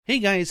Hey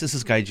guys, this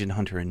is Gaijin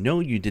Hunter, and no,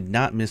 you did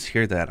not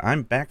mishear that.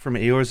 I'm back from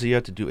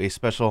Eorzea to do a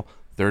special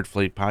Third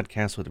Fleet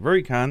podcast with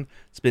Rurikon.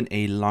 It's been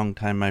a long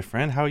time, my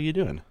friend. How are you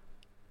doing?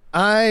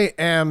 I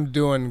am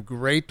doing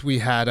great. We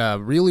had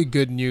really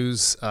good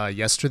news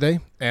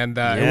yesterday, and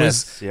it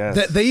was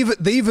yes.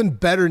 the even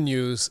better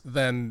news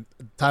than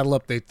Title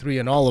Update 3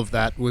 and all of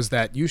that was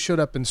that you showed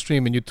up in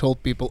stream and you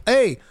told people,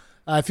 "Hey,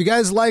 if you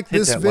guys like Hit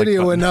this that like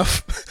video button."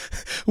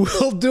 enough,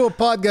 we'll do a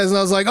podcast." And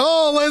I was like,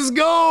 "Oh, let's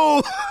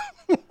go!"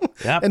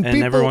 Yep, and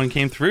people- everyone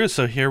came through,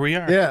 so here we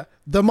are. Yeah,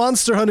 the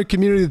Monster Hunter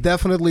community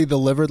definitely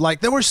delivered.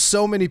 Like, there were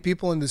so many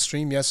people in the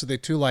stream yesterday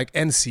too. Like,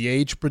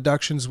 NCH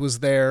Productions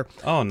was there.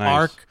 Oh,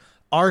 nice.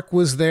 Arc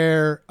was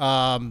there.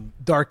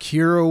 Dark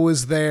Hero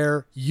was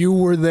there. You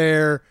were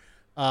there.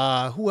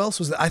 Who else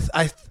was there?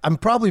 I'm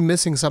probably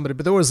missing somebody,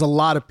 but there was a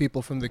lot of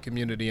people from the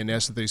community in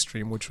yesterday's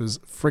stream, which was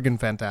friggin'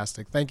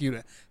 fantastic. Thank you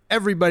to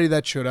everybody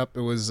that showed up.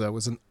 It was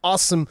an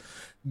awesome,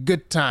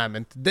 good time.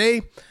 And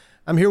today,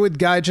 I'm here with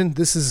Gaijin.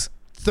 This is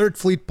Third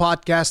Fleet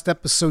Podcast,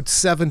 episode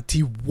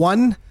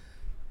 71.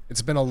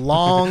 It's been a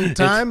long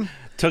time.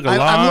 Took a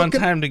long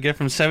time to get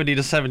from 70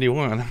 to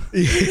 71.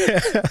 Yeah,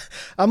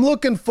 I'm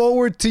looking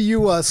forward to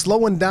you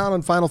slowing down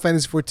on Final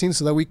Fantasy XIV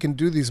so that we can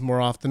do these more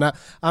often.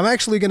 I'm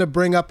actually going to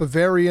bring up a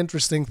very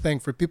interesting thing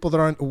for people that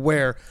aren't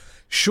aware.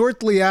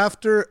 Shortly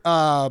after,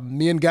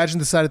 me and Gaijin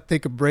decided to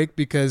take a break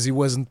because he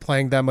wasn't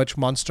playing that much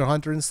Monster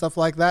Hunter and stuff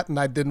like that, and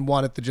I didn't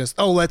want it to just,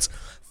 let's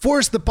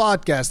force the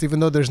podcast,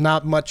 even though there's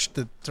not much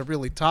to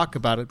really talk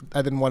about it.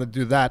 I didn't want to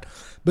do that.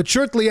 But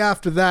shortly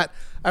after that,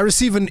 I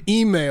received an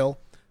email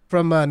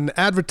from an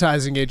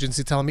advertising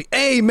agency telling me,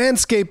 "Hey,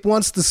 Manscaped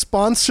wants to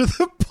sponsor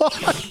the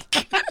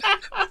podcast."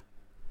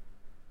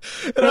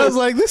 And I was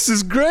like, "This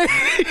is great."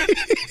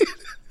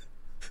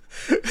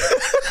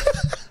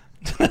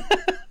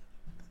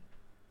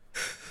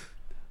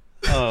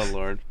 Oh,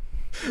 Lord.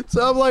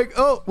 So I'm like,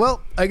 "Oh,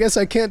 well, I guess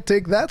I can't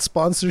take that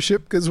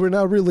sponsorship because we're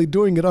not really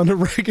doing it on a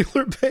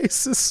regular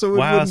basis." So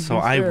Wow, so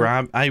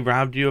I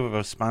robbed you of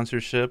a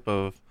sponsorship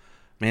of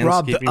Manscaping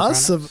robbed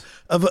us products?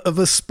 of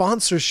a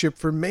sponsorship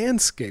for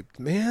Manscaped,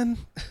 man.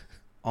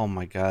 Oh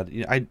my God!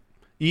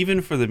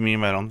 Even for the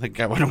meme, I don't think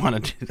I would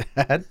want to do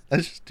that.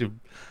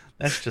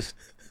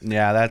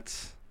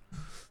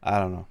 I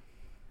don't know.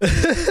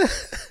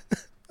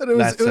 But it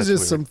was just weird.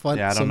 some fun,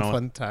 Yeah, I don't know.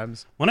 fun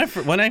times. When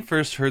I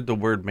first heard the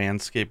word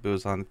Manscaped, it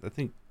was on, I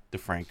think,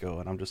 DeFranco,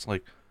 and I'm just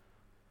like,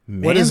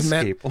 What is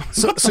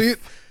Manscaped?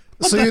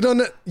 So you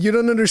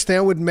don't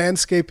understand what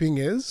manscaping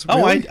is?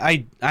 Really?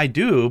 Oh, I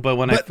do, but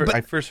when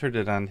I first heard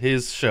it on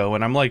his show,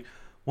 and I'm like,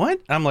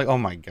 what? I'm like, oh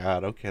my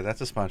God, okay,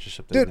 that's a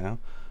sponsorship thing Dude, now.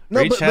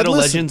 no, Raid but Shadow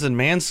listen. Legends and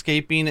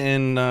Manscaping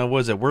and what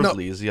is it?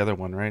 Wordly is the other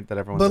one, right? That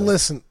everyone. But does.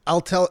 listen,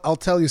 I'll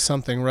tell you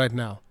something right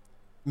now.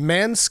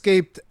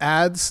 Manscaped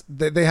ads,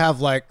 they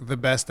have like the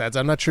best ads.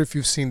 I'm not sure if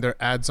you've seen their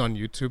ads on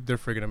YouTube. They're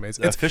freaking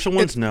amazing. The official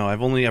ones, no.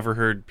 I've only ever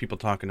heard people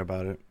talking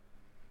about it.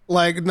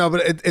 Like, no,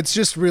 but it's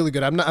just really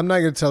good. I'm not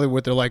going to tell you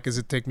what they're like because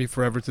it'd take me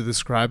forever to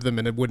describe them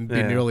and it wouldn't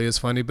be nearly as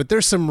funny. But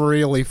there's some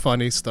really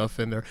funny stuff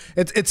in there.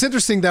 It's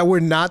interesting that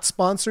we're not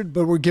sponsored,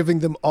 but we're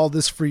giving them all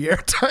this free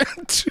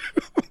airtime too.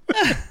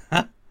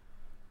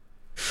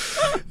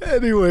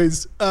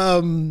 Anyways,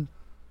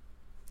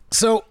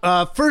 so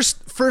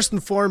first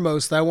and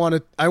foremost, I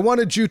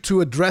wanted you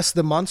to address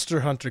the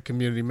Monster Hunter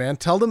community, man.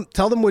 Tell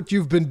them what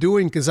you've been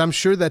doing because I'm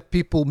sure that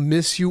people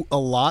miss you a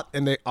lot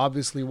and they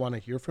obviously want to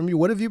hear from you.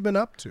 What have you been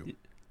up to?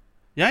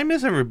 Yeah, I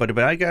miss everybody,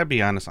 but I gotta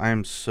be honest. I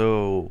am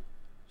so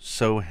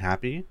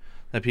happy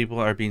that people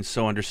are being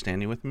so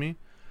understanding with me.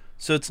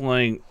 So it's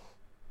like,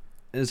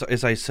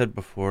 as I said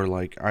before,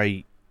 like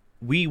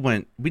we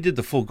did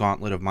the full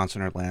gauntlet of Monster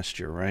Hunter last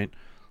year, right?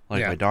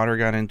 Like Yeah. my daughter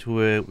got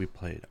into it. We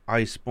played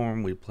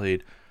Iceborne. We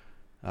played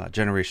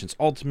Generations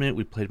Ultimate.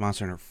 We played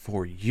Monster Hunter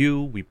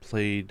 4U. We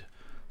played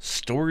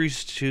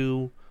Stories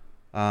 2.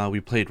 We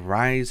played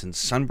Rise and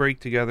Sunbreak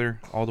together,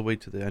 all the way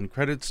to the end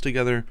credits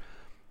together.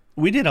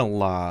 We did a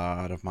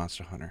lot of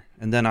Monster Hunter.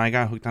 And then I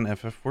got hooked on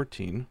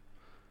FF14.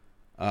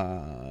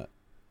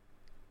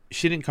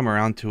 She didn't come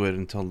around to it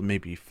until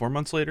maybe 4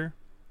 months later.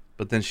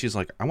 But then she's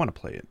like, I want to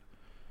play it.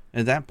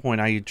 At that point,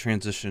 I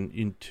transitioned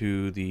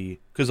into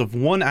because of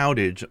one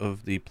outage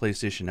of the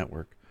PlayStation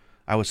Network.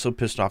 I was so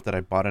pissed off that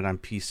I bought it on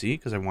PC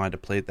because I wanted to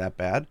play it that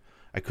bad.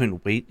 I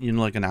couldn't wait,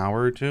 like an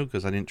hour or two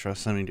because I didn't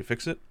trust somebody to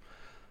fix it.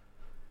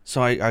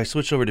 So I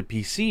switched over to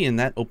PC, and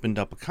that opened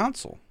up a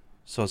console.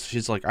 So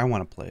she's like, I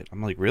want to play it.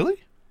 I'm like,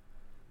 really?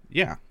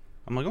 Yeah.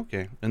 I'm like,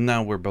 okay. And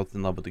now we're both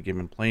in love with the game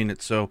and playing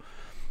it. So,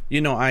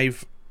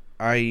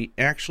 I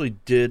actually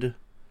did.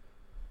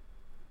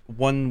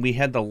 When we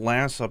had the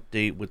last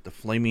update with the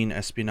Flaming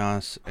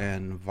Espinasse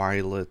and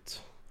Violet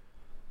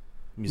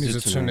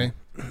Mizutsune,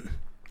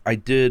 I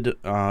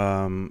did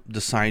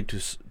decide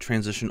to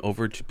transition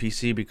over to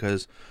PC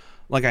because,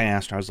 like I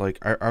asked her, I was like,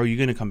 are you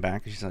going to come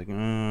back? And she's like,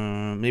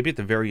 maybe at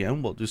the very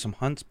end we'll do some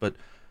hunts, but,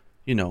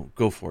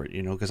 go for it,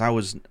 because I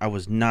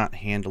was not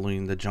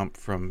handling the jump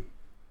from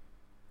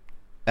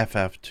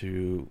FF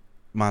to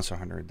Monster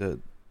Hunter.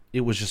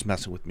 It was just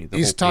messing with me.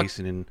 The whole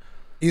pacing and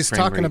He's frame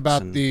talking rates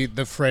about and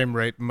the frame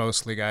rate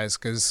mostly, guys,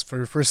 because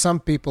for some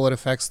people it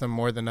affects them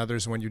more than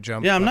others when you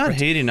jump. yeah, I'm not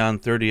hating on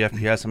 30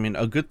 FPS. I mean,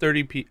 a good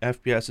 30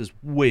 FPS is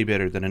way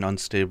better than an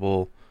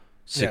unstable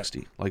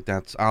 60. Like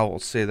I'll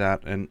say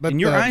that. And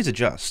your eyes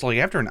adjust. Like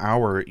after an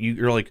hour,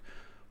 you're like,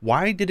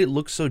 why did it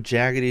look so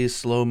jaggedy,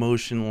 slow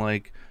motion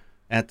like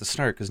at the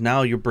start? Because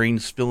now your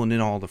brain's filling in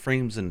all the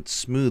frames and it's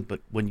smooth. But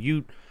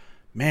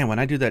when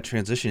I do that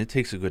transition, it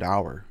takes a good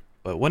hour.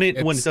 But when it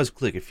does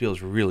click, it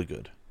feels really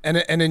good. And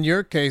in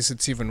your case,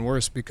 it's even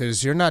worse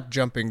because you're not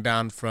jumping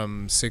down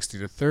from 60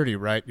 to 30,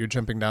 right? You're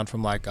jumping down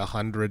from like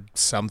 100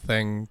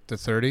 something to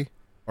 30,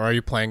 or are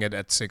you playing it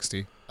at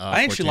 60?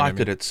 I actually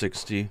locked it at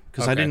 60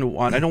 because I don't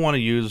want to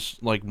use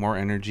like more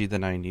energy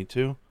than I need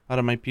to out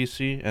of my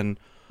PC. And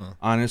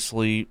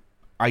honestly,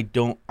 I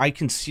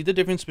can see the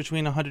difference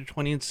between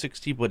 120 and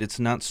 60, but it's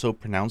not so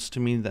pronounced to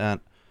me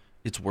that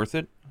it's worth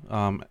it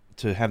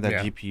to have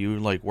that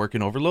GPU like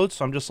working overload.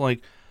 So I'm just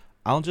like,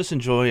 I'll just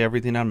enjoy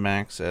everything on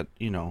max at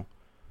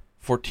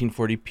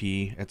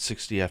 1440p at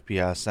 60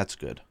 FPS. That's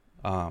good.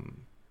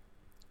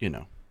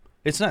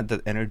 It's not that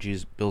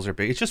energy bills are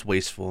big. It's just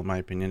wasteful in my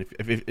opinion.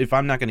 If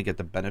I'm not going to get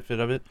the benefit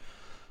of it,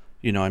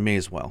 I may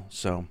as well.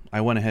 So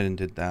I went ahead and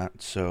did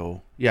that.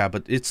 So yeah,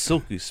 but it's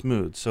silky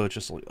smooth. So it's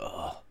just like,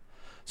 ugh.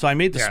 So I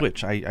made the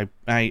switch. I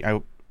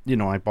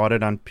bought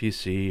it on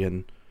PC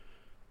and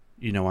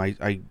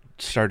I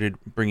started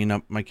bringing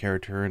up my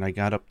character and I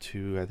got up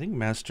to I think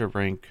master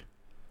rank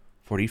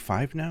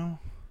 45 now,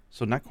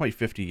 so not quite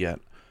 50 yet.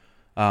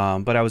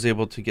 But I was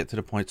able to get to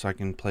the point so I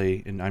can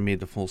play, and I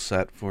made the full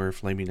set for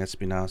Flaming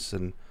Espinas,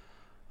 and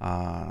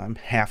I'm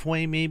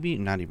halfway, maybe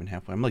not even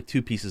halfway. I'm like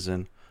 2 pieces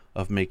in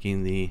of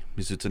making the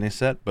Mizutsune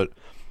set, but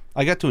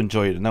I got to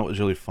enjoy it, and that was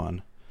really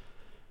fun.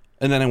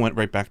 And then I went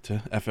right back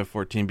to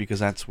FF14 because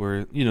that's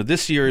where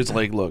this year is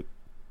like, look,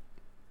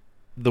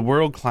 the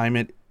world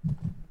climate.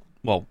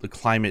 Well, the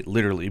climate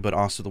literally, but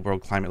also the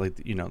world climate,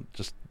 like,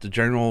 just the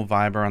general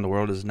vibe around the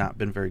world has not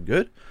been very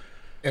good.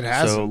 It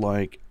hasn't. So,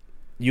 like,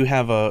 you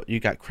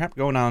got crap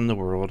going on in the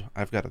world.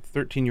 I've got a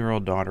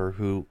 13-year-old daughter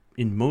who,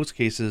 in most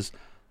cases,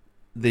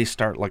 they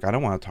start, like, I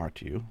don't want to talk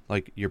to you,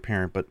 like your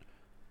parent, but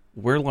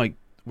we're like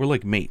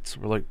mates.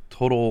 We're like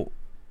total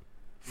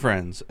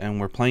friends, and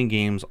we're playing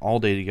games all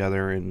day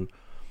together and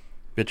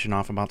bitching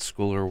off about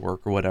school or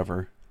work or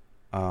whatever.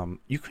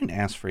 You couldn't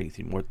ask for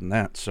anything more than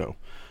that, so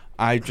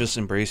I just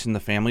embracing the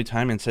family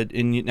time and said,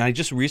 and I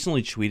just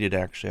recently tweeted,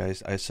 actually,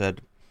 I said,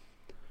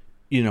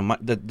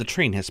 the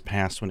train has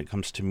passed when it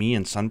comes to me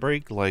and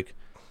Sunbreak. Like,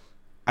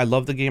 I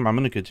love the game. I'm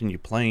going to continue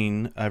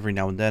playing every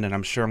now and then, and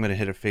I'm sure I'm going to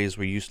hit a phase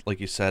where like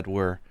you said,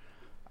 where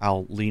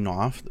I'll lean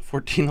off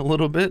 14 a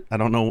little bit. I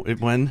don't know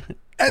when.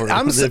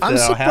 I'm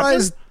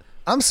surprised.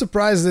 I'm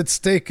surprised it's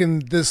taken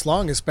this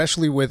long,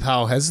 especially with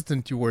how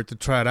hesitant you were to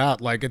try it out.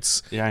 Like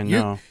I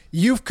know.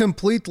 You've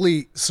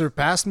completely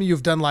surpassed me.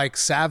 You've done like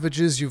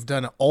Savages. You've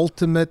done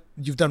Ultimate.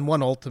 You've done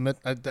one Ultimate.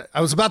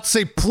 I was about to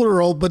say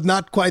plural, but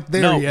not quite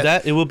there yet. No,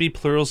 it will be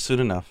plural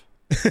soon enough.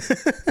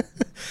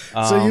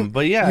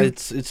 But yeah,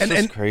 it's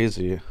just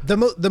crazy.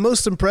 The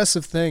most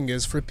impressive thing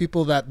is, for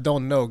people that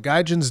don't know,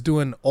 Gaijin's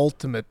doing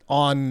Ultimate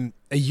on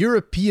a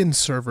European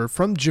server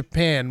from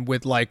Japan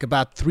with like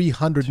about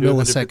 300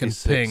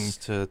 millisecond ping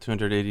to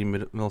 280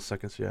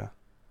 milliseconds. Yeah,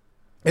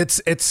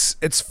 it's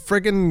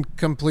friggin'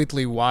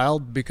 completely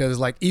wild, because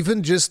like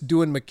even just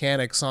doing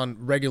mechanics on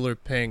regular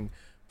ping.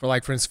 For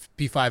like, for instance,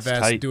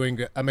 P5S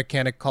doing a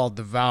mechanic called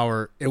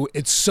Devour,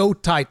 it's so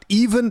tight.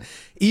 Even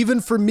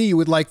for me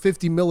with like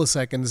 50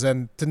 milliseconds,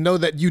 and to know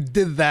that you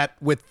did that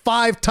with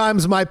 5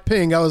 times my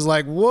ping, I was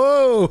like,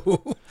 whoa.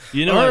 All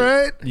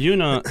right.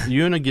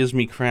 Yuna gives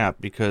me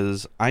crap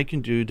because I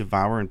can do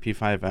Devour and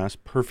P5S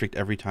perfect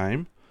every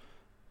time,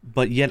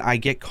 but yet I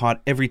get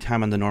caught every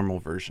time on the normal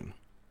version.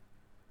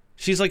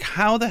 She's like,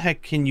 how the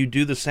heck can you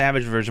do the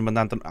Savage version but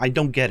not the... I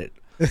don't get it.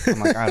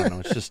 I'm like, I don't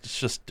know. It's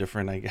just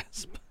different, I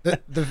guess.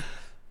 The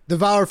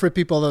Devour, for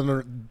people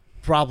that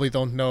probably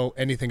don't know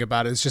anything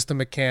about it, is just a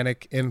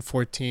mechanic in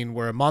 14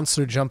 where a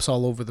monster jumps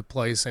all over the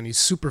place and he's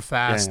super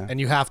fast, and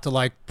you have to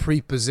like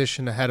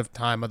pre-position ahead of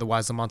time,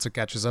 otherwise the monster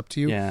catches up to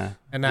you. Yeah.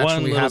 And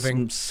naturally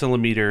having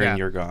centimeter and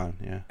you're gone.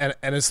 Yeah.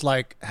 And it's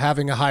like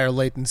having a higher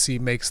latency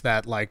makes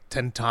that like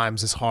 10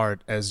 times as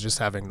hard as just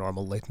having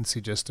normal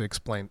latency, just to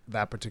explain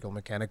that particular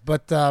mechanic.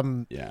 But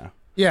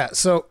yeah,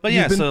 so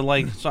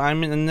so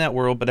I'm in that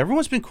world, but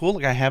everyone's been cool.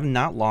 Like, I have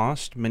not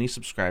lost many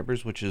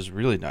subscribers, which is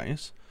really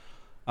nice.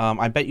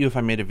 I bet you if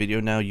I made a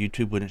video now,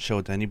 YouTube wouldn't show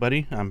it to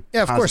anybody. I'm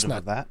of course positive not.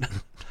 of that.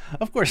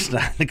 Of course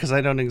not, because I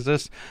don't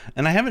exist.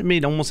 And I haven't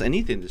made almost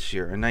anything this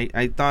year. And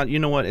I thought, you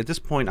know what, at this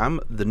point, I'm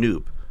the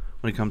noob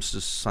when it comes to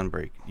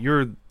Sunbreak.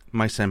 You're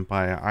my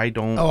senpai. I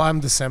don't... Oh,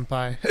 I'm the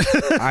senpai.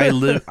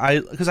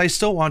 Because I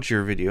still watch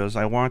your videos.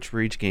 I watch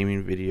Rage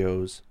Gaming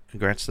videos.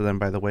 Congrats to them,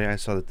 by the way. I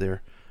saw that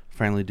they're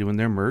finally doing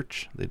their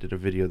merch. They did a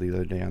video the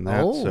other day on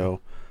that.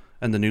 So,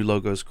 and the new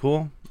logo is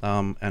cool.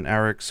 And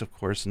Eric's, of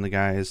course, and the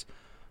guys,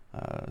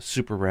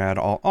 super rad.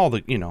 All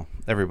the,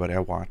 everybody I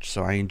watch.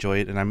 So I enjoy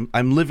it, and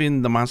I'm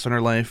living the Monster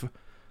Hunter life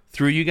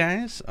through you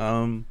guys.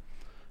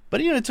 But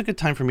it took a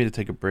time for me to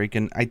take a break,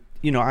 and I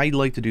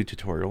like to do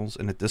tutorials,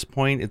 and at this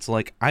point, it's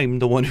like I'm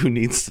the one who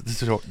needs the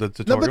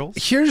tutorials. No, but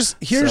here's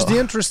the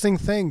interesting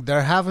thing: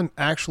 there haven't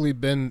actually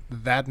been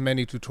that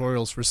many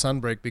tutorials for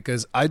Sunbreak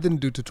because I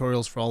didn't do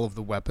tutorials for all of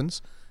the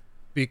weapons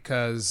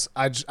because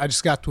I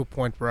just got to a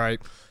point where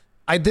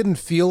I didn't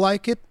feel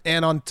like it,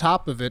 and on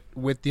top of it,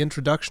 with the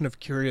introduction of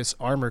Curious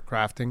Armor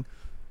Crafting,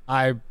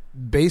 I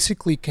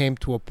basically came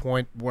to a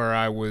point where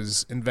I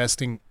was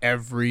investing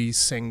every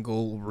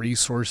single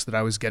resource that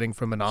I was getting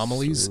from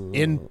Anomalies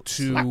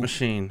into Slot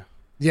machine.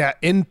 Yeah,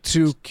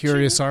 into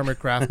Curious Armor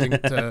Crafting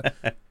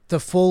to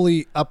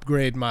fully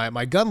upgrade my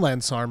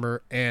Gunlance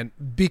armor. And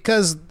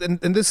because and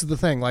this is the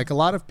thing, like a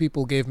lot of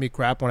people gave me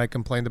crap when I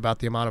complained about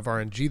the amount of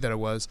RNG that it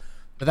was,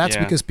 but that's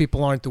because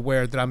people aren't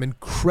aware that I'm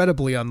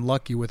incredibly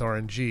unlucky with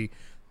RNG,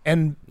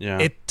 and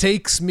it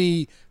takes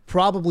me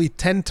probably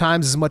 10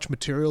 times as much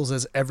materials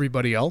as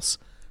everybody else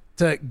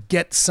to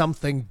get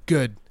something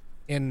good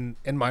in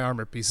my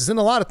armor pieces. And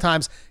a lot of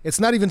times it's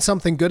not even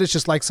something good, it's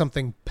just like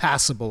something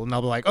passable, and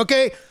I'll be like,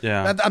 okay,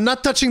 I'm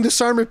not touching this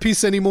armor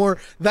piece anymore,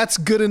 that's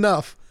good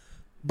enough.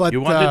 But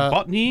you wanted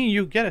botany,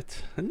 you get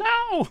it.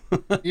 No.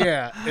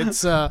 Yeah, it's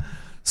so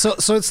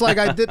it's like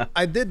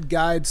I did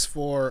guides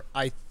for,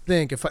 I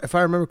think if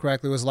I remember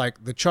correctly, it was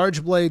like the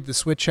Charge Blade, the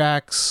Switch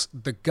Axe,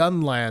 the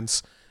Gun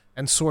Lance,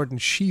 and Sword and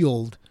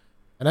Shield.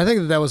 And I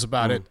think that was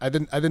about it. I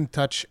didn't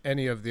touch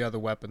any of the other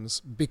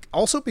weapons.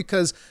 Also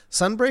because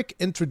Sunbreak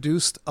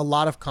introduced a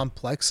lot of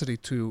complexity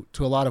to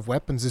a lot of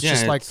weapons. It's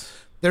just like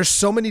there's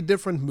so many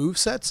different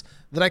movesets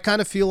that I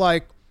kind of feel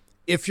like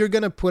if you're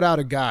going to put out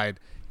a guide,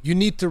 you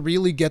need to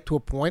really get to a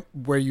point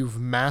where you've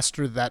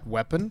mastered that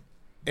weapon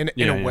in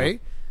a way.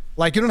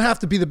 Like you don't have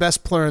to be the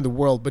best player in the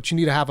world, but you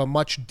need to have a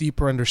much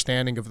deeper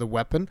understanding of the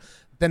weapon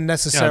than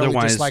necessarily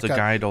otherwise just like the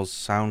guide will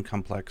sound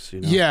complex,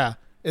 Yeah.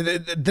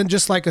 Than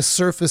just like a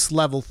surface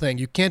level thing.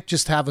 You can't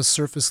just have a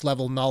surface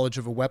level knowledge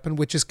of a weapon,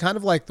 which is kind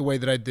of like the way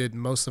that I did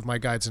most of my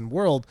guides in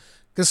World,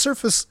 because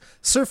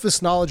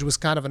surface knowledge was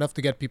kind of enough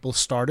to get people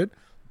started.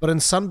 But in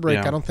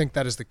Sunbreak, I don't think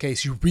that is the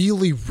case. You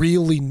really,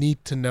 really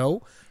need to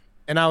know.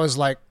 And I was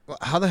like,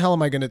 how the hell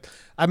am I going to...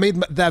 I made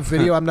that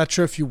video, I'm not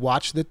sure if you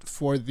watched it,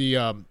 for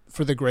the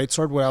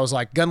Greatsword, where I was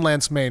like,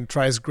 Gunlance main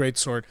tries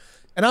Greatsword.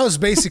 And I was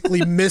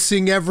basically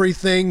missing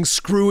everything,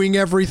 screwing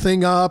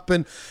everything up,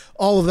 and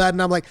all of that.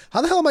 And I'm like,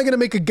 how the hell am I going to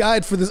make a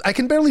guide for this? I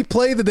can barely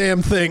play the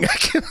damn thing.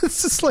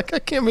 It's just like, I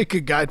can't make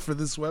a guide for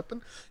this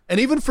weapon. And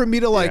even for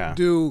me to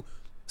do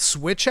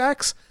Switch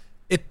Axe,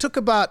 it took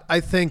about, I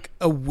think,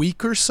 a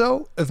week or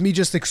so of me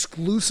just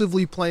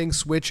exclusively playing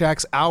Switch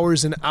Axe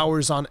hours and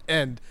hours on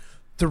end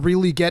to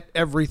really get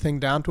everything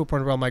down to a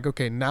point where I'm like,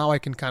 okay, now I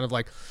can kind of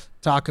like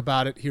talk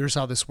about it. Here's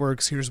how this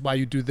works. Here's why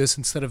you do this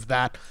instead of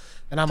that.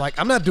 And I'm like,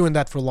 I'm not doing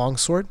that for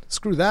Longsword.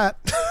 Screw that.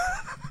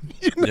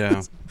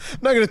 I'm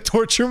not going to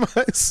torture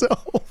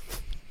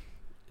myself.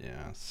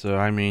 Yeah. So,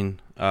 I mean,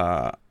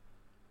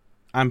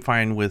 I'm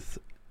fine with,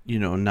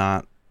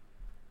 not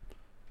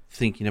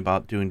thinking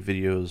about doing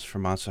videos for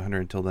Monster Hunter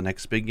until the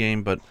next big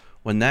game. But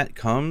when that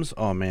comes,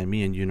 oh man,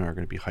 me and Yuna are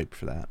going to be hyped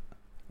for that.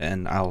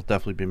 And I'll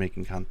definitely be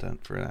making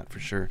content for that for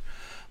sure.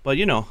 But,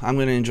 I'm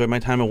going to enjoy my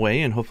time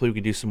away, and hopefully we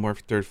can do some more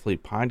Third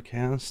Fleet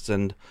podcasts.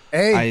 And,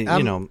 we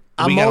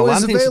got a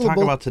lot of things to talk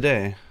about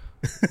today.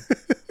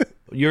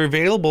 You're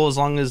available as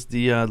long as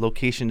the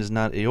location is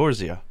not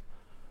Eorzea.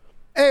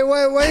 Hey,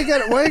 why you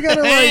gotta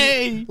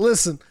like...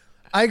 Listen,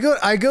 I go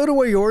to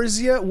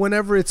Eorzea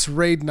whenever it's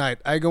raid night.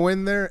 I go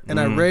in there, and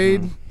I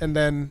raid, and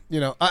then,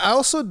 I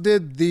also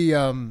did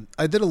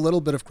I did a little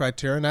bit of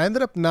Criterion. I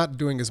ended up not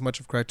doing as much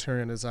of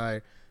Criterion as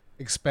I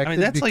expected. I mean,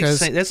 that's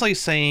like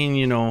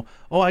saying,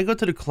 I go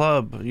to the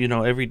club,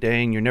 every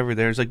day, and you're never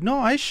there. It's like, no,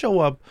 I show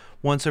up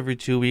once every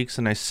 2 weeks,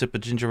 and I sip a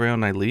ginger ale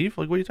and I leave.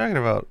 Like, what are you talking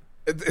about?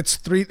 It's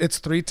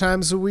three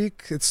times a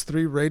week. It's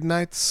 3 raid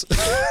nights.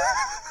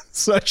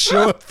 So I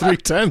show up 3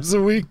 times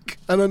a week.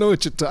 I don't know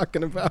what you're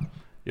talking about.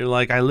 You're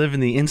like, I live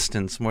in the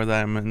instance more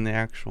than I'm in the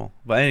actual.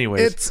 But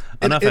anyways,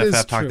 enough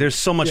FF talk. There's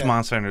so much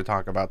Monster Hunter to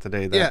talk about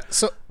today that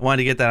so I wanted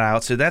to get that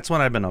out. So that's what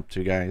I've been up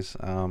to, guys.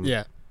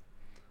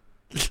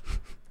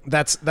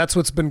 That's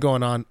what's been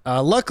going on.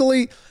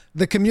 Luckily,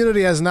 the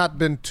community has not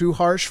been too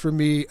harsh for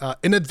me.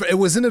 It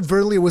was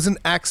inadvertently, it was an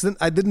accident.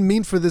 I didn't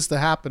mean for this to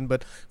happen,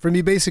 but for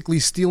me basically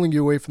stealing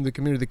you away from the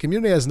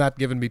community has not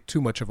given me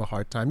too much of a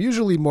hard time.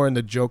 Usually more in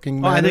the joking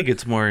manner. I think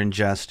it's more in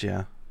jest,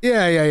 yeah.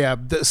 Yeah.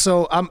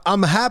 So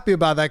I'm happy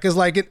about that because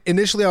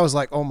initially I was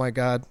like, oh my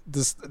god,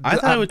 I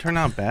thought it would turn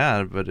out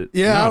bad, but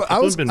I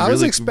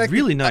was expecting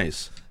really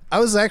nice. I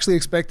was actually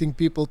expecting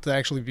people to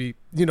actually be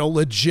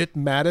legit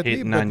mad at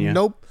me, but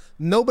nope.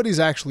 Nobody's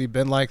actually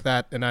been like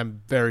that, and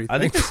I'm very thankful. I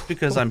think it's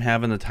because I'm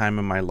having the time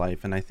of my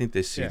life, and I think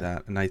they see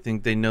that, and I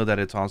think they know that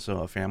it's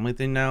also a family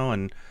thing now,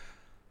 and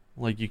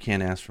like you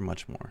can't ask for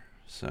much more.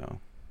 So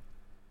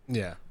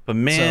yeah. But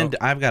man,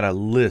 I've got a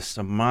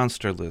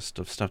monster list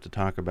of stuff to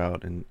talk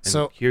about, and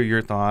hear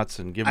your thoughts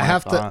and give my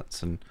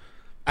thoughts and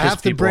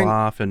piss people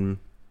off and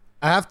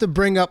I have to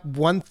bring up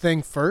one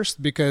thing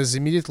first because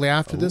immediately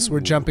after this,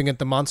 we're jumping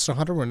into Monster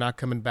Hunter. We're not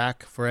coming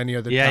back for any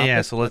other topic.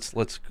 Yeah. So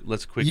let's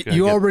quick.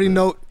 You already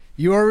know.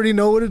 You already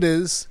know what it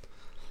is.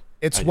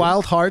 It's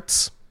Wild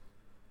Hearts.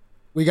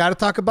 We got to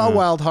talk about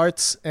Wild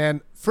Hearts.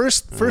 And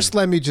first,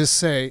 let me just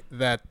say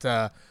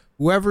that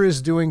whoever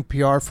is doing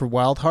PR for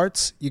Wild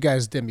Hearts, you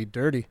guys did me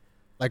dirty.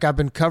 Like, I've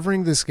been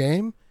covering this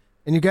game,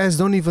 and you guys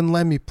don't even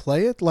let me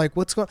play it. Like,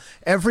 what's going?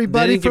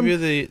 Everybody from all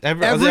these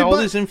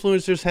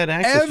influencers had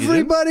access.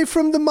 Everybody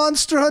from the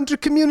Monster Hunter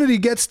community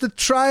gets to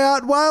try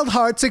out Wild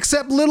Hearts,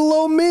 except little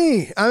old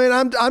me. I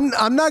mean,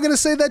 I'm not gonna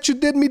say that you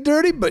did me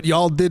dirty, but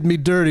y'all did me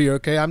dirty.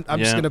 Okay, I'm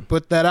just gonna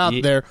put that out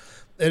there.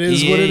 It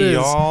is what it is.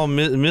 Y'all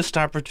missed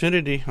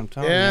opportunity. I'm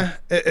telling you. Yeah,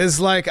 it's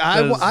like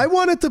I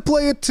wanted to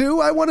play it too.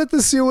 I wanted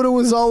to see what it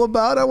was all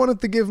about. I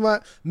wanted to give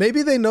my.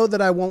 Maybe they know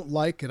that I won't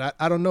like it.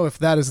 I don't know if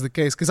that is the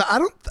case because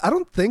I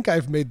don't think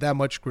I've made that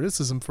much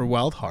criticism for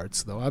Wild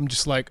Hearts though. I'm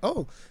just like,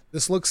 oh,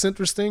 this looks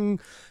interesting.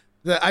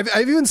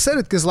 I've even said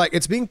it because like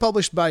it's being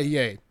published by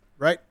EA,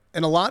 right?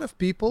 And a lot of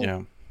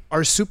people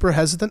are super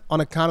hesitant on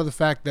account of the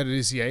fact that it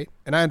is EA,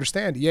 and I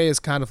understand EA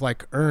has kind of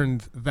like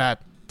earned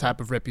that type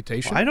of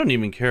reputation. Well, I don't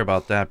even care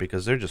about that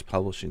because they're just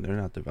publishing, they're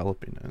not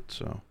developing it.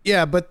 So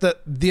yeah, but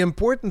the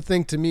important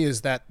thing to me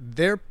is that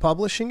they're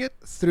publishing it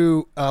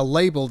through a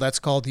label that's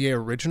called EA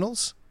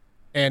Originals,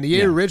 and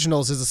EA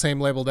Originals is the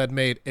same label that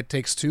made It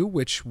Takes Two,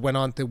 which went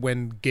on to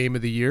win Game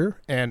of the Year.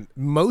 And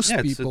most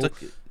people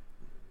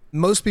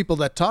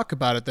that talk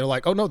about it, they're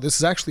like, oh no, this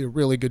is actually a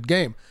really good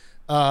game.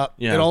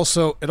 It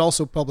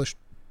also published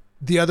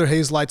the other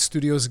Hazelight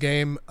Studios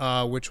game,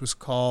 which was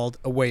called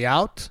A Way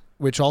Out,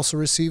 which also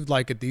received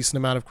like a decent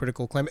amount of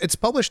critical acclaim. It's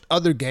published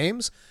other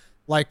games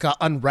like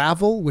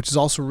Unravel, which is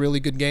also a really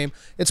good game.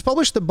 It's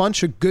published a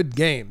bunch of good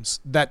games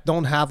that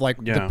don't have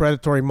like the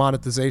predatory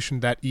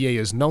monetization that EA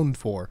is known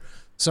for.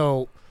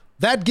 So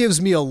that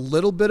gives me a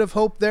little bit of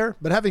hope there.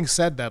 But having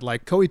said that,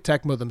 like Koei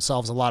Tecmo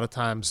themselves a lot of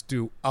times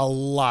do a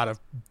lot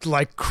of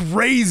like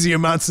crazy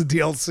amounts of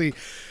DLC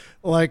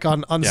like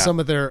on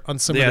some of their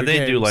games. Yeah,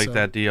 they do like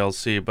that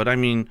DLC, but I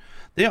mean,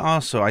 they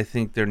also, I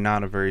think they're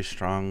not a very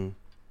strong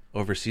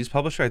overseas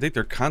publisher. I think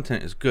their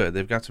content is good.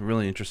 They've got some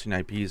really interesting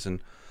IPs and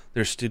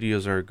their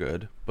studios are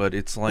good, but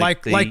it's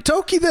like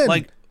Tokiden.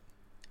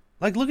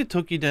 Like look at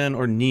Tokiden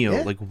or Neo.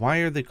 Yeah. Like why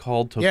are they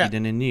called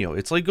Tokiden and Neo?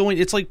 It's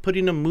like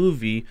putting a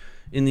movie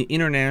in the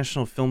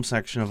international film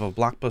section of a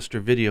Blockbuster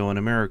Video in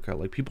America.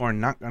 Like people are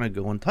not going to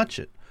go and touch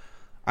it.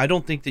 I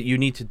don't think that you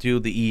need to do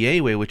the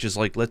EA way, which is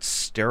like let's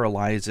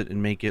sterilize it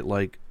and make it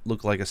like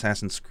look like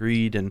Assassin's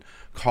Creed and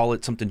call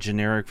it something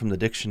generic from the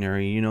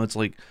dictionary. You know, it's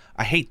like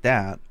I hate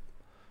that.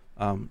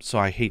 So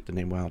I hate the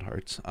name Wild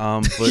Hearts.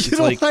 But you it's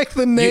don't like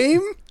the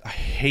name? I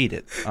hate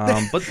it.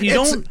 But you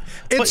don't.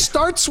 It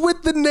starts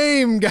with the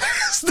name,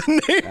 guys.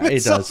 The name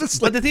it does.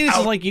 But the thing is,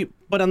 like you.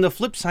 But on the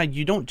flip side,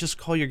 you don't just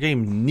call your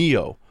game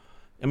Neo.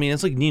 I mean,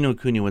 it's like Ni no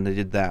Kuni when they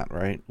did that,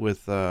 right?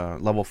 With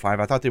Level 5.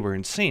 I thought they were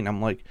insane.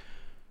 I'm like,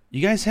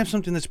 you guys have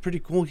something that's pretty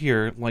cool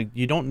here. Like,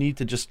 you don't need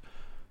to just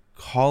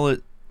call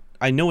it.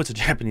 I know it's a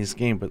Japanese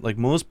game, but like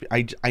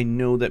I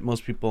know that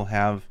most people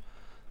have.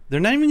 They're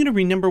not even going to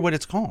remember what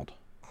it's called.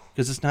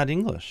 Because it's not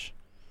English,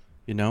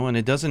 you know, and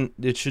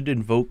it should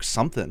invoke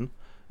something,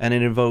 and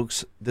it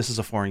invokes, this is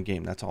a foreign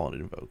game, that's all it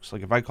invokes.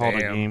 Like, if I called a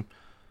game,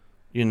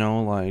 you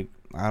know, like,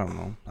 I don't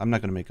know, I'm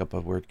not going to make up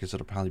a word, because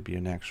it'll probably be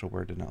an actual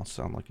word, and I'll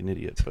sound like an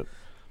idiot, but,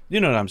 you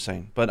know what I'm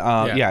saying. But,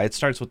 it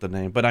starts with the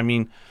name, but I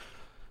mean,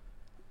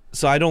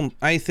 so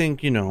I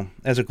think, you know,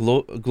 as a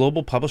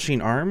global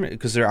publishing arm,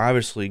 because they're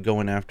obviously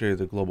going after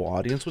the global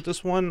audience with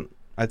this one,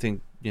 I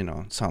think, you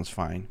know, it sounds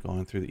fine,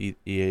 going through the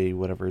EA,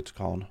 whatever it's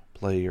called,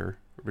 Play or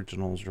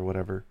Originals or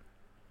whatever,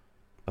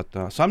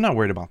 but so I'm not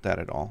worried about that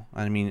at all.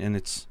 I mean, and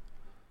it's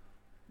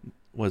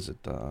why is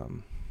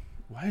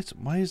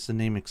the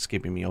name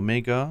escaping me?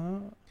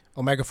 Omega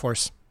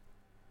Force.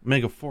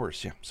 Omega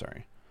Force, yeah.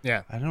 Sorry.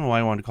 Yeah. I don't know why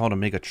I wanted to call it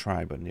Omega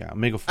Tri, but yeah,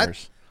 Omega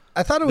Force.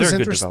 I thought it was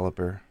interesting. They're a good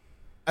developer.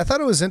 I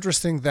thought it was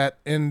interesting that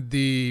in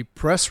the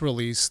press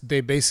release they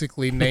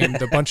basically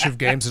named a bunch of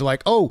games. They're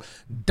like, "Oh,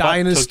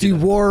 Dynasty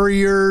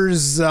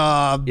Warriors,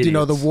 you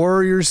know, the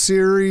Warrior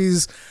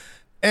series."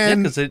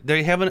 And because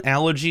they have an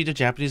allergy to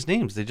Japanese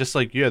names. They just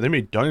like, they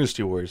made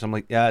Dynasty Warriors. I'm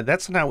like,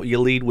 that's not what you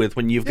lead with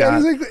when you've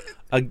got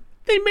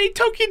they made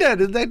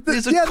Tokiden. That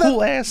is a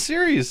cool ass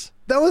series.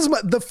 That was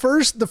the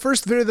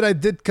first video that I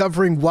did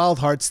covering Wild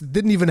Hearts.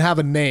 Didn't even have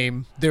a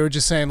name. They were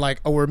just saying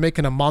like, oh, we're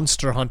making a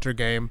Monster Hunter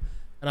game.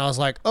 And I was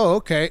like, oh,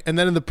 okay. And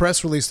then in the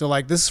press release, they're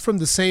like, this is from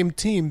the same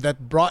team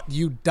that brought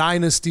you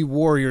Dynasty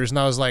Warriors. And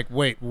I was like,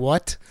 wait,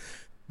 what?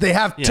 They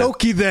have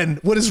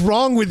Tokiden. What is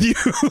wrong with you?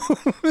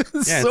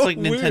 It's like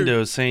weird.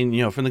 Nintendo saying,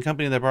 you know, from the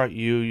company that brought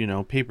you, you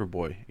know,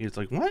 Paperboy. It's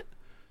like, what?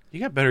 You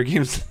got better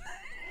games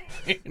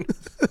than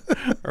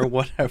or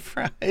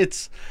whatever.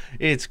 It's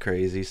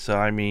crazy. So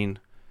I mean,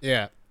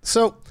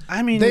 So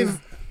I mean,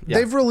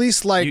 they've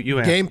released like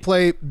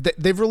gameplay. Me.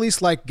 They've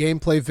released like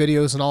gameplay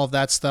videos and all of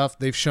that stuff.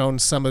 They've shown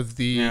some of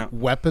the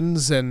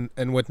weapons and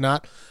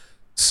whatnot.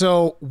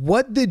 So,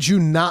 what did you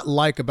not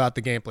like about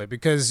the gameplay?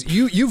 Because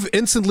you've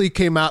instantly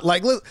came out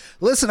like,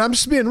 listen, I'm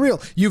just being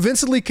real. You've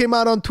instantly came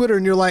out on Twitter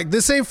and you're like,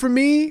 this ain't for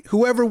me.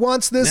 Whoever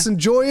wants this,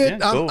 enjoy it.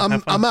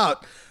 Yeah, I'm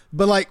out.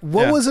 But like,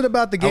 what was it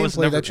about the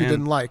gameplay that you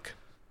didn't like?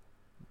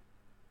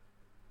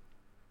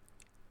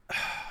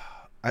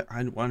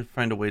 I want to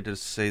find a way to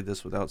say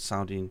this without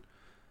sounding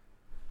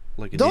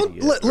like an don't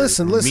idiot.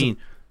 Listen. Mean.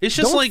 It's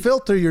just don't like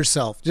filter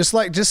yourself. Just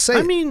say.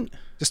 I mean,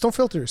 just don't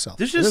filter yourself.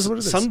 There's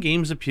just some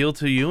games appeal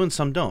to you and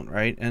some don't,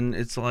 right? And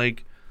it's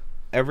like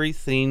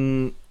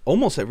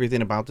almost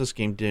everything about this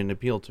game didn't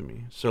appeal to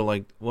me. So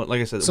like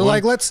I said, so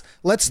like let's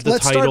the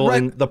title start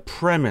and the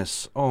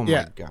premise. Oh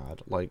my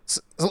god! Like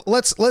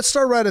let's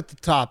start right at the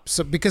top.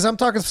 So because I'm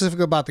talking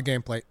specifically about the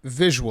gameplay,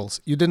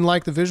 visuals. You didn't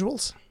like the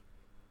visuals?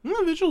 No,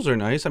 visuals are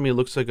nice. I mean, it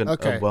looks like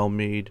a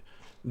well-made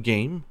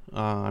game.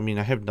 I mean,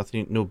 I have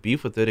no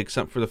beef with it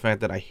except for the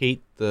fact that I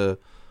hate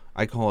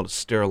I call it a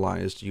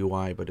sterilized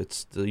UI, but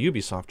it's the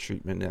Ubisoft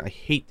treatment. I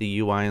hate the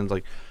UI and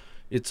like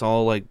it's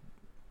all like,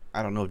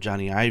 I don't know if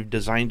Johnny Ive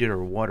designed it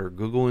or what, or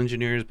Google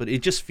engineers, but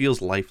it just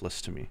feels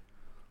lifeless to me.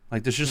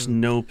 Like there's just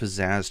no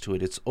pizzazz to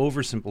it. It's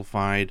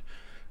oversimplified.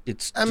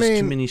 It's just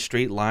too many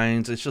straight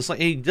lines. It's just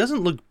like, it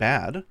doesn't look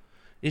bad.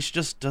 It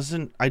just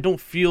doesn't. I don't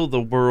feel the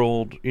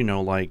world,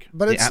 like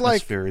but the it's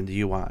atmosphere in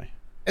the UI.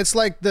 It's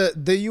like the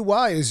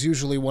UI is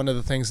usually one of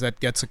the things that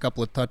gets a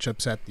couple of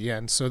touch-ups at the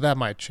end, so that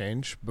might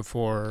change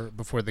before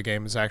the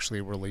game is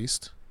actually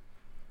released.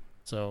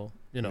 So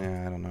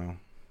Yeah, I don't know.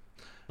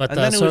 But and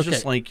then it was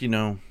just like,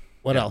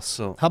 what else?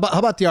 So how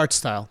about the art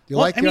style? Do you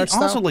like the art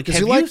style? Also, like,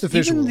 you like the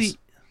visuals.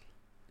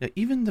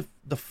 Even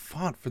the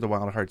font for the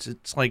Wild Hearts.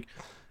 It's like,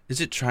 is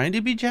it trying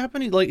to be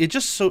Japanese? Like it's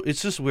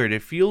just weird.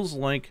 It feels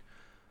like.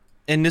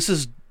 And this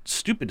is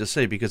stupid to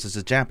say because it's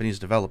a Japanese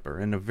developer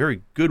and a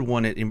very good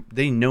one.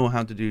 They know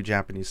how to do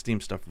Japanese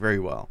theme stuff very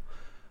well.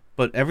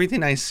 But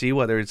everything I see,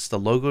 whether it's the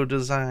logo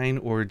design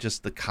or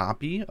just the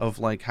copy of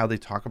like how they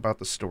talk about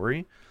the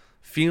story,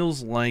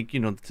 feels like, the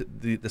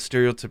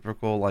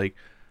stereotypical like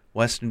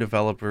Western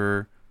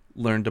developer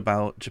learned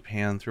about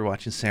Japan through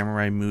watching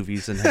samurai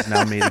movies and has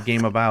now made a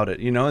game about it.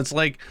 It's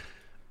like,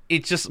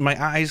 it's just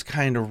my eyes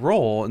kind of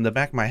roll in the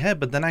back of my head,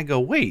 but then I go,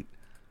 wait.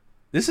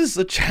 This is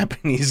a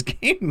Japanese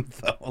game,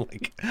 though.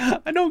 Like,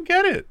 I don't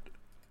get it.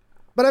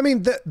 But I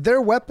mean, their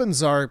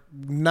weapons are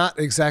not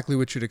exactly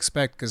what you'd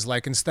expect. Because,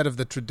 like, instead of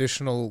the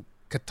traditional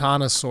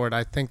katana sword,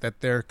 I think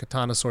that their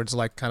katana sword's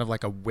like kind of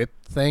like a whip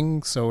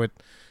thing, so it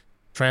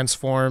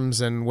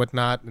transforms and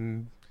whatnot,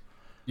 and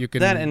you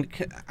can. That and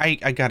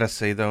I gotta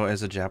say though,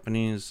 as a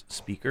Japanese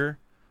speaker,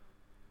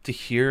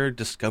 to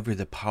discover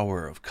the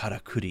power of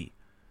karakuri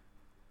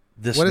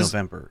this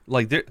November,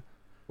 like there.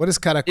 What is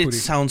karakuri? It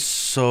sounds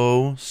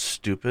so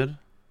stupid.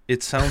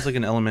 It sounds like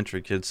an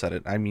elementary kid said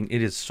it. I mean,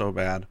 it is so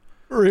bad.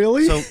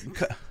 Really? So,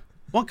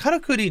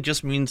 karakuri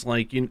just means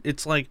like,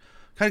 it's like,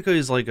 karakuri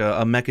is like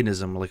a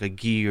mechanism, like a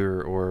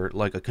gear or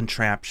like a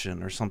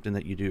contraption or something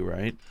that you do,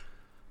 right?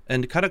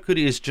 And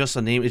karakuri is just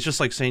a name. It's just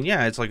like saying,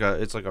 yeah, it's like a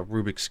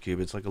Rubik's Cube.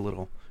 It's like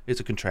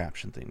it's a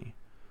contraption thingy.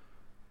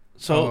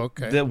 So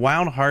the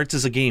Wild Hearts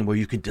is a game where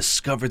you can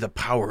discover the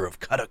power of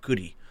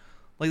karakuri.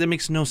 Like that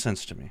makes no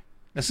sense to me.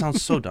 That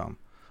sounds so dumb.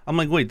 I'm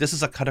like, wait, this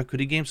is a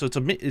karakuri game, so it's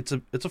a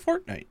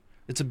Fortnite.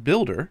 It's a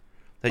builder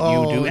that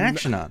you do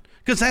action on,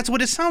 because that's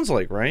what it sounds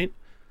like, right?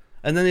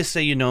 And then they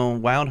say,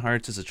 Wild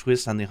Hearts is a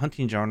twist on the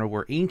hunting genre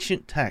where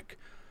ancient tech,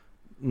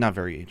 not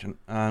very ancient,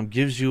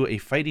 gives you a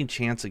fighting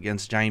chance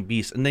against giant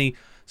beasts. And they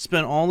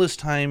spent all this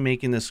time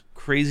making this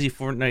crazy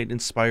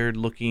Fortnite-inspired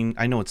looking.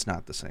 I know it's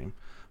not the same,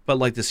 but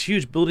like this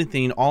huge building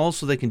thing, all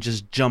so they can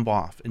just jump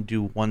off and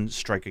do one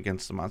strike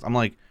against the monster. I'm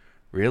like.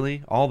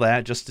 Really? All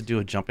that just to do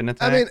a jumping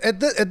attack? I mean,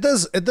 it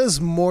does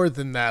more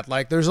than that.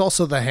 Like, there's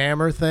also the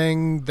hammer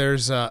thing.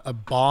 There's a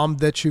bomb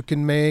that you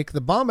can make.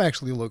 The bomb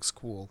actually looks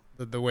cool.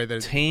 The way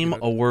that Tame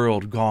a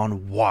world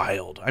gone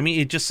wild. I mean,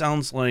 it just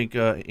sounds like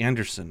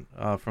Anderson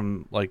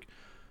from like,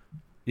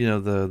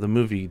 the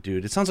movie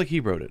dude. It sounds like he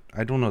wrote it.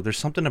 I don't know. There's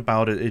something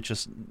about it. It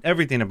just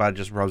everything about it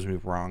just rubs me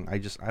wrong.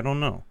 I don't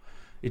know.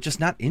 It's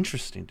just not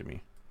interesting to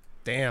me.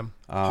 Damn.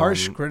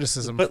 Harsh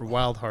criticism for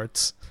Wild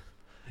Hearts.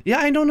 Yeah,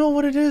 I don't know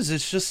what it is.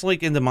 It's just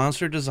like in the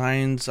monster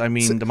designs. I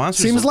mean, the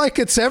monsters seems like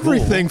it's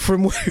everything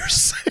from what you're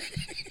saying.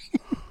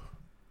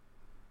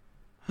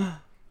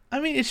 I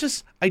mean, it's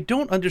just I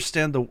don't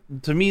understand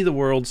to me, the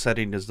world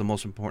setting is the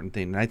most important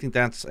thing, and I think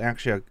that's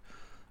actually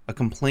a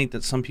complaint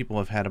that some people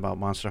have had about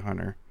Monster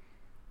Hunter,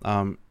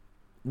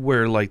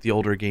 where like the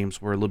older games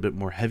were a little bit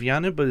more heavy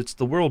on it, but it's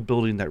the world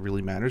building that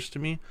really matters to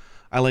me.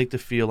 I like to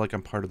feel like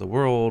I'm part of the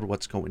world.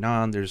 What's going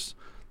on? There's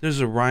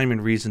a rhyme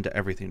and reason to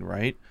everything,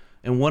 right?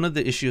 And one of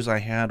the issues I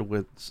had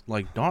with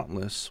like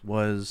Dauntless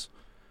was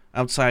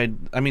outside.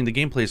 I mean, the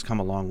gameplay's come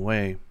a long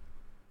way,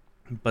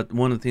 but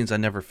one of the things I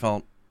never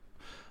felt,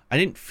 I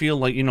didn't feel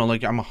like,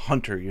 like I'm a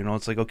hunter.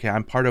 It's like, okay,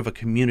 I'm part of a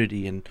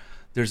community and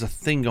there's a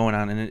thing going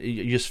on, and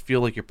you just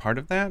feel like you're part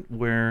of that.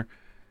 Where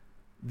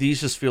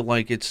these just feel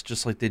like it's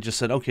just like they just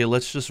said, okay,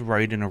 let's just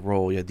write in a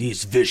role. Yeah,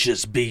 these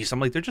vicious beasts. I'm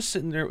like, they're just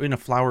sitting there in a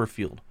flower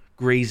field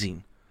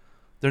grazing.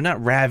 They're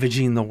not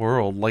ravaging the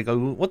world. Like,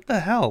 what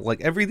the hell?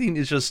 Like, everything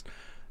is just,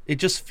 it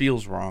just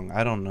feels wrong.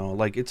 I don't know.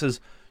 Like, it says,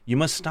 you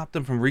must stop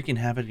them from wreaking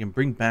havoc and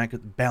bring back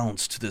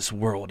balance to this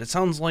world. It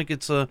sounds like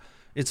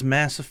it's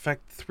Mass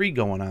Effect 3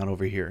 going on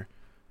over here.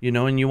 You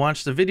know, and you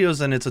watch the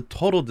videos and it's a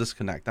total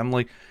disconnect. I'm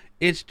like,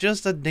 it's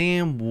just a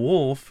damn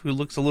wolf who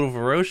looks a little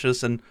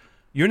ferocious, and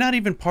you're not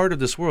even part of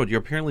this world.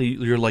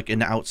 You're like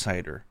an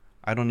outsider.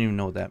 I don't even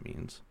know what that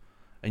means.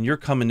 And you're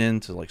coming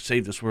in to like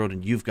save this world,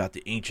 and you've got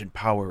the ancient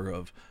power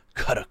of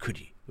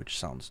Karakuri, which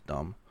sounds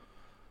dumb.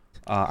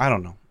 I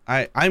don't know.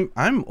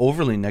 I'm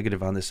overly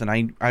negative on this,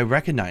 and I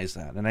recognize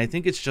that, and I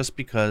think it's just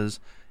because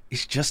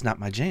it's just not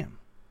my jam.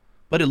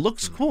 But it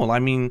looks cool. I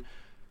mean,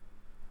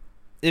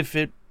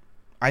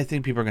 I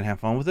think people are gonna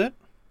have fun with it.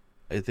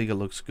 I think it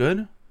looks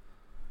good.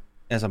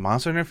 As a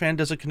Monster Hunter fan,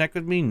 does it connect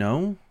with me?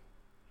 No.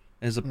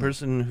 As a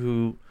person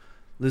who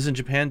lives in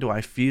Japan, do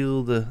I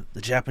feel the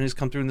Japanese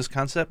come through in this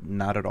concept?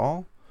 Not at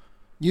all.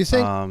 You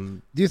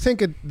think? Do you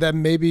think that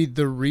maybe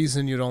the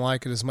reason you don't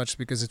like it as much is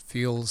because it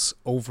feels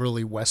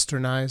overly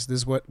westernized?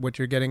 Is what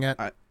you're getting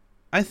at?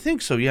 I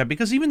think so. Yeah,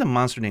 because even the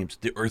monster names,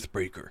 the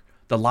Earthbreaker,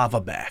 the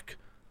Lava Back.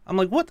 I'm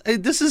like, what?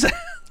 This is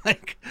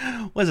like,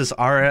 what is this?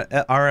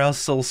 R.L.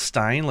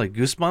 Stein, like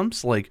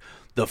Goosebumps, like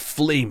the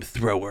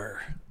Flamethrower.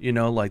 You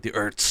know, like the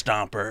Earth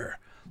Stomper.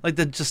 Like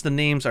the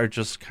names are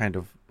just kind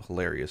of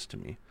hilarious to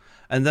me.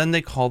 And then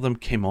they call them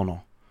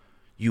Kemono.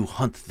 You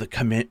hunt the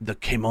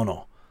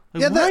Kemono.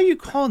 Like, why are you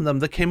calling them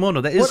the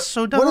Kemono? That is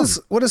so dumb.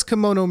 What does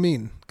kimono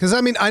mean? Because I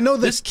mean, I know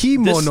that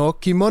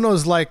kimono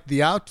is like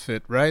the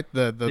outfit, right?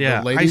 The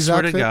lady's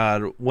outfit. I swear to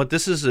God, what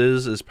this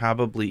is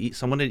probably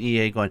someone at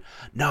EA going,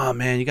 "Nah,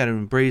 man, you got to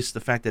embrace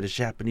the fact that it's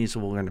Japanese, so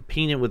we're going to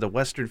paint it with a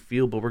Western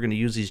feel, but we're going to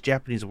use these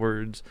Japanese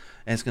words,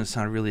 and it's going to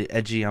sound really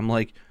edgy." I'm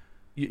like,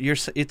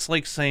 it's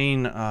like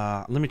saying,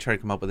 let me try to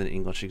come up with an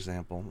English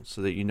example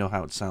so that you know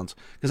how it sounds,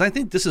 because I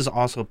think this is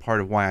also part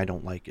of why I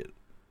don't like it.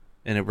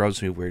 And it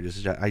rubs me weird.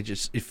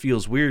 It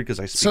feels weird because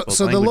I speak both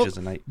languages.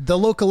 The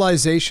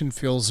localization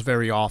feels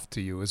very off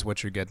to you, is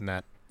what you're getting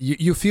at.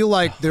 You feel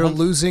like they're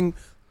losing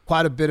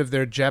quite a bit of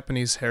their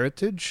Japanese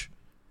heritage,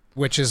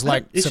 which is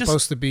like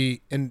supposed to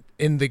be in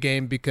the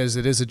game because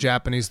it is a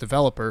Japanese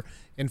developer,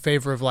 in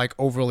favor of like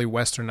overly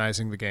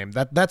westernizing the game.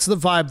 That's the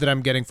vibe that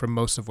I'm getting from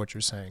most of what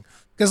you're saying.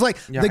 Because like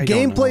the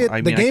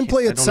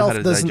gameplay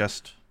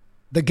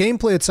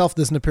itself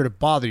doesn't appear to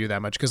bother you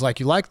that much because, like,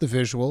 you like the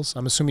visuals.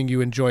 I'm assuming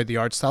you enjoy the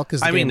art style because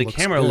the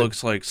camera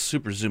looks like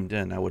super zoomed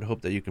in. I would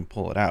hope that you can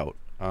pull it out.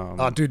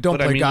 Dude, don't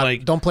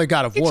play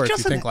God of War if you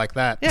think like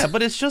that. Yeah,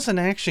 but it's just an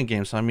action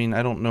game, so I mean,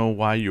 I don't know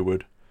why you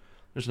would.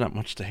 There's not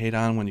much to hate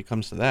on when it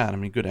comes to that. I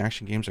mean, good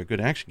action games are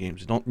good action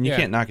games. You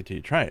can't knock it till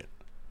you try it.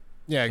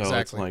 Yeah, so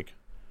exactly. It's like,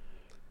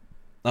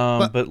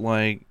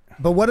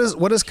 but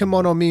what does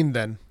kimono mean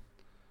then?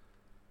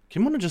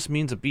 Kimono just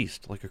means a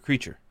beast, like a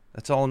creature.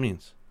 That's all it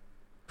means.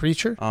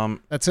 Creature?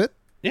 That's it?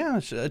 Yeah,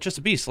 it's just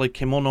a beast. Like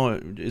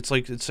kimono, it's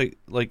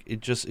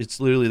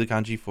literally the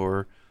kanji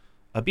for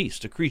a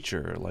beast, a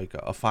creature, like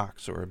a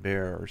fox or a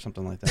bear or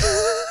something like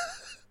that.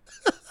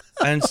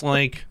 And it's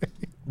like,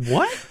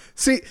 what?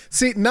 See,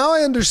 now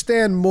I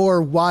understand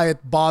more why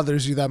it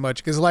bothers you that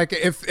much. Because like,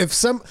 if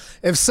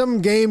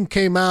some game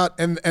came out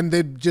and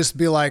they'd just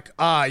be like,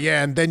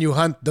 yeah, and then you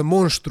hunt the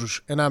monsters,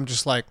 and I'm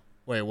just like,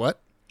 wait,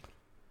 what?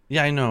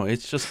 Yeah, I know.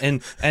 It's just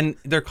and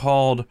they're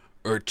called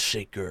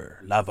Earthshaker,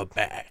 Lava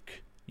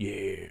Back.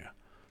 Yeah.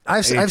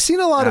 I've seen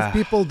a lot of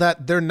people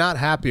that they're not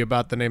happy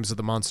about the names of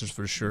the monsters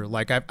for sure.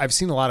 Like I've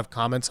seen a lot of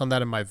comments on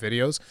that in my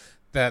videos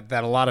that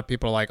a lot of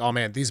people are like, "Oh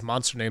man, these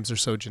monster names are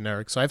so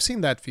generic." So I've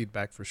seen that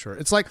feedback for sure.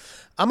 It's like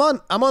I'm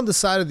on the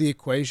side of the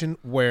equation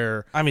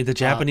where the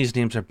Japanese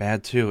names are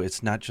bad too.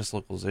 It's not just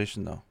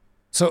localization though.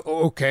 So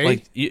okay.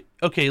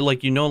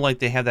 Like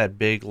they have that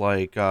big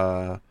like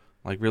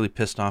really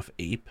pissed off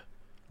ape,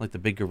 like the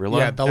big gorilla.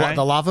 Yeah,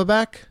 the lava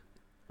back.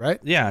 Right?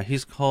 Yeah,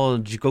 he's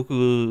called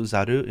Jikoku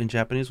Zaru in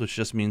Japanese, which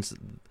just means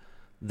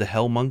the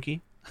hell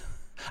monkey.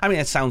 I mean,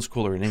 it sounds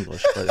cooler in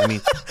English, but I mean,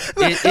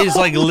 it is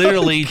like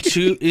literally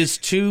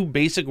two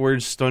basic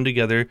words thrown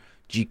together: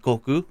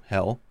 Jikoku,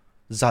 hell,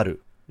 Zaru,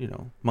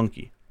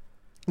 monkey.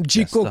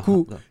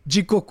 Jikoku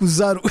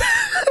Zaru.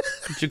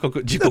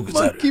 Jikoku Zaru.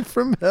 Monkey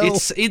from hell.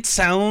 It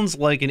sounds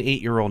like an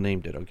 8-year-old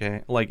named it.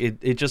 Okay, like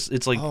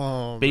it's like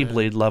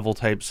Beyblade level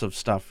types of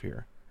stuff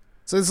here.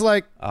 So it's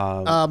like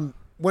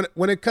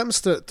When it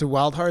comes to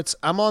Wild Hearts,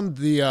 I'm on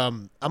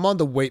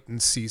the wait and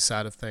see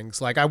side of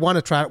things. Like I want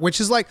to try it, which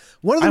is like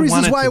one of the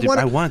reasons why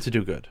I wanted to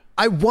do good.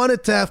 I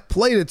wanted to have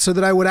played it so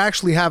that I would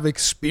actually have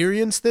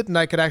experienced it and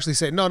I could actually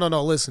say, no,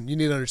 listen, you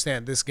need to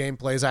understand this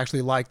gameplay is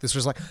actually like this.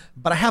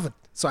 But I haven't,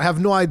 so I have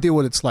no idea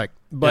what it's like.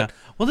 But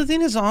well, the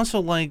thing is also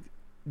like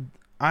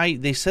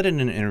they said in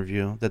an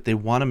interview that they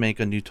want to make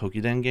a new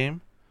Tokiden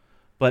game,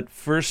 but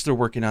first they're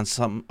working on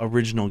some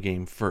original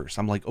game first.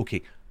 I'm like,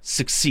 okay.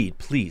 Succeed,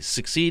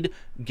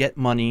 get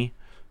money,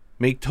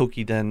 make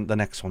Tokiden the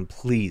next one,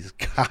 please.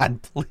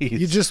 God, please.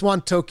 You just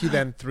want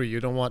Tokiden 3, you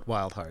don't want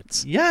Wild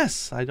Hearts.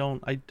 Yes, I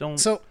don't.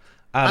 So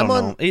I don't I'm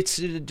on. know. It's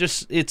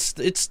just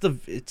the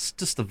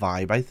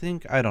vibe, I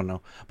think. I don't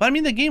know. But I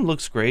mean the game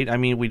looks great. I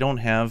mean, we don't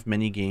have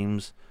many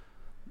games.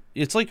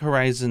 It's like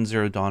Horizon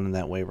Zero Dawn in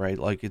that way, right?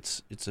 Like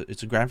it's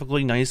a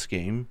graphically nice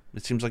game.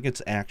 It seems like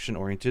it's action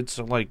oriented,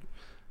 so like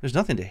there's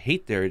nothing to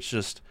hate there. It's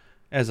just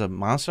as a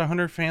Monster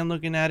Hunter fan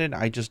looking at it,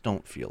 I just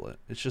don't feel it.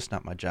 It's just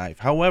not my jive.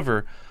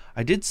 However,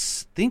 I did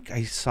think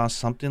I saw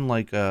something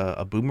like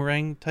a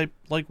boomerang type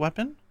like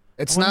weapon.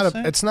 It's I wanna not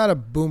say. it's not a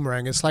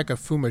boomerang. It's like a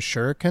Fuma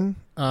Shuriken.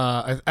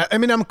 I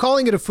mean, I'm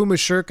calling it a Fuma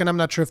Shuriken. I'm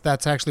not sure if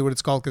that's actually what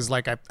it's called because,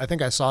 like, I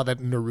think I saw that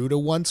in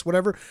Naruto once.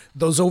 Whatever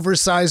those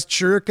oversized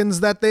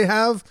shurikens that they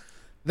have,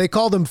 they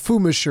call them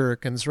Fuma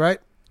Shurikens, right?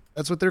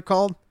 That's what they're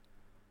called.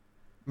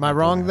 Am I Don't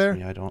wrong ask there?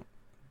 me, I don't.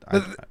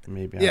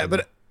 Maybe. Yeah, I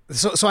but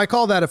so I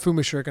call that a Fuma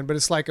Shuriken, but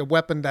it's like a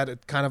weapon that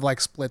it kind of like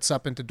splits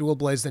up into dual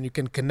blades. Then you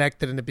can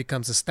connect it and it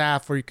becomes a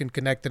staff, or you can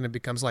connect it and it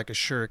becomes like a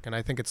shuriken.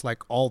 I think it's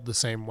like all the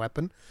same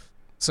weapon.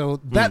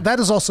 So that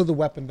is also the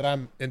weapon that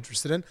I'm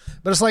interested in.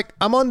 But it's like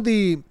I'm on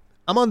the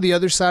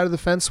other side of the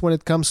fence when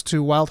it comes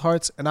to Wild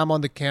Hearts, and I'm on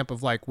the camp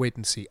of like wait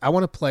and see. I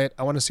want to play it.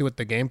 I want to see what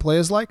the gameplay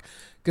is like,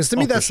 because to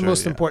me for that's the sure,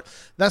 most yeah. important.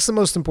 That's the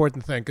most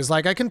important thing. Because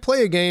like I can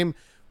play a game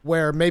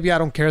where maybe I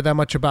don't care that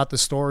much about the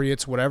story.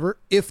 It's whatever.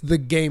 If the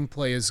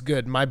gameplay is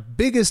good, my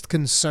biggest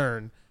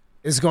concern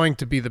is going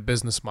to be the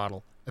business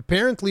model.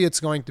 Apparently, it's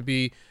going to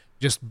be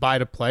just buy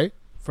to play.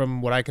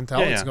 From what I can tell,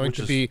 Yeah, it's yeah, going which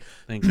to is- be.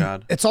 Thank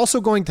God. It's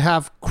also going to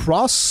have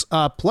cross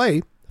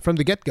play from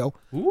the get go,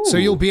 so Ooh,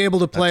 you'll be able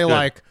to play that's good.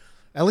 like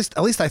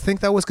at least I think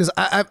that was because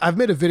I've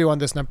made a video on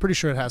this and I'm pretty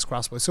sure it has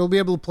crossplay. So you'll be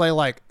able to play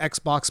like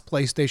Xbox,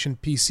 PlayStation,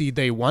 PC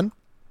day one,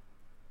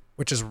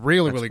 which is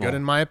really That's really good cool.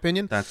 in my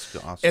opinion. That's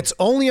awesome. It's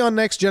only on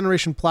next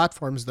generation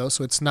platforms though,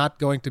 so it's not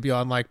going to be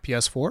on like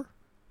PS4.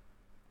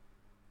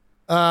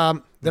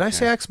 Did I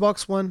say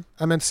Xbox One?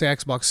 I meant to say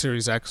Xbox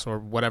Series X or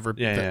whatever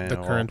the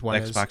current one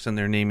is. Xbox and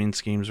their naming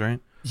schemes, right?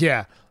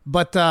 Yeah,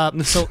 but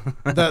so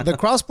the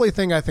crossplay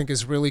thing I think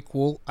is really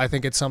cool. I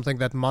think it's something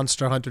that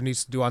Monster Hunter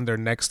needs to do on their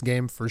next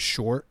game for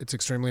sure. It's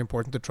extremely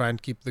important to try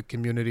and keep the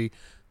community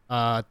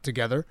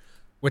together,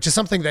 which is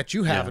something that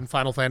you have Yeah. in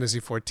Final Fantasy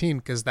XIV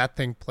because that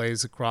thing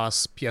plays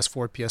across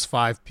PS4,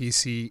 PS5,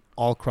 PC,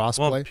 all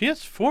crossplay. Well,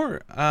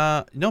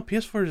 PS4, no,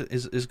 PS4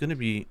 is going to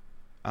be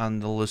on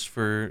the list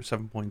for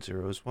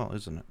 7.0 as well,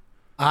 isn't it?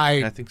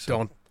 I think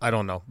so.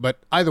 don't know. But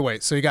either way,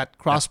 so you got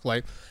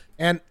crossplay.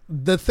 And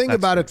the thing That's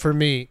about good. it for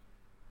me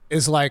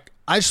is like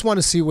I just want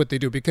to see what they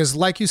do because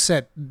like you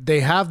said,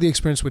 they have the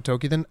experience with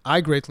Tokiden.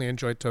 I greatly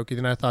enjoyed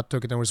Tokiden. I thought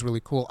Tokiden was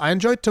really cool. I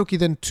enjoyed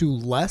Tokiden 2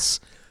 less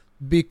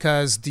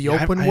because the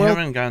open I world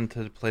haven't gotten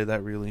to play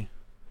that really.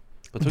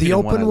 But the Tokyo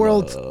 1 I open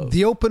world love.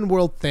 the open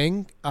world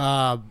thing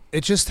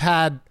it just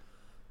had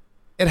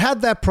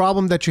that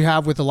problem that you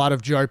have with a lot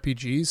of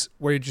JRPGs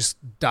where you just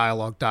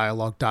dialogue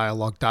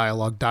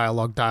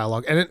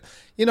and it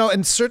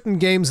in certain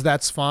games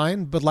that's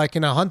fine, but like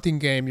in a hunting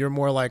game you're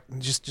more like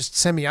just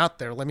send me out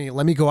there, let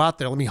me go out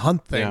there, let me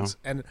hunt things.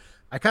 And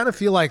I kind of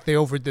feel like they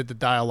overdid the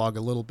dialogue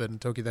a little bit in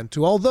Tokiden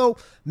 2, although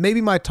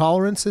maybe my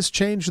tolerance has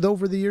changed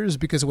over the years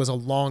because it was a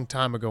long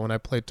time ago when I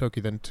played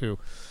Tokiden 2.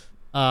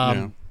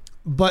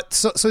 But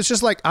so it's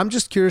just like I'm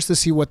just curious to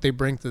see what they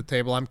bring to the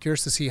table. I'm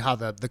curious to see how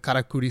the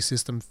Karakuri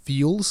system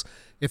feels.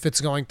 If it's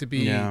going to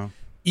be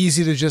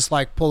easy to just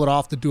like pull it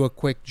off to do a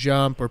quick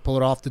jump or pull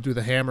it off to do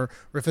the hammer,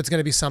 or if it's going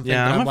to be something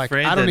that I'm like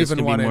afraid I don't that it's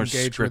even gonna want be to more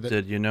engage scripted, with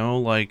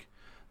it. Like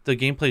the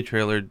gameplay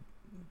trailer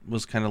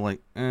was kind of like,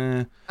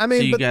 eh. I mean,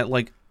 so you but got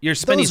like you're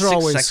spending those are 6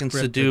 always seconds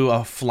to scripted. do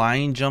a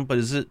flying jump, but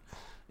is it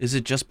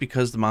just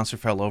because the monster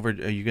fell over?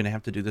 Are you going to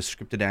have to do this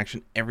scripted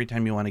action every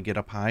time you want to get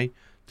up high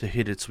to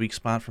hit its weak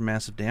spot for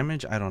massive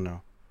damage? I don't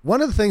know.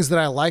 One of the things that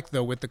I liked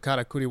though with the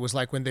Karakuri was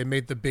like when they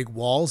made the big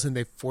walls and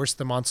they forced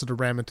the monster to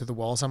ram into the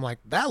walls. I'm like,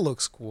 that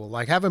looks cool.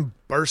 Like have him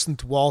burst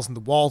into walls and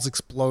the walls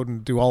explode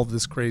and do all of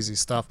this crazy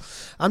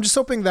stuff. I'm just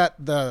hoping that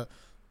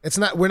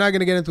we're not going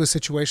to get into a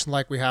situation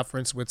like we have, for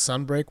instance, with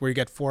Sunbreak, where you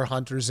get 4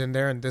 hunters in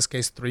there. In this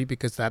case, 3,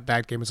 because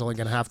that game is only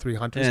going to have 3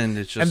 hunters, And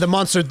it's just and the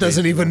monster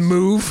doesn't even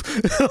move.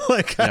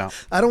 Like Yeah.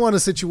 I don't want a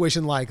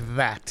situation like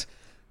that.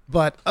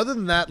 But other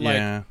than that, like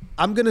Yeah.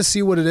 I'm gonna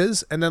see what it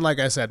is, and then like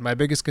I said, my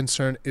biggest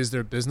concern is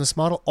their business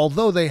model.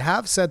 Although they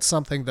have said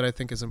something that I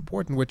think is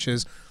important, which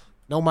is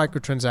no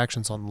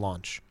microtransactions on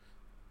launch,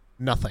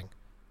 nothing.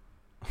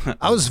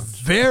 I was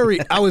very.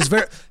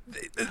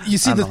 You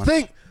see, On the launch.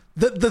 thing,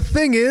 the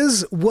thing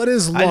is, what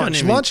is I don't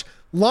launch? even-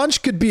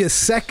 Launch could be a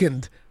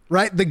second,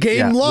 right? The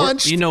game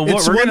launched. You know what?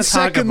 it's We're 1 going to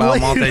talk second about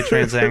later.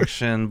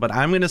 multi-transaction, but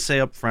I'm going to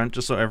say up front,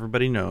 just so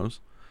everybody knows,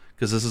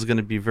 because this is going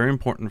to be very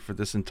important for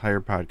this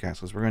entire podcast,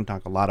 because we're going to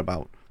talk a lot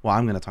about,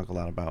 I'm going to talk a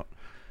lot about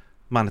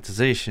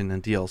monetization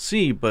and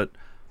DLC, but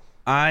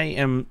I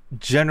am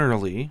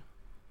generally,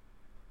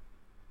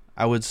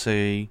 I would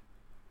say,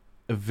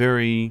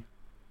 very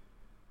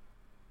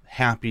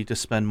happy to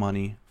spend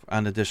money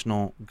on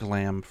additional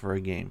glam for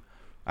a game.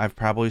 I've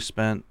probably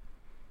spent,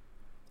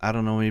 I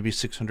don't know, maybe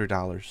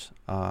 $600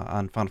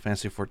 on Final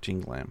Fantasy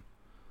XIV glam.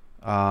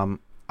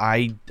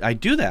 I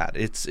do that.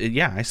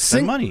 I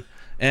spend money,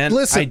 And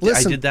Listen, I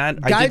did that.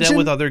 I did that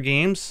with other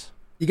games.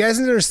 You guys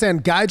need to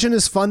understand, Gaijin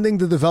is funding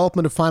the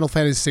development of Final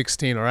Fantasy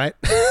 16, all right?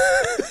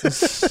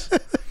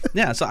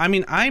 Yeah, so I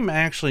mean, I'm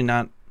actually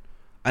not,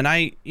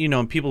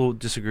 and people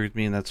disagree with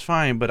me, and that's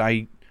fine. But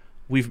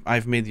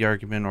I've made the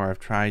argument, or I've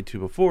tried to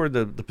before,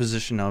 the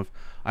position of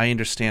I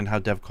understand how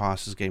dev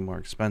costs is getting more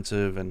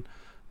expensive, and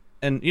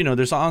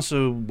there's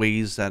also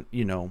ways that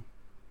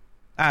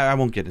I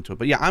won't get into it,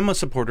 but yeah, I'm a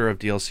supporter of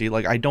DLC.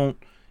 Like I don't,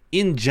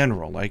 in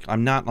general, like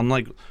I'm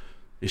like.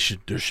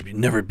 There should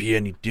never be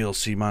any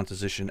DLC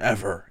monetization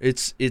ever.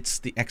 It's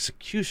the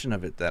execution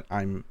of it that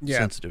I'm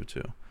sensitive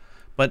to.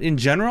 But in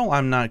general,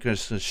 I'm not going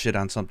to shit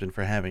on something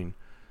for having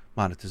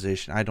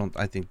monetization. I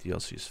think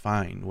DLC is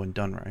fine when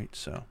done right.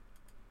 So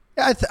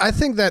yeah, I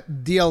think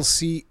that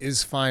DLC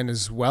is fine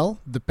as well,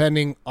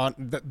 depending on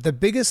the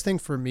biggest thing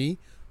for me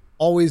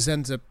always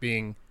ends up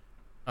being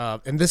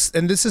and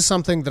this is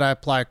something that I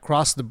apply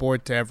across the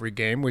board to every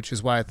game, which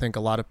is why I think a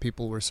lot of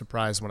people were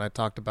surprised when I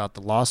talked about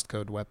the Lost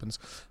Code weapons.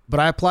 But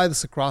I apply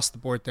this across the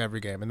board to every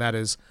game, and that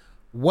is,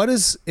 what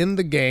is in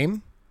the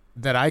game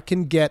that I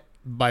can get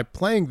by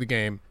playing the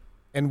game,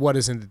 and what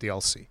is in the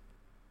DLC?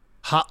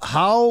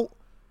 How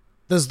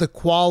does the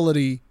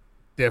quality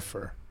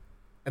differ?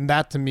 And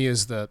that to me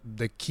is the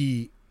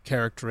key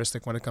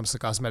characteristic when it comes to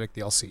cosmetic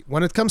DLC.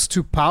 When it comes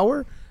to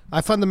power, I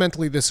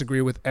fundamentally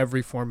disagree with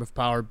every form of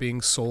power being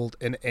sold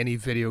in any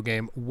video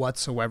game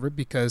whatsoever,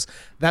 because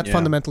that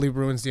fundamentally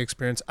ruins the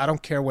experience. I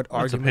don't care what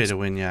arguments. It's a pay to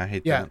win. Yeah, I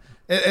hate that.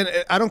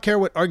 And I don't care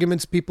what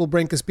arguments people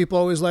bring, because people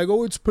always like,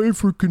 oh, it's pay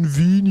for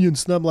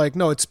convenience. And I'm like,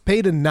 no, it's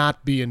pay to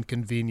not be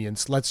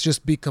inconvenienced. Let's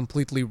just be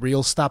completely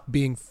real. Stop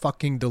being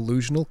fucking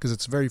delusional, because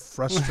it's very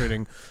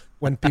frustrating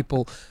when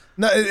people.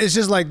 No, it's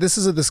just like, this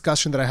is a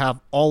discussion that I have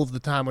all of the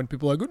time when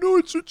people are like, no,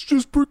 it's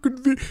just for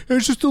convenience.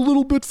 It's just a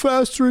little bit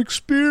faster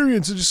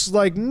experience. It's just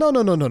like, no.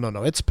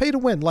 It's pay to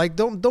win. Like,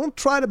 don't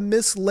try to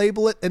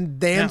mislabel it and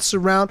dance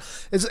around.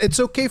 It's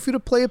okay for you to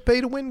play a pay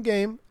to win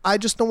game. I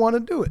just don't want to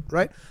do it,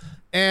 right?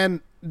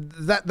 And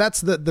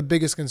that's the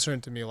biggest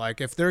concern to me.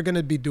 Like, if they're going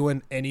to be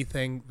doing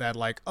anything that,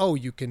 like, oh,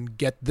 you can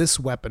get this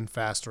weapon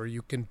faster,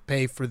 you can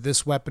pay for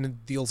this weapon,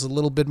 it deals a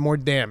little bit more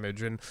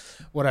damage and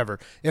whatever.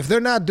 If they're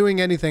not doing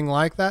anything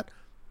like that,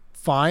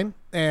 fine.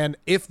 And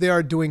if they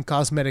are doing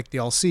cosmetic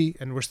DLC,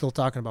 and we're still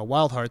talking about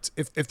Wild Hearts,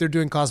 if they're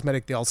doing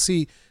cosmetic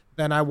DLC,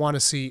 then I want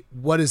to see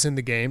what is in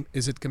the game.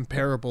 Is it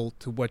comparable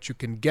to what you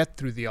can get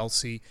through the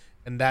DLC?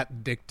 And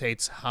that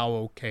dictates how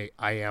okay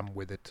I am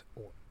with it.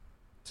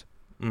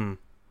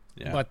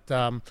 Yeah.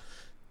 But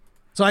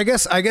so I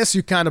guess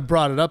you kind of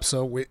brought it up,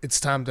 so it's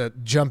time to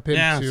jump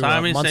into Monster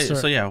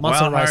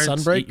Wild Rise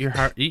Hearts,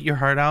 Sunbreak. eat your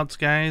heart outs,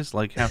 guys.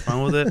 Like, have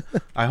fun with it.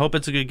 I hope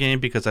it's a good game,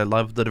 because I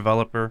love the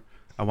developer.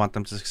 I want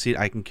them to succeed.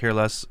 I can care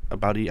less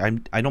about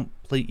I don't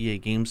play EA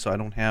games, so I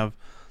don't have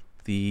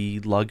the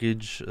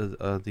luggage,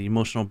 the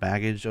emotional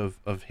baggage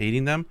of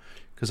hating them,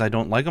 because I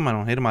don't like them. I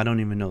don't hate them. I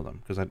don't even know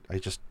them, because I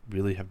just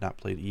really have not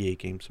played EA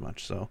games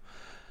much. So,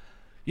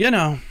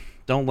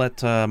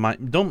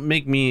 don't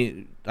make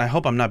me. I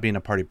hope I'm not being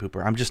a party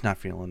pooper. I'm just not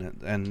feeling it,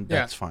 and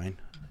that's fine.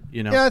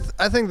 Yeah,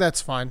 I think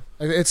that's fine.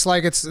 It's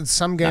like it's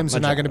some games are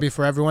not going to be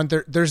for everyone.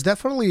 There's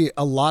definitely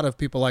a lot of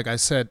people, like I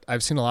said,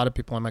 I've seen a lot of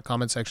people in my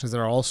comment sections that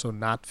are also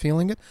not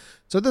feeling it.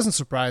 So it doesn't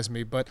surprise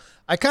me, but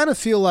I kind of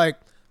feel like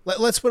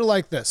let's put it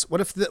like this: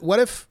 what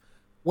if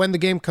when the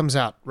game comes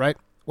out, right?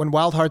 When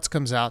Wild Hearts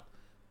comes out,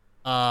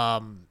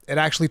 it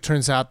actually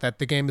turns out that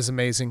the game is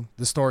amazing.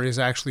 The story is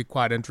actually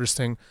quite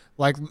interesting.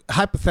 Like,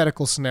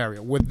 hypothetical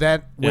scenario, would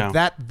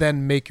that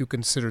then make you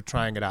consider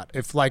trying it out?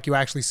 If, like, you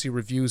actually see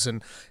reviews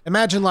and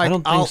imagine, like, I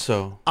don't think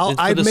so.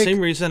 For the same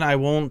reason I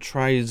won't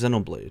try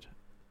Xenoblade.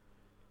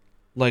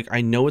 Like,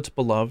 I know it's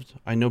beloved.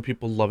 I know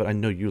people love it. I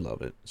know you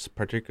love it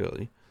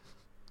particularly.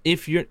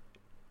 If you're,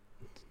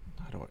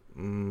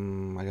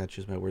 I gotta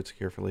choose my words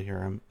carefully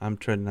here. I'm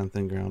treading on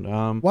thin ground.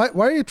 Why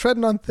are you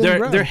treading on thin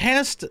ground? There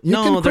has to. You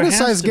can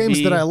criticize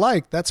games that I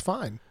like. That's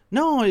fine.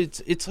 No,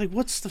 it's like,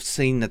 what's the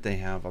saying that they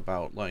have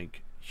about,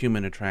 like,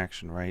 human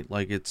attraction, right?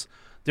 Like,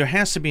 there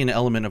has to be an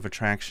element of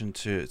attraction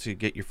to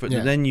get your foot. Yeah.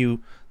 And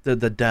then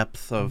the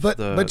depth of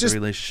the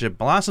relationship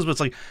blossoms. But it's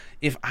like,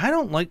 if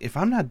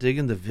I'm not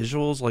digging the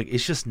visuals, like,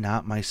 it's just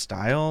not my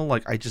style.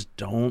 Like, I just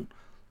don't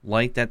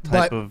like that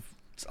type of,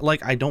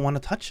 like, I don't want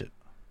to touch it.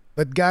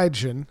 But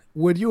Gaijin,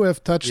 would you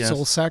have touched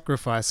Soul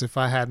Sacrifice if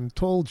I hadn't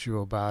told you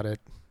about it?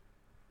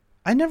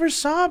 I never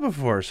saw it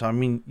before, so I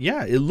mean,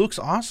 yeah, it looks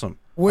awesome.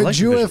 Would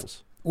you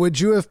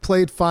have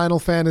played Final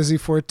Fantasy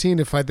 14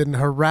 if I didn't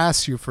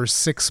harass you for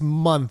 6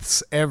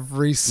 months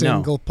every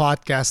single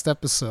podcast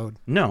episode?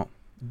 No,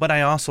 but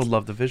I also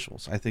love the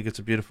visuals. I think it's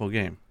a beautiful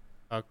game.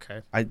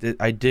 Okay. I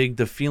dig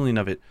the feeling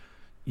of it.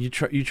 You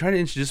try to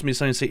introduce me to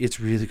something and say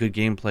it's really good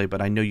gameplay,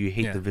 but I know you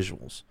hate the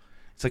visuals.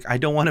 It's like, I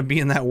don't want to be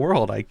in that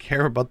world. I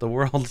care about the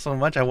world so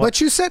much. I want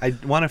to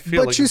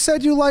feel. But you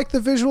said you like the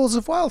visuals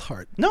of Wild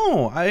Heart.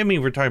 No, I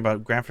mean, we're talking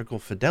about graphical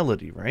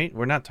fidelity, right?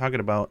 We're not talking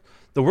about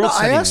the world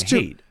setting. I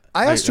hate.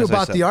 I asked you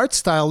about the art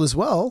style as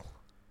well.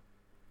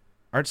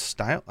 art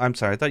style. I'm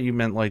sorry, I thought you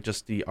meant like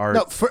just the art.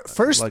 No,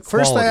 first I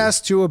quality.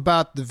 asked you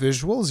about the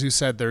visuals. You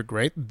said they're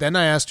great. Then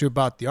I asked you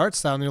about the art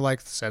style, and you're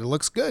like, said it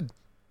looks good.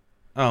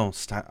 Oh,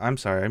 I'm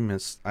sorry,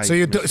 So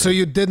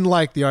you didn't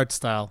like the art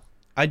style.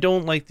 I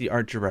don't like the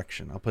art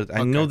direction. I'll put.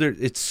 I know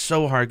it's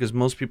so hard because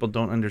most people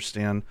don't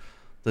understand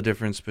the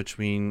difference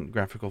between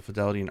graphical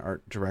fidelity and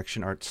art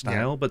direction, art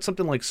style. Yeah. But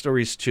something like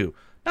Stories 2,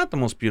 not the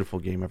most beautiful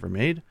game ever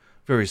made.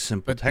 Very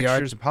simple But the art-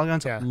 textures and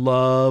polygons. yeah.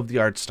 Love the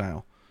art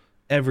style.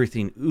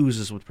 Everything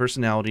oozes with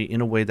personality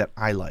in a way that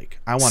I like.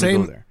 I want to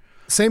Same- go there.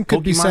 Same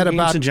could be Pokemon said games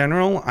about in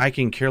general, I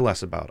can care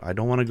less about. I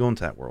don't want to go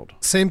into that world.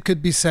 Same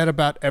could be said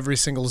about every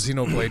single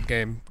Xenoblade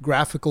game.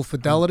 Graphical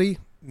fidelity,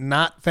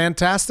 not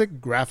fantastic.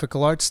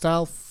 Graphical art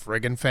style,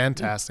 friggin'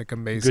 fantastic,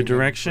 amazing. Good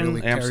direction, It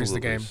really carries the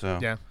absolutely, game. so.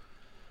 Yeah,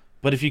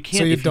 But if you can't,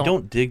 So you if you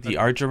don't dig the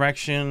art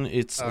direction,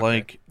 it's Okay.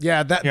 like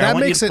yeah. That here, I that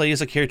want you makes to it. play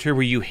as a character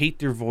where you hate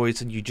their voice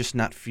and you just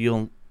not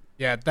feel.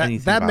 Yeah,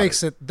 anything that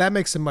about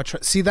makes it much.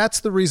 See, that's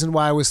the reason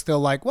why I was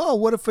still like, well,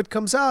 what if it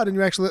comes out and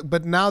you actually?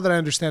 But now that I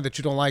understand that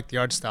you don't like the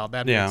art style,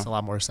 that Yeah. makes a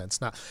lot more sense.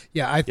 Now,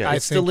 yeah, I Yeah,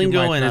 it's think the you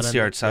lingo might and not it's the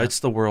end- art style. yeah. It's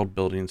the world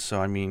building.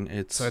 So I mean,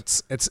 So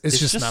it's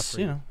just not for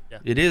you. Yeah.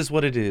 It is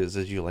what it is,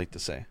 as you like to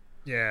say.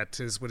 Yeah, it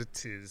is what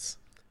it is.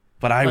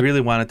 But I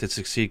really want it to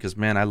succeed because,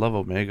 man, I love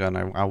Omega, and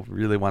I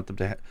really want them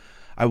to.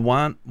 I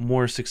want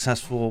more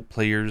successful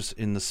players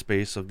in the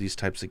space of these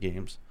types of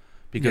games,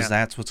 because Yeah.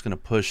 that's what's going to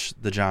push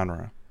the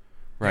genre,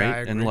 Yeah, right? I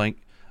And agree. like,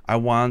 I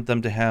want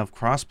them to have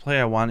crossplay.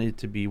 I want it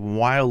to be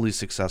wildly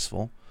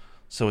successful,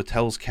 so it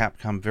tells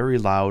Capcom very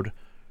loud,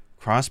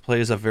 crossplay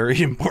is a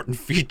very important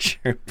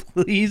feature.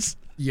 Please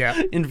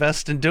Yeah.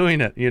 invest in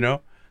doing it.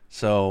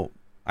 So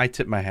I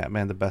tip my hat,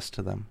 man. The best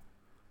to them.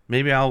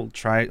 Maybe I'll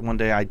try it one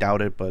day. I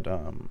doubt it, but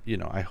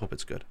I hope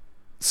it's good.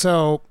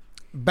 So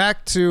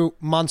back to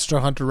Monster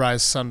Hunter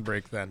Rise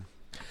Sunbreak then.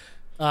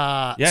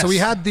 Yes. So we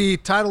had the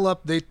title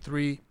update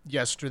 3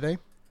 yesterday.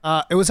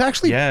 It was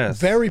actually Yes.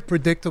 very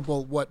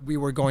predictable what we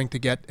were going to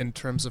get in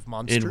terms of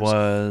monsters. It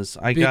was.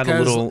 I got a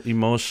Because- little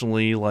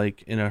emotionally,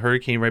 like in a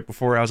hurricane right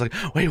before. I was like,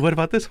 "Wait, what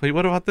about this? Wait,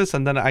 what about this?"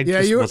 And then I Yeah,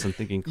 just you were- wasn't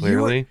thinking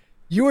clearly.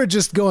 You were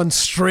just going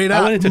straight I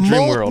out. went into Dream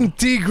Molten World.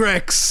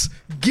 Tigrex.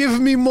 Give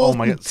me Oh Molten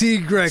my God.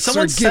 Tigrex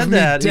Someone or give said me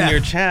that in death. your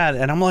chat,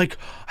 and I'm like,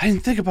 I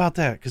didn't think about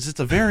that because it's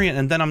a variant.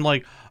 And then I'm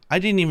like, I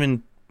didn't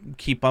even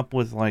keep up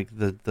with like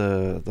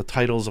the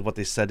titles of what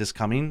they said is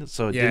coming,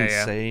 so it didn't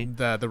say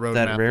the roadmap.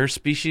 that rare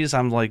species.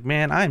 I'm like,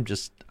 man, I'm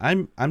just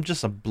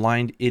a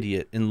blind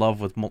idiot in love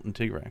with Molten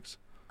Tigrex.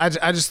 I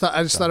just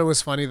thought it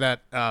was funny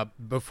that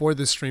before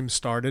the stream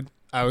started,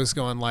 I was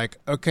going like,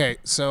 okay,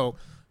 so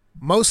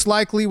most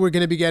likely we're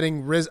going to be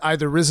getting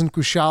either Risen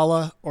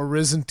Kushala or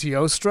Risen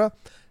Teostra,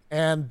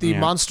 and the Yeah.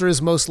 monster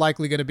is most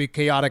likely going to be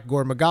Chaotic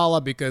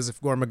Gormagala, because if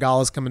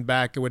Gormagala is coming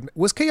back,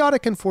 was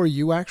Chaotic in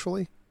 4U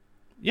actually?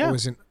 Yeah. Or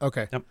was it,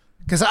 okay. Yep.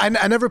 Because I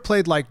never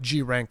played like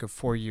G rank of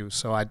 4U,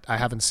 so I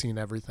haven't seen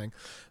everything,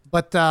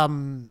 but He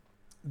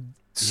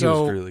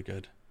so was really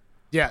good.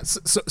 yeah,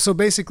 so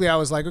basically I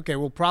was like, okay,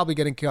 we're probably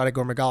getting Chaotic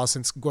Gormagala.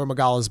 Since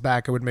Gormagala is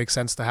back, it would make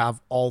sense to have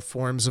all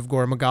forms of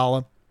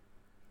Gormagala.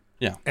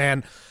 Yeah.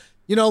 And,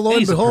 lo and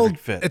He's a behold,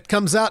 perfect fit. it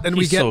comes out and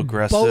we He's get so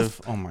aggressive.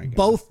 both, Oh my God.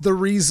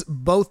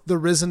 both the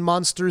Risen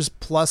monsters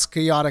plus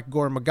Chaotic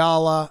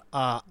Gormagala.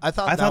 I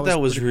thought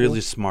that was pretty really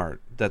cool.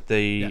 smart that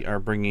they are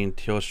bringing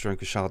Teostra and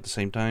Kushala at the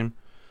same time.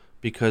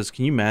 Because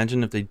can you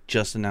imagine if they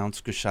just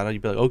announced Kushala?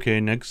 You'd be like,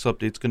 okay, next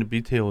update's going to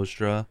be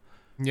Teostra.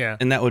 Yeah.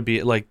 And that would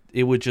be like,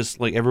 it would just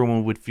like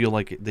everyone would feel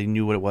like they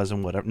knew what it was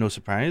and whatever, no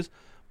surprise.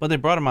 But they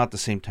brought them out at the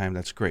same time.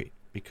 That's great,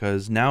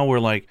 because now we're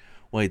like,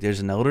 wait, there's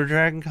an Elder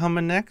Dragon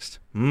coming next.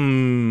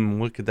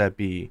 What could that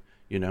be?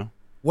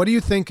 What do you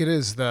think it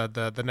is,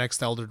 the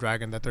next Elder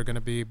Dragon that they're going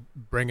to be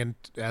bringing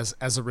as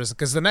a Risen?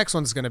 Because the next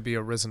one's going to be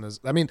a Risen.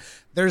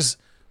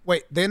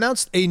 They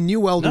announced a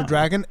new Elder No.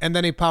 Dragon and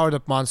then a powered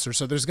up monster.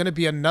 So there's going to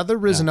be another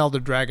Risen Elder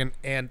Dragon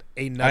and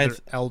another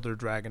Elder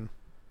Dragon.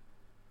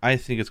 I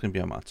think it's going to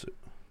be Amatsu.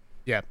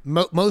 Yeah,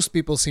 most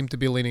people seem to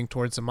be leaning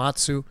towards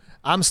Amatsu.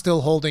 I'm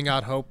still holding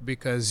out hope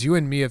because you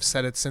and me have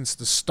said it since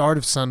the start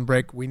of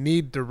Sunbreak. We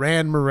need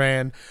Duran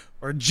Moran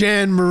or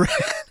Jan Moran.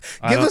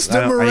 Give us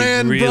the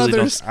Moran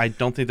brothers. I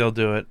don't think they'll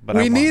do it, but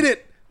We need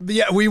it.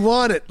 Yeah, we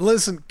want it.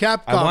 Listen,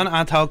 Capcom. I want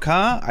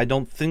Antalka. I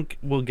don't think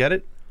we'll get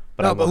it,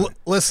 but I want it.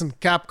 Listen,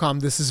 Capcom,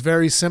 this is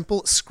very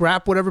simple.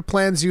 Scrap whatever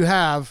plans you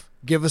have.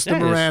 Give us the Yeah,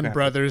 yeah, Moran scrap it.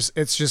 brothers.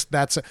 It's just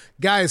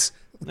guys.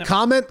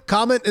 Comment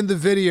in the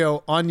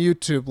video on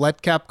YouTube.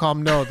 Let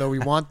Capcom know that we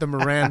want the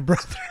Moran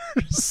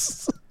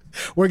brothers.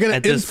 We're gonna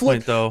At this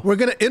point, though, We're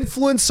gonna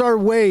influence our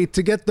way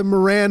to get the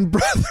Moran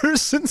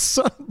brothers in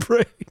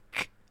Sunbreak.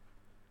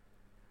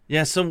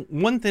 yeah. So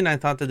one thing I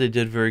thought that they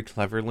did very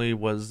cleverly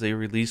was they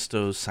released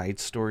those side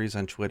stories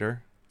on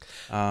Twitter,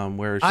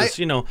 where it's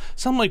just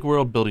some like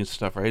world building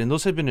stuff, right? And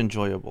those have been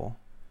enjoyable.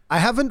 I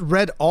haven't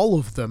read all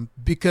of them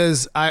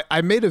because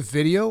I made a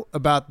video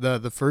about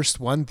the first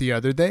one the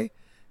other day.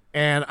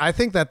 And I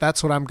think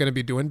that's what I'm going to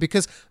be doing,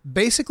 because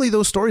basically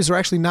those stories are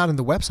actually not in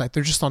the website.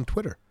 They're just on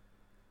Twitter.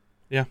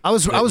 Yeah, I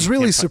was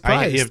really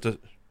surprised. You have to.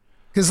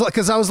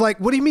 Because I was like,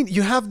 what do you mean?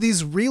 You have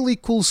these really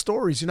cool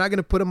stories. You're not going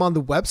to put them on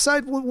the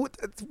website?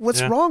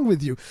 What's wrong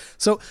with you?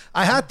 So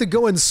I had to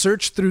go and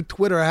search through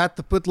Twitter. I had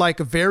to put like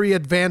a very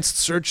advanced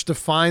search to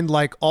find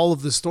like all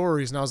of the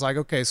stories. And I was like,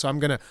 okay, so I'm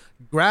going to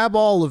grab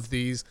all of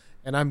these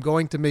and I'm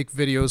going to make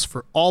videos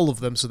for all of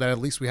them so that at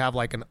least we have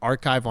like an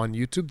archive on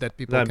YouTube that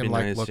people That'd can be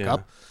like nice, look yeah.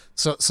 up.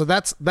 So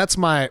that's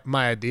my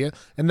idea.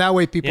 And that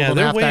way people don't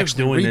their have to way of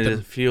actually doing read it, them.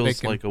 it feels They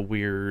can- like a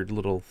weird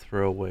little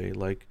throwaway.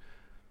 Like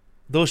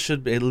those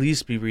should at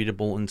least be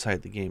readable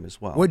inside the game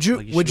as well. Would you-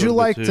 Like, would should you go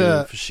like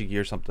to- Fushigi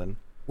or something?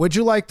 Would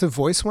you like to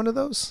voice one of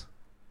those?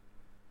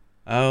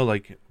 Oh,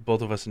 like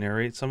both of us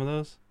narrate some of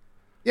those?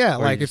 Yeah,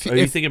 Or like you, if are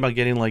you if thinking about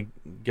getting like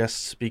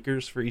guest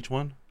speakers for each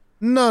one?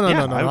 no,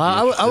 Yeah, no.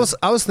 I would be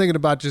I was thinking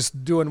about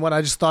just doing one.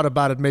 I just thought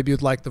about it. Maybe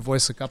you'd like to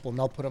voice a couple, and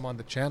I'll put them on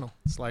the channel.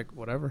 It's like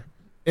whatever,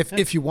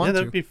 if you want yeah, to.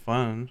 that'd be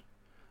fun.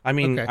 I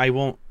mean, Okay. I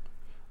won't.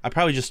 I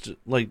probably just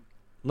like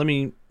let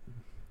me.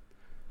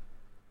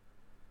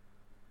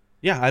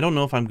 Yeah, I don't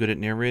know if I'm good at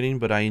narrating,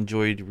 but I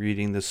enjoyed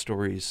reading the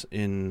stories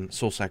in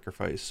Soul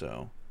Sacrifice,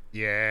 so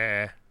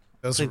Yeah, I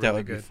those think are that really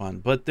would be good. fun.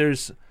 But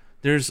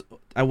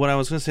what I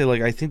was gonna say,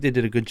 like I think they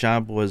did a good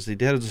job was they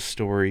did a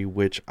story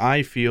which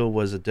I feel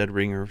was a dead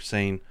ringer,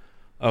 saying,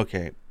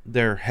 okay,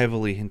 they're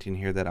heavily hinting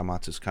here that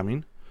Amatsu's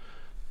coming.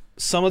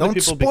 Some of the Don't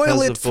people spoil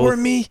because it of for both,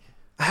 me.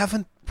 I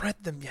haven't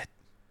read them yet.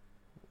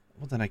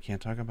 Well, then I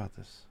can't talk about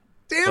this.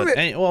 Damn But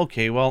it!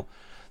 okay, well,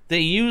 they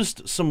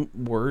used some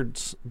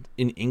words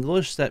in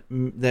English that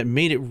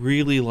made it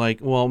really like,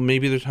 well,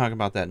 maybe they're talking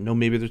about that. No,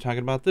 maybe they're talking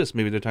about this.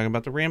 Maybe they're talking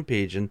about the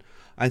rampage. And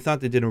I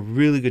thought they did a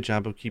really good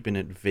job of keeping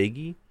it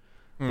vaguey.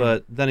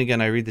 But then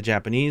again, I read the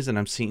Japanese and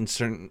I'm seeing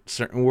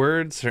certain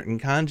words, certain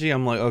kanji.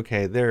 I'm like,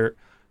 okay, they're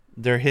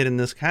hitting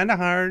this kind of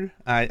hard.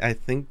 I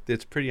think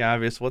it's pretty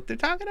obvious what they're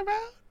talking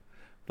about.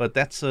 But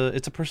it's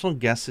a personal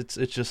guess. It's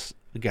just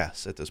a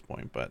guess at this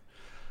point. But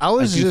I I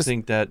was do just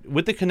think that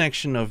with the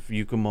connection of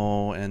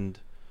Yukumo and,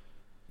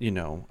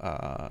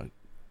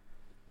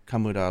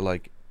 Kamura,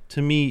 like,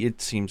 to me,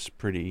 it seems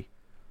pretty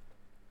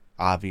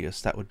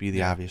obvious. That would be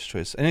the obvious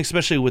choice. And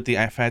especially with the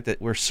fact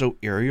that we're so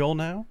aerial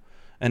now,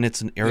 and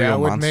it's an aerial it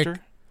would monster.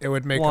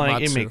 make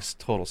Like, it Amatsu. makes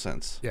total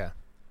sense. Yeah.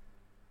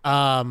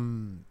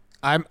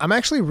 I'm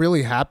actually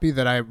really happy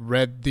that I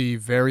read the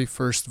very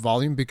first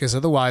volume because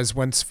otherwise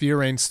when Sphere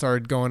Rain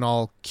started going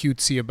all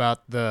cutesy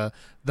about the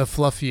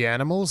fluffy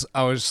animals,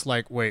 I was just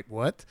like, wait,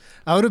 what?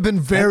 I would have been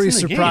very in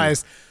the game.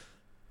 surprised.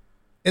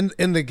 In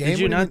the game, Did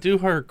you what do not do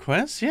her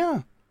quest?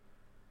 Yeah.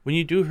 When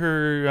you do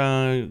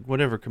her,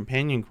 whatever,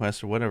 companion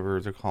quest or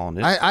whatever they're calling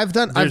it. I've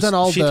done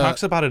all she the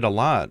talks about it a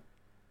lot.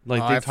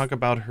 Like they I've- talk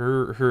about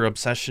her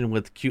obsession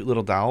with cute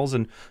little dolls,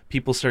 and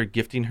people start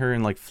gifting her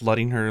and like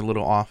flooding her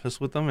little office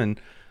with them,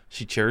 and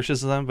she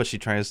cherishes them, but she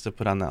tries to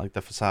put on that like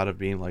the facade of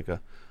being like a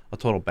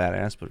total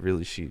badass, but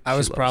really she I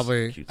was loves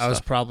probably cute I was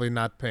stuff. probably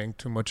not paying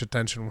too much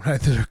attention when I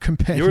did her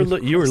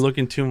companion. you were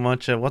looking too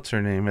much at what's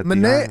her name at the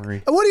Mane-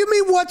 armory. What do you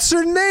mean? What's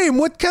her name?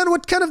 What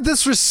kind of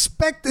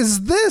disrespect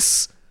is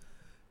this?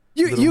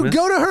 You Little Miss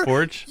go to her.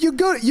 Forge? You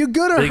go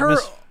to Big her.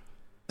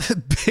 Miss-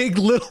 Big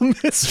Little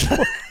Miss.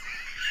 Forge.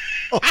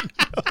 Oh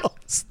no!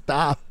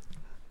 Stop.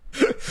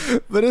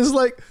 But it's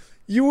like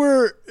you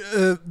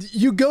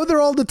go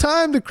there all the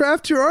time to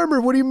craft your armor.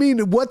 What do you mean?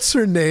 What's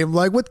her name?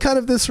 Like, what kind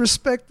of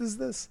disrespect is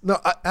this? No,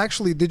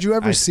 actually, did you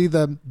ever see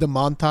the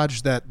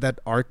montage that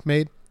Ark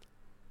made?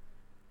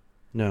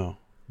 No.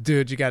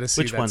 Dude, you got to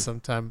see Which that one?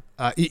 sometime.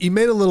 He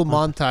made a little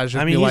montage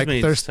of I me mean, he's like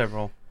made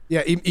several.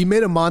 Yeah, he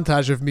made a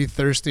montage of me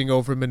thirsting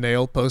over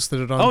Manale,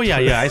 posted it on Oh yeah,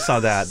 Twitter. yeah, I saw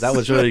that. That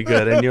was really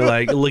good. And you're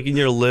like licking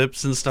your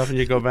lips and stuff, and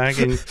you go back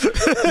and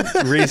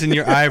raising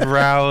your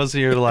eyebrows,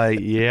 and you're like,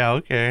 yeah,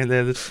 okay.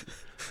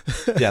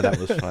 Yeah, that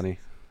was funny.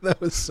 That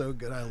was so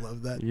good. I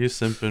love that. You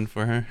simping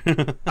for her?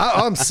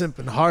 I'm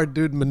simping hard,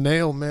 dude.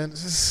 Manale, man.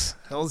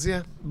 Hells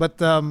yeah. But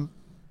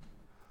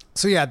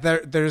so yeah,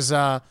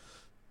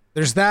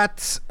 there's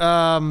that,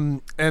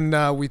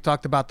 and we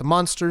talked about the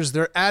monsters.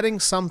 They're adding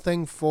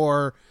something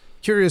for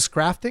Curious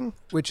Crafting,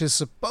 which is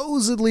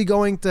supposedly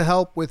going to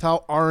help with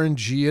how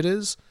RNG it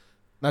is.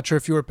 Not sure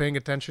if you were paying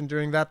attention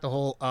during that. The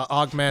whole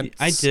augment.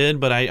 I did,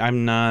 but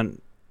I'm not.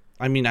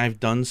 I mean, I've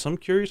done some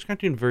Curious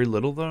Crafting, very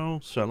little though,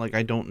 so like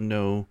I don't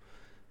know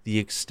the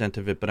extent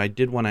of it. But I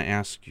did want to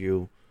ask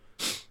you.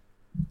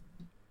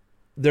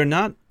 They're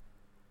not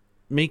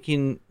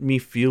making me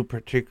feel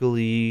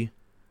particularly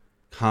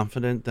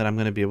confident that I'm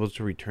going to be able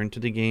to return to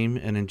the game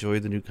and enjoy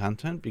the new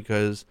content,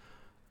 because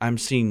I'm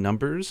seeing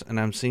numbers and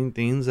I'm seeing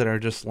things that are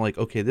just like,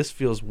 okay, this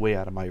feels way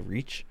out of my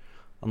reach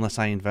unless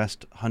I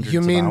invest hundreds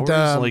of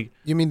hours. Like,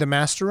 you mean the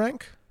master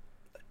rank?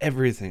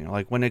 everything.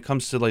 Like when it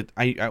comes to like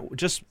I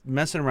just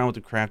messing around with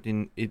the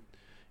crafting,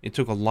 it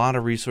took a lot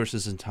of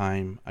resources and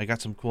time. I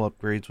got some cool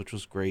upgrades, which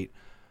was great.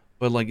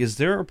 But like, is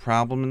there a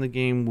problem in the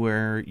game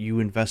where you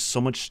invest so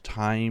much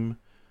time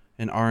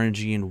and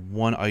RNG in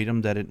one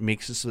item that it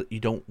makes it so that you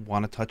don't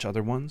want to touch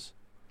other ones?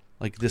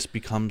 Like this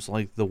becomes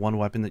like the one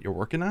weapon that you're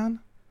working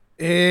on?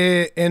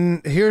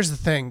 And here's the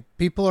thing: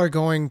 people are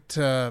going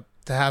to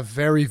to have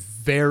very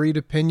varied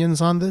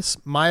opinions on this.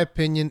 My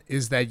opinion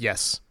is that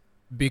yes,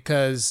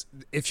 because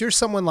if you're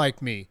someone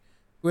like me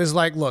who is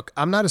like, look,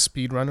 I'm not a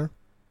speedrunner.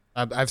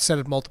 I've said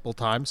it multiple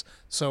times.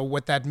 So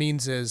what that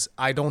means is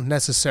I don't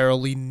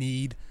necessarily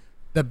need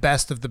the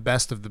best of the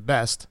best of the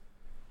best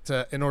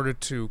in order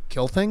to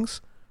kill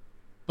things.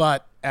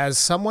 But as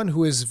someone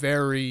who is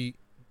very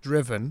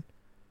driven,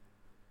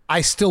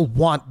 I still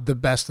want the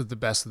best of the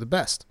best of the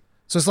best.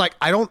 So it's like,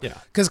 I don't,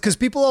 because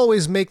people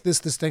always make this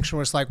distinction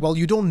where it's like, well,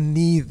 you don't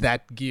need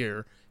that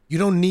gear. You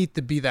don't need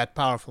to be that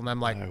powerful. And I'm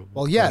like,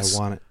 well, yes, I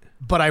want it.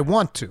 But I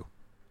want to,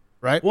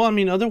 right? Well, I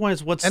mean,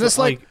 otherwise, what's and it's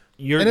like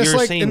you're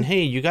saying,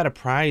 hey, you got a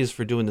prize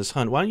for doing this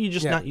hunt. Why don't you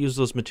just not use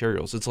those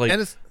materials? It's like,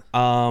 it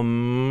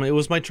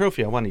was my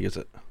trophy. I want to use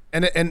it.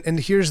 And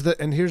here's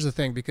the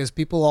thing, because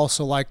people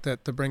also like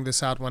to bring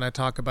this out when I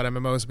talk about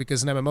MMOs,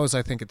 because in MMOs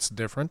I think it's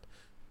different.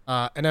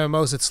 In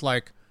MMOs it's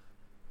like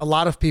a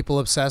lot of people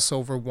obsess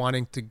over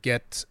wanting to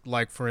get,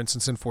 like, for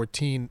instance, in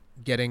 14,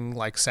 getting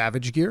like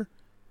Savage gear,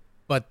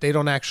 but they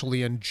don't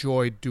actually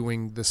enjoy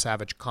doing the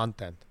Savage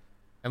content.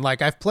 And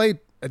like, I've played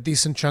a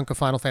decent chunk of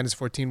Final Fantasy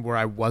 14 where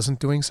I wasn't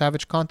doing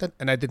Savage content,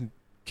 and I didn't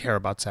care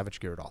about Savage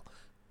gear at all,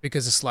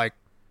 because it's like,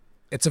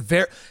 it's a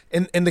very,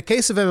 in the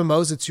case of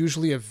MMOs, it's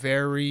usually a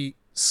very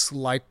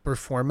slight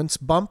performance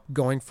bump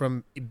going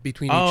from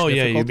between each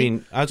difficulty. You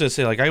mean, I was going to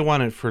say, like, I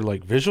want it for,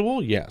 like,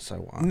 visual? Yes, I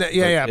want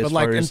it. But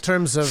like, in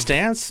terms of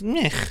stance,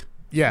 meh.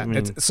 Yeah, I mean,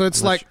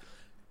 it's like,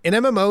 in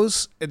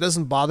MMOs, it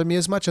doesn't bother me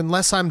as much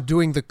unless I'm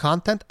doing the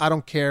content. I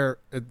don't care,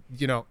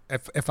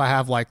 if I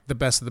have, like, the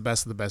best of the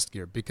best of the best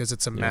gear, because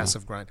it's a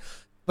massive grind.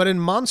 But in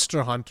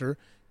Monster Hunter,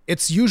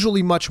 it's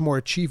usually much more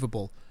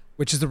achievable,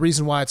 which is the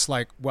reason why it's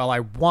like, well, I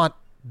want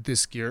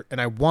this gear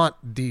and I want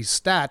these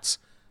stats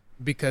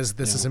because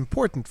this is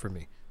important for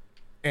me.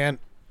 And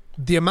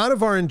the amount of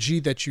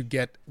RNG that you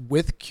get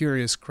with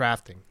Curious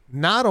Crafting,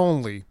 not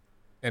only,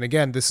 and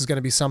again, this is going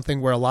to be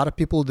something where a lot of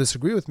people will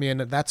disagree with me, and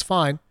that's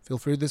fine. Feel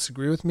free to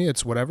disagree with me.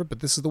 It's whatever,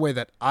 but this is the way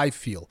that I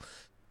feel.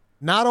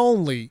 Not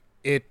only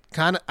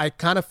I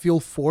kind of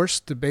feel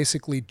forced to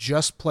basically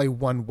just play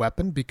one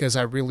weapon because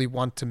I really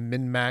want to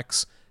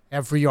min-max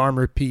every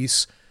armor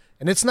piece.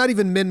 And it's not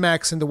even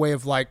min-max in the way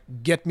of like,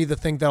 get me the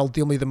thing that'll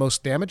deal me the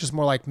most damage. It's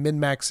more like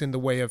min-max in the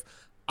way of,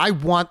 I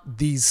want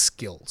these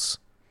skills.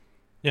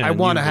 Yeah, I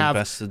want to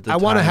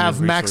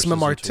have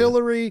maximum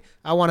artillery.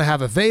 I want to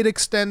have evade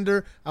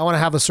extender. I want to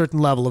have a certain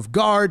level of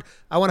guard.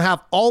 I want to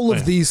have all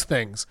of these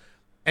things.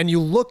 And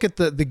you look at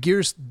the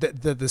gears,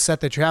 the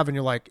set that you have, and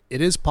you're like, it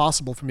is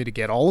possible for me to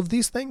get all of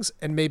these things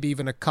and maybe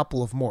even a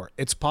couple of more.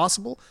 It's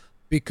possible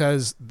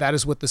because that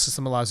is what the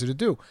system allows you to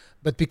do.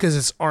 But because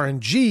it's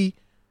RNG,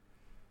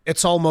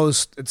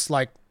 it's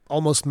like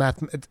almost math.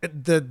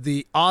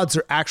 The odds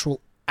are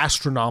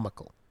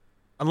astronomical,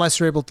 unless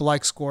you're able to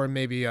like score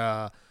maybe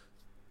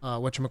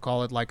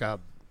whatchamacallit, like a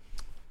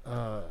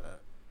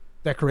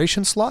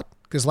decoration slot,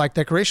 because like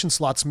decoration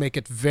slots make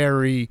it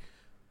very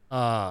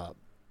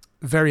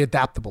very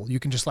adaptable. You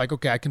can just like,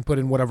 okay, I can put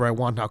in whatever I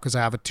want now because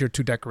I have a tier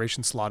 2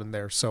 decoration slot in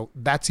there. So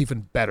that's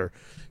even better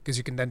because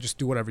you can then just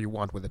do whatever you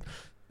want with it.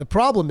 The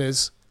problem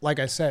is, like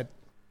I said,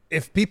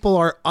 if people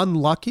are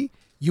unlucky,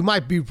 you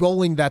might be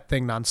rolling that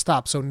thing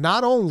nonstop. So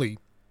not only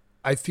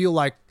I feel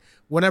like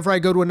whenever I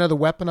go to another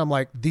weapon, I'm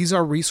like, these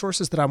are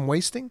resources that I'm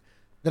wasting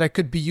that I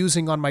could be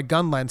using on my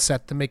Gunland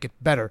set to make it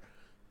better.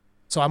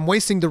 So I'm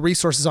wasting the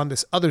resources on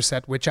this other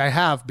set, which I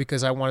have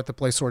because I wanted to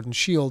play Sword and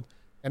Shield.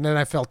 And then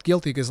I felt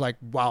guilty because like,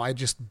 wow, I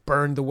just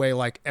burned away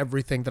like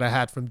everything that I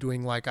had from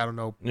doing like, I don't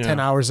know, 10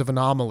 hours of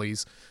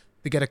anomalies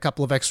to get a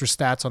couple of extra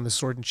stats on the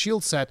Sword and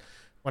Shield set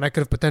when I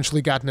could have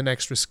potentially gotten an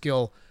extra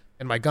skill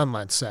in my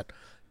Gunland set.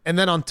 And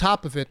then on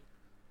top of it,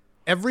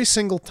 every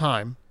single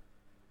time,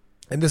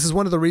 and this is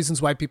one of the reasons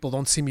why people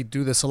don't see me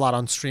do this a lot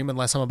on stream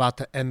unless I'm about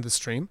to end the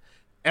stream,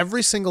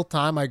 every single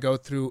time I go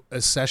through a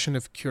session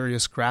of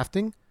Curious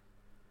Crafting,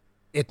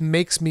 it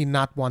makes me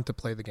not want to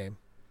play the game.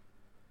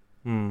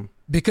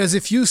 Because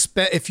if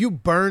you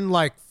burn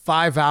like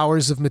 5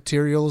 hours of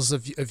materials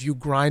of you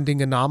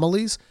grinding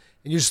anomalies,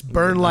 and you just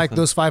burn like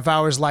those 5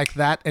 hours like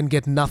that and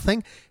get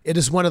nothing, it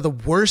is one of the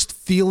worst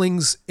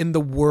feelings in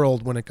the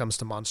world when it comes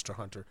to Monster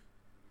Hunter.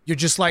 You're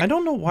just like, I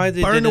don't know why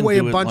they burn didn't away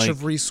do a bunch like,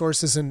 of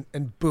resources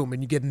and boom,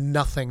 and you get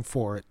nothing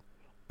for it.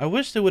 I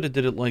wish they would have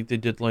did it like they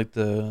did like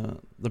the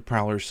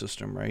Prowler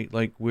system, right?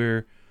 Like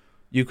where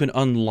you can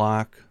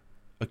unlock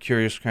a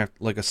Curious Craft,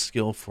 like a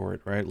skill for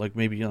it, right? Like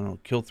maybe, I don't know,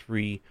 kill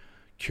 3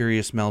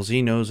 Curious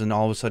Malzinos, and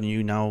all of a sudden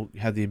you now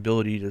have the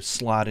ability to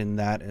slot in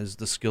that as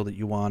the skill that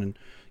you want and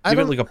give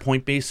it like a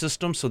point-based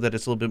system so that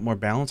it's a little bit more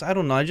balanced. I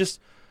don't know.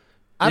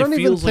 I don't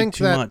even think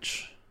too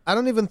much. I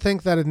don't even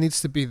think that it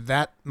needs to be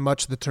that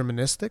much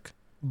deterministic,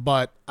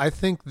 but I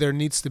think there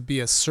needs to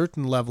be a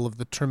certain level of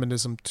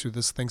determinism to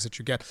these things that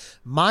you get.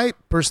 My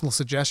personal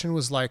suggestion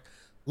was like,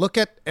 look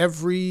at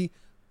every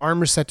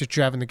armor set that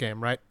you have in the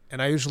game, right?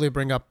 And I usually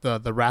bring up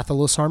the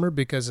Rathalos armor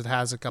because it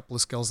has a couple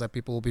of skills that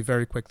people will be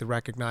very quick to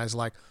recognize,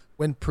 like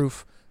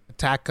Windproof,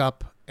 attack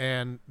up,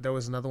 and there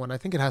was another one. I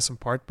think it has some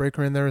part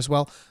breaker in there as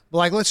well. But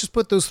like, let's just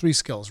put those 3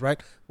 skills,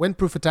 right?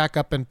 Windproof, attack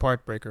up, and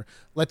part breaker.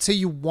 Let's say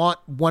you want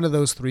one of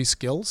those 3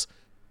 skills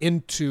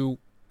into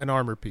an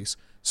armor piece.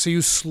 So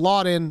you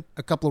slot in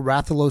a couple of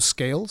Rathalos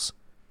scales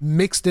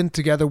mixed in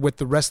together with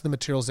the rest of the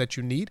materials that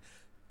you need.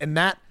 And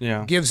that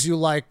gives you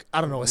like,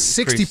 I don't know, a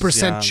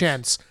 60%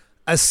 chance,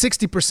 a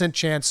 60%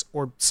 chance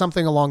or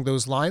something along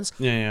those lines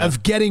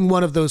of getting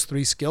one of those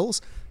 3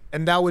 skills.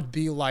 And that would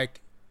be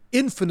like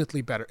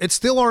infinitely better. It's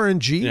still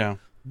RNG,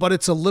 but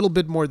it's a little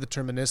bit more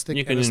deterministic.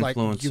 You can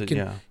influence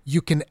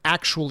you can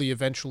actually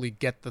eventually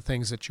get the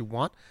things that you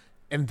want.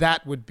 And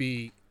that would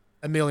be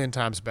a million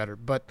times better.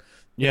 But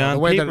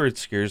on paper, it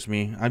scares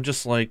me. I'm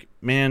just like,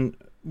 man,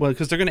 well,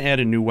 because they're going to add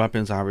in new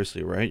weapons,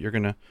 obviously, right? You're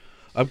going to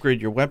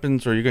upgrade your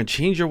weapons or you're going to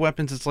change your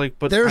weapons. It's like,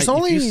 but if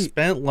you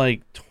spent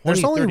like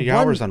 20, 30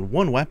 hours on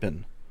one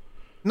weapon.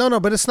 No,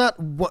 but it's not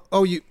what.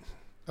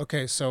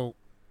 Okay, so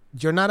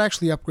you're not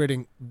actually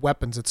upgrading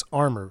weapons, it's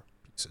armor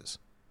pieces.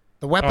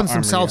 The weapons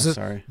themselves is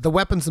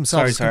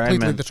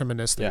completely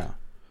deterministic.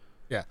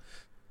 Yeah.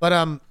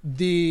 But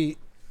the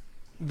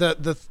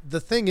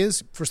thing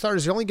is, for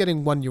starters, you're only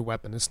getting one new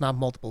weapon. It's not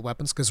multiple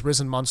weapons because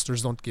Risen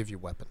monsters don't give you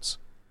weapons.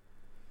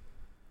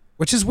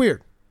 Which is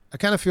weird. I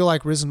kind of feel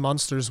like Risen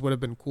monsters would have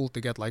been cool to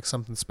get like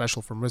something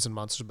special from Risen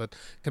monsters, but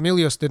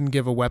Chameleos didn't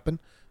give a weapon.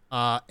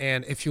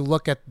 And if you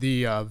look at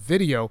the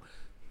video,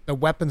 the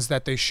weapons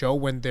that they show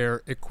when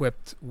they're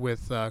equipped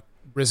with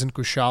Risen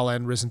Kushala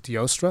and Risen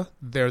Teostra,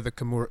 they're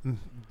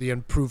the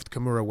improved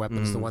Kimura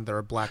weapons, the one that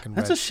are black and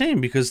red. That's a shame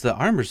because the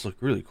armors look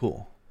really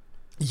cool.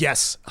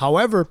 Yes.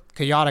 However,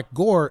 Chaotic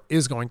Gore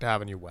is going to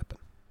have a new weapon.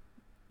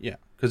 Yeah,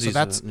 because he's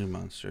a new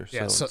monster.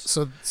 Yeah,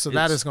 so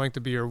that is going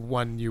to be your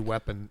one new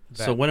weapon.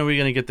 So when are we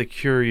going to get the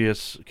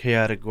curious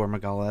Chaotic Gore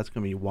Magala? That's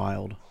going to be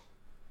wild.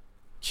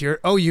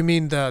 You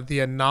mean the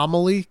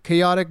anomaly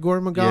Chaotic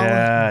Gore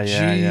Magala?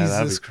 Yeah,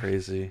 that'd be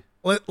crazy.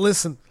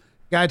 Listen,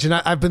 Gaijin,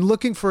 I've been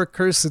looking for a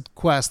cursed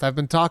quest. I've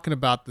been talking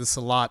about this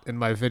a lot in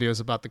my videos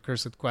about the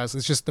cursed quest.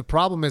 It's just the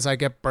problem is I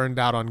get burned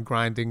out on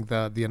grinding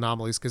the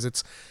anomalies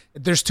because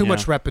there's too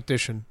much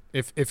repetition.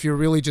 If you're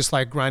really just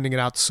like grinding it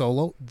out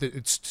solo,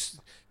 it's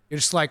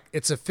just like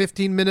it's a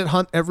 15-minute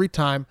hunt every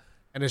time,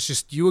 and it's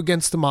just you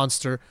against the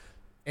monster,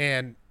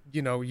 and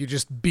you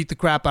just beat the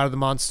crap out of the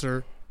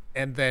monster,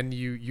 and then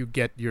you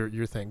get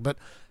your thing. But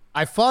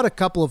I fought a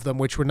couple of them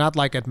which were not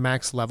like at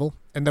max level,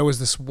 and there was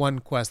this one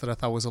quest that I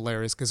thought was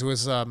hilarious because it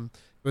was an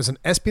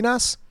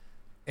Espinas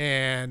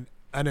and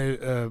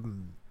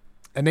an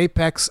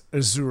Apex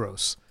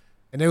Azuros,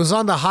 and it was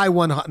on the high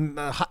one.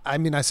 I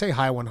mean, I say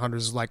high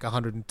 100s, like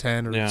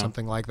 110 or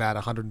something like that,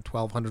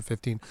 112,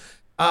 115,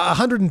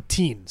 100 in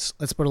teens.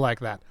 Let's put it like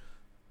that.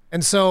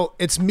 And so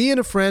it's me and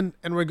a friend,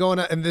 and we're going,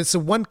 and it's a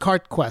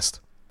 1-cart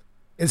quest.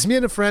 It's me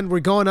and a friend. We're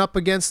going up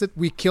against it.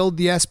 We killed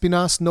the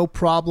Espinas, no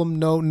problem,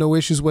 no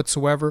issues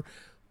whatsoever.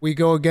 We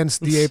go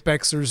against the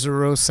Apex or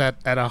Zeros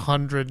at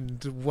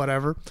 100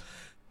 whatever.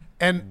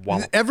 And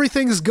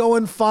everything's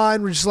going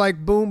fine. We're just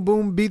like boom,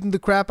 boom, beating the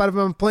crap out of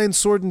him. I'm playing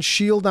Sword and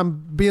Shield.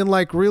 I'm being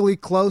like really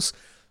close.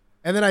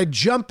 And then I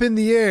jump in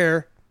the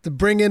air to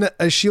bring in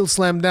a shield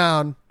slam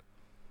down.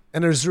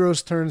 And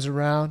Zeros turns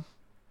around.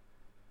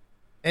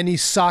 And he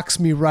socks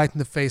me right in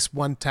the face.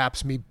 One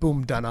taps me.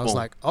 Boom, done. I was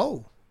like,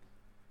 oh.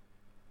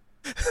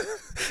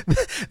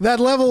 That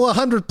level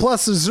 100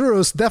 plus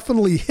Azuros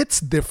definitely hits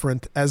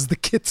different, as the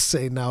kids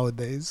say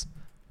nowadays.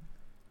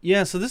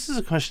 Yeah, so this is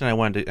a question I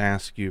wanted to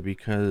ask you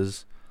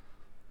because,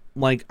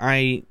 like,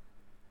 I'm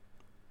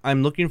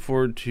looking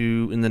forward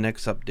to, in the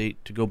next update,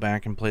 to go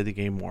back and play the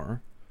game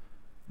more.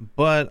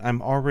 But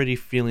I'm already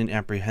feeling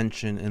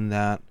apprehension in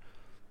that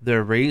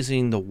they're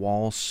raising the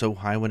wall so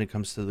high when it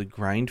comes to the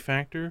grind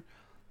factor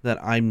that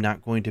I'm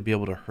not going to be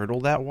able to hurdle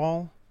that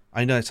wall.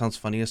 I know it sounds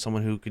funny as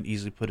someone who could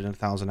easily put in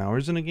 1,000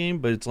 hours in a game,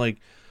 but it's like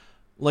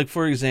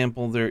for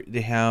example,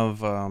 they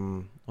have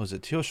was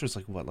it Teostra's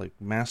like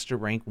master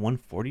rank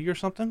 140 or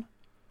something?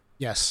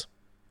 Yes.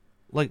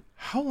 Like,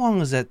 how long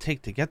does that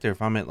take to get there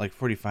if I'm at like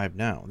 45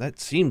 now? That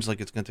seems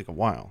like it's gonna take a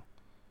while.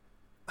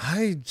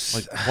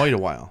 Quite a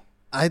while.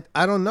 I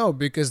don't know,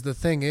 because the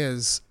thing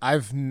is,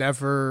 I've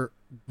never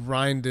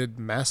grinded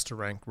master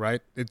rank,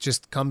 right? It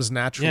just comes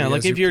naturally. Yeah,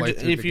 like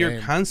as if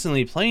you're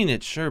constantly playing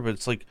it, sure, but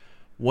it's like,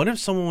 what if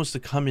someone was to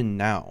come in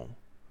now?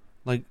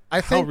 Like,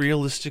 how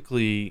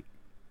realistically?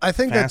 I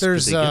think that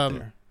there's. Could they get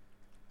there?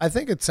 I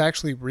think it's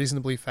actually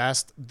reasonably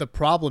fast. The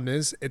problem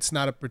is, it's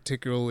not a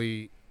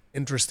particularly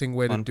interesting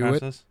way to do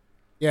it.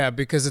 Yeah,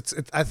 because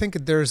I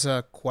think there's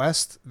a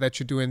quest that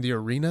you do in the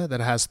arena that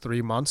has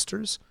 3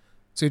 monsters.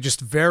 So you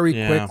just very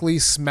quickly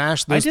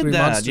smash those 3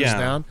 monsters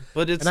down.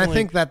 But I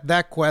think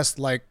that quest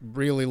like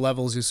really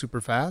levels you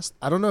super fast.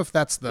 I don't know if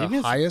that's the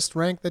highest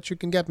rank that you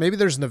can get. Maybe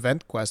there's an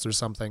event quest or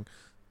something.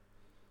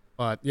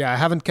 But yeah, I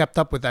haven't kept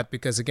up with that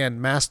because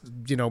again,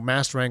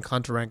 master rank,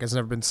 hunter rank has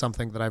never been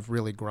something that I've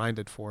really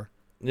grinded for.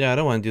 Yeah, I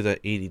don't want to do that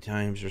 80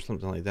 times or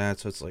something like that.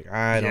 So it's like,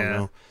 I don't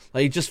know.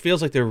 Like, it just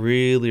feels like they're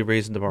really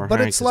raising the bar high.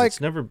 But it's like,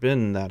 it's never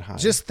been that high.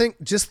 Just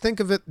think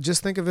of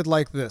it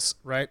like this,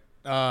 right?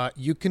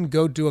 you can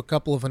go do a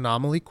couple of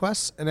anomaly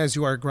quests, and as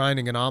you are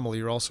grinding anomaly,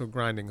 you're also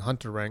grinding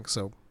hunter rank,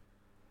 so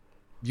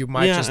you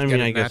might get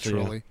it I guess,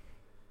 naturally.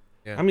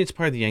 Yeah. I mean, it's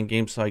part of the end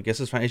game, so I guess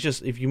it's fine. It's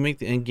just if you make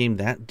the end game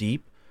that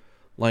deep,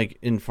 like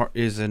in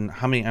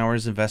how many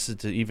hours invested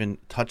to even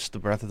touch the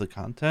breadth of the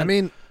content. I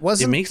mean,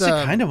 it makes it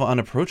kind of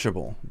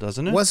unapproachable,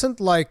 doesn't it? Wasn't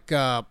like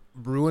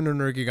Ruin or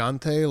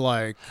Nergigante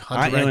like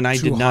hunter rank I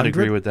 200? did not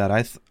agree with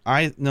that.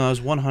 No, it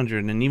was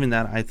 100, and even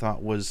that I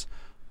thought was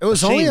it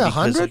was only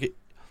 100.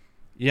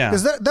 Yeah,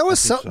 because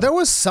there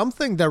was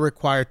something that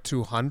required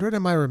 200.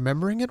 Am I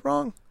remembering it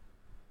wrong?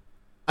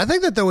 I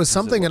think that there was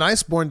something in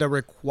Iceborne that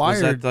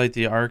required. Was that like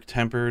the Arc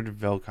Tempered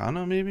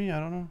Velkhana? Maybe, I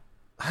don't know.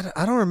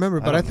 I don't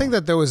remember, but I think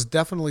that there was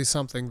definitely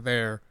something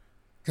there,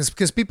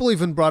 because people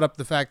even brought up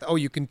the fact,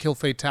 you can kill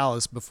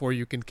Fatalis before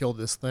you can kill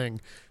this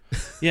thing.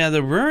 Yeah,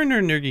 the Ruin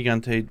or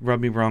Nergigante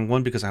rubbed me wrong.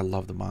 One, because I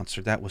love the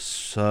monster. That was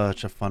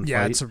such a fun fight.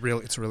 Yeah, it's a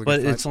really good fight.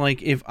 But it's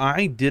like, if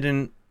I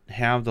didn't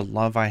have the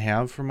love I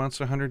have for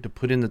Monster Hunter to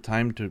put in the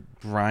time to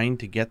grind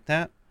to get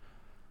that,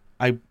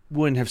 I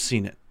wouldn't have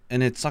seen it.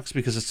 And it sucks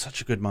because it's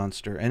such a good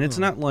monster. And it's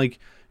not like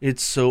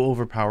it's so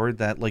overpowered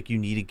that like you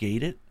need to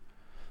gate it.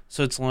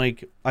 So it's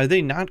like, are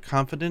they not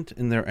confident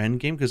in their end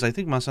game? Because I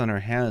think Monster Hunter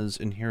has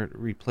inherent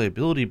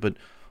replayability, but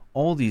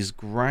all these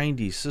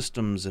grindy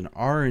systems and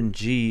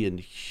RNG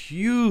and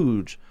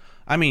huge.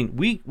 I mean,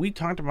 we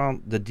talked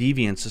about the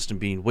Deviant system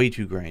being way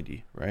too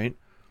grindy, right?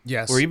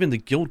 Yes. Or even the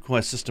Guild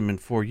Quest system in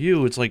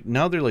 4U. It's like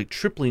now they're like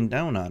tripling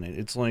down on it.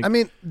 It's like,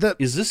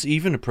 is this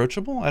even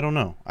approachable? I don't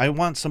know. I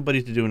want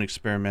somebody to do an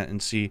experiment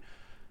and see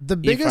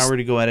if I were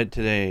to go at it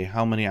today,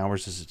 how many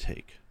hours does it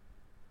take?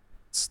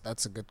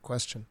 That's a good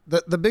question.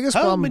 The biggest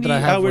problem that I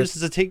have How many hours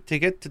does it take to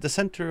get to the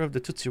center of the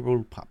Tootsie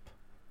Roll Pop?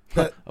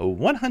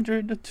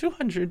 100,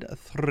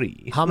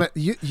 203. How many?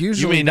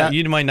 Usually,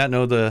 you might not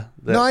know the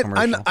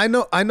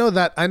commercial. I know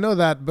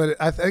that, but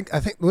I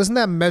think wasn't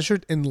that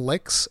measured in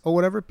licks or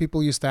whatever?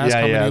 People used to ask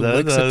how many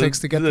licks it takes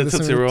to get to the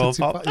Tootsie Roll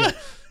Pop.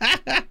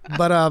 Yeah.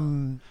 But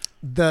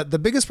the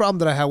biggest problem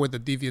that I have with the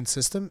Deviant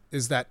system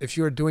is that if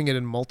you're doing it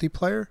in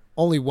multiplayer,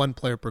 only one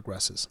player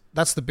progresses.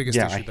 That's the biggest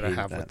issue that I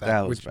have with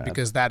that,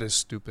 because that is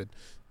stupid.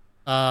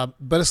 But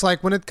it's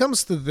like when it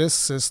comes to this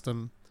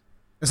system,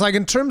 it's like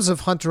in terms of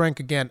hunter rank,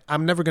 again,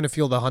 I'm never going to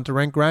feel the hunter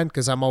rank grind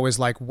because I'm always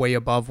like way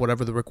above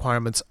whatever the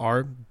requirements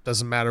are.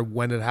 Doesn't matter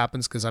when it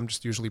happens because I'm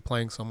just usually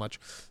playing so much.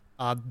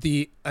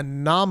 The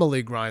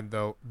anomaly grind,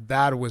 though,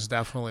 that was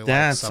definitely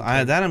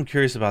something. That I'm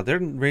curious about. They're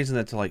raising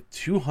that to like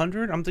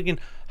 200. I'm thinking,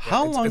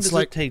 how long does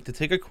it take to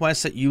take a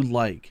quest that you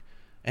like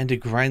and to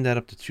grind that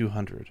up to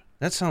 200?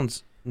 That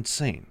sounds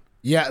insane.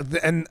 Yeah,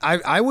 and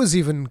I was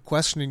even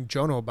questioning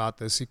Jono about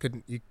this. He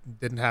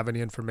didn't have any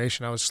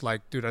information. I was just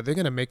like, dude, are they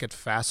going to make it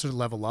faster to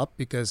level up?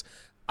 Because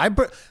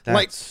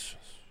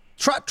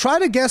try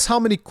to guess how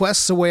many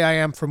quests away I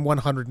am from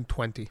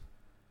 120.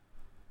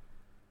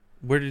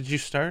 Where did you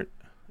start?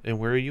 And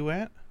where are you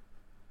at?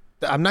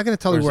 I'm not going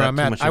to tell you where I'm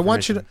at. I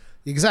want you to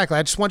exactly.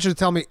 I just want you to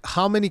tell me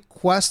how many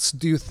quests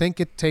do you think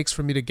it takes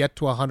for me to get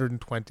to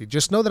 120?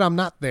 Just know that I'm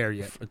not there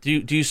yet. Do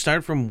you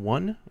start from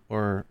 1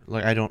 or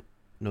like I don't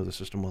know the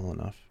system well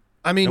enough?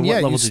 I mean,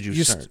 what level did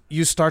you start?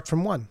 You start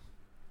from 1.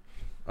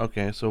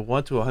 Okay, so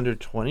 1 to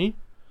 120.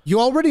 You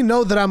already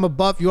know that I'm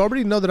above. You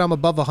already know that I'm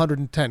above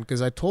 110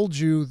 because I told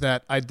you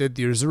that I did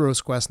the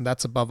Erzuros quest and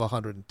that's above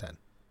 110.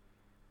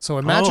 So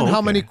imagine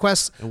how many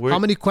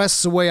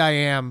quests away I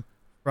am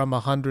from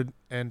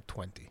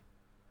 120.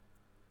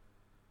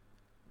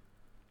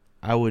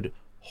 I would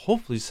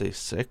hopefully say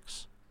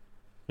 6,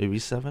 maybe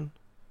 7.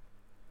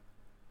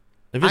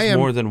 If it's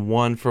more than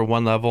 1 for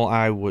one level,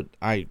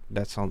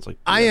 that sounds like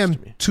I am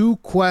 2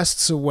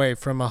 quests away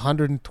from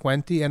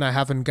 120 and I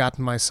haven't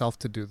gotten myself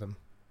to do them.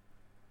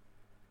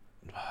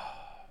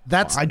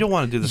 I don't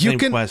want to do the same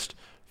quest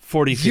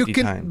 40, 50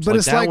 times. But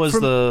it's like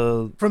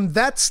from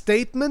that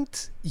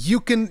statement, you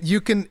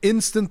can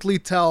instantly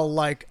tell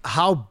like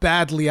how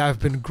badly I've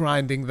been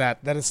grinding that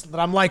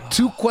I'm like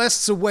 2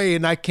 quests away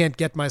and I can't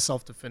get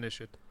myself to finish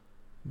it.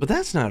 But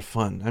that's not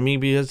fun. I mean,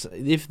 because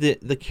if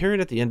the carrot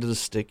at the end of the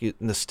stick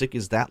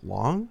is that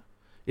long,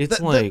 it's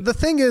the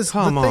thing is,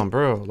 come on,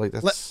 bro. Like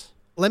that's.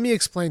 Let me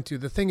explain to you.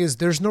 The thing is,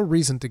 there's no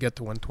reason to get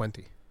to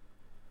 120.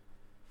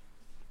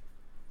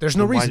 There's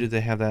no reason. Why do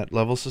they have that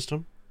level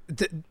system?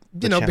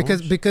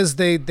 Because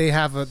they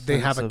have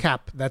a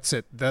cap. That's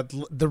it.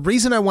 The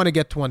reason I want to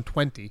get to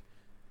 120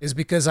 is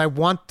because I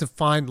want to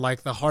find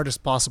like the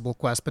hardest possible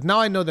quest. But now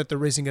I know that they're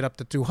raising it up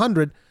to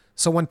 200,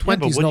 so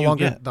 120 is no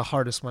longer the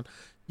hardest one.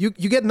 You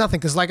get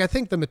nothing because like I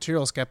think the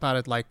materials cap out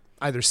at like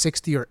either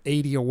 60 or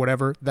 80 or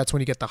whatever. That's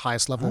when you get the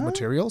highest level of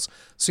materials.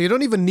 So you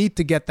don't even need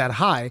to get that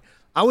high.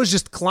 I was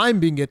just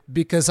climbing it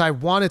because I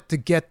wanted to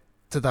get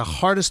to the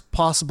hardest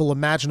possible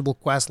imaginable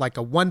quest, like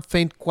a one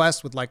faint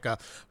quest with like a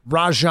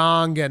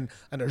Rajang and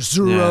an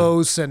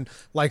Erzuros and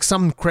like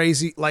something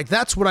crazy. Like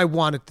that's what I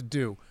wanted to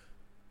do.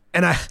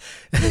 And I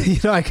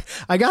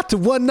got to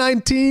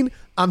 119.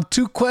 I'm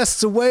 2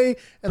 quests away,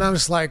 and I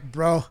was like,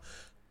 bro,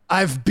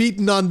 I've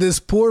beaten on this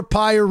poor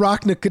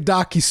Pyarachna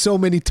Kadaki so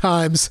many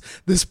times.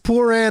 This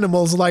poor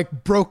animal's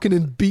like broken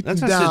and beaten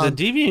That's down. what I said.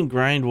 The Deviant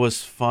grind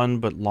was fun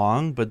but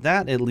long, but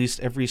that at least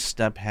every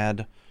step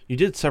had, you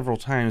did several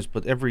times,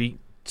 but every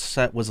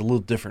set was a little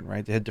different,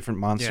 right? They had different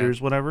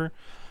monsters, whatever.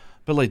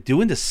 But like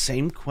doing the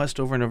same quest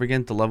over and over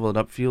again to level it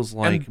up feels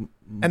like,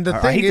 and the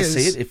I thing hate is,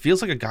 to say it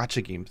feels like a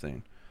gacha game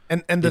thing.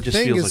 And the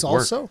thing is like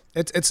also,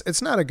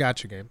 it's not a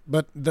gacha game,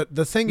 but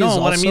the thing is no,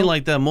 also, what I mean,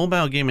 like the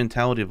mobile game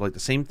mentality of like the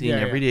same thing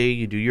every day.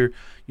 You do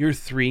your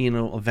 3,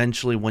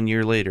 eventually 1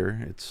 year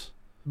later, it's.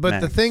 But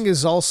max. the thing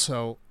is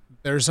also,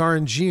 there's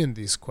RNG in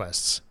these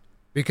quests.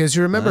 Because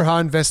you remember how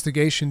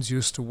investigations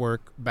used to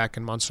work back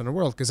in Monster Hunter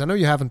World, because I know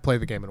you haven't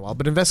played the game in a while,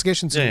 but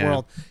investigations in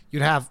World,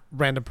 you'd have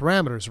random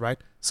parameters, right?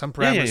 Some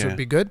parameters would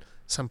be good,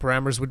 some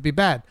parameters would be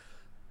bad.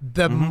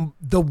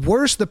 The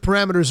worse the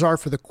parameters are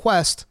for the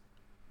quest,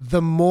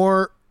 the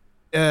more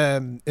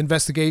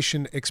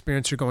investigation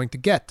experience you're going to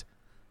get.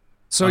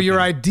 So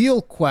your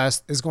ideal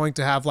quest is going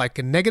to have like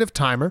a negative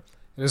timer.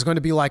 It is going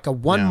to be like a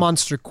one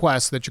monster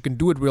quest that you can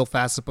do it real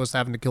fast as opposed to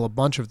having to kill a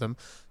bunch of them.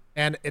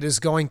 And it is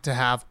going to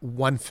have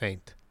one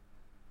feint.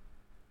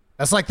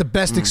 That's like the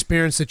best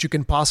experience that you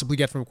can possibly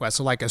get from a quest.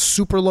 So like a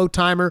super low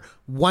timer,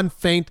 one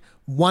feint,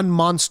 one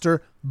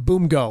monster,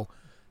 boom, go.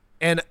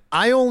 And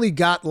I only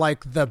got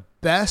like the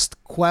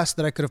best quest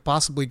that I could have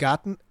possibly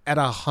gotten at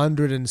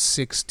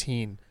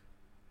 116.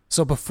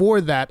 So before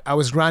that, I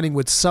was grinding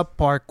with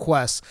subpar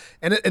quests.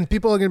 And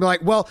people are going to be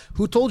like, well,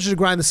 who told you to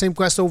grind the same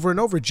quest over and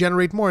over,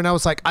 generate more? And I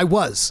was like, I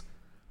was.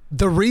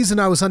 The reason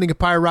I was hunting a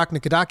Pyarachna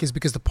Kadaki is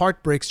because the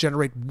part breaks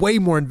generate way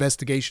more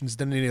investigations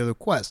than any other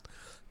quest.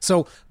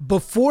 So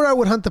before I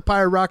would hunt the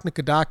Pyarachna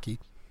Kadaki,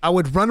 I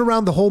would run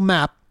around the whole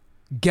map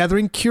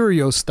gathering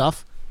curio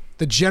stuff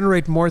to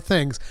generate more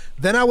things.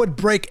 Then I would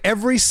break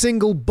every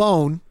single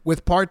bone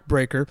with Part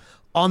Breaker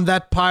on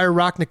that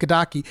Pyarachna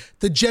Kadaki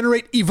to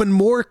generate even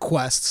more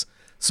quests.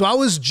 So I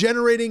was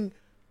generating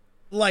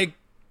like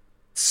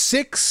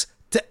 6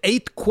 to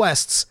 8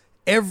 quests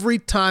every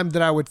time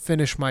that I would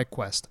finish my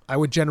quest. I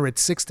would generate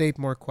 6 to 8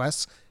 more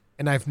quests,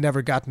 and I've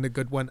never gotten a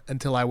good one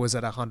until I was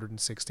at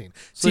 116.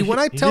 So See, when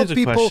I tell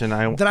people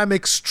that I'm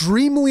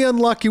extremely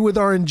unlucky with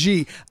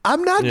RNG,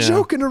 I'm not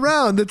joking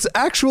around. It's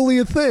actually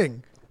a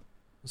thing.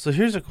 So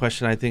here's a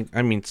question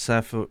I mean,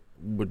 Seth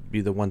would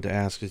be the one to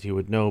ask because he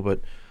would know,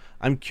 but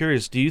I'm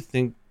curious, do you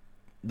think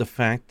the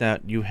fact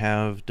that you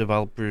have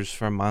developers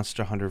from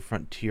Monster Hunter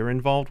Frontier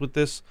involved with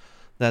this,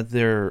 that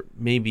they're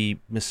maybe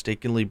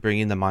mistakenly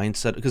bringing the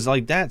mindset, because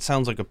like that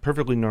sounds like a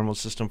perfectly normal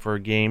system for a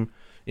game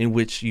in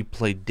which you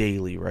play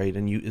daily, right?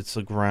 And it's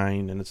a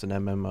grind and it's an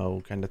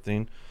MMO kind of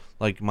thing,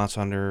 like Monster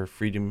Hunter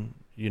Freedom,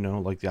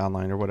 like the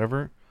online or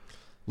whatever.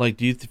 Like,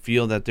 do you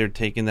feel that they're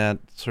taking that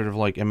sort of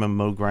like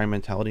MMO grind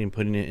mentality and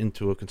putting it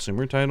into a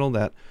consumer title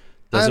that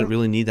doesn't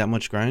really need that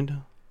much grind?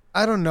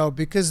 I don't know,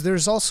 because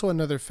there's also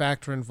another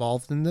factor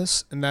involved in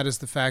this, and that is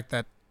the fact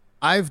that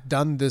I've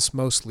done this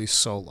mostly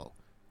solo.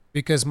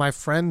 Because my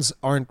friends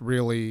aren't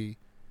really,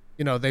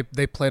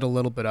 they played a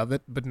little bit of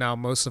it, but now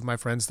most of my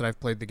friends that I've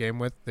played the game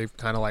with, they've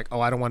kind of like,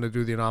 oh, I don't want to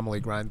do the anomaly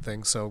grind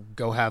thing, so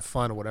go have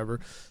fun or whatever.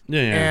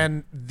 Yeah.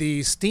 And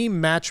the Steam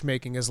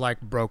matchmaking is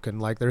like broken.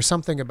 Like there's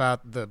something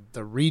about the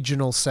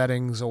regional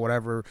settings or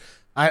whatever.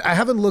 I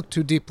haven't looked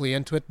too deeply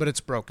into it, but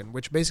it's broken,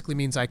 which basically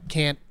means I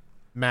can't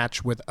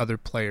match with other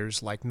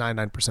players like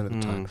 99% of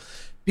the time.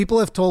 People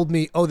have told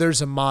me, oh,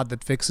 there's a mod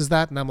that fixes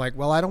that, and I'm like,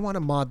 well, I don't want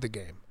to mod the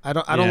game. I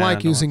don't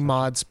like using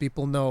mods.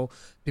 People know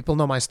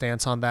my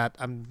stance on that.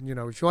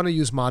 If you want to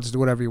use mods, do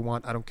whatever you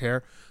want. I don't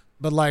care.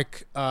 But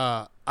like,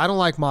 I don't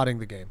like modding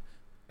the game.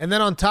 And then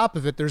on top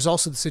of it, there's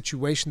also the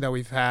situation that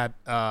we've had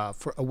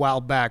for a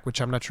while back, which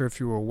I'm not sure if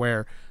you were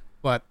aware,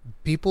 but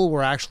people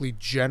were actually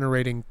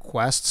generating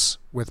quests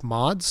with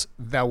mods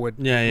that would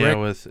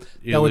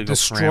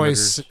destroy,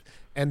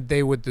 and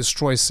they would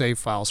destroy save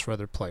files for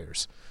other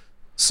players.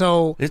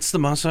 So it's the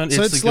Monster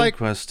Hunter, it's the Guild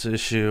Quest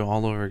issue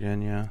all over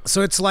again, yeah.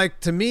 So it's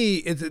like, to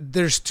me,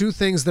 there's two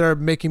things that are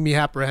making me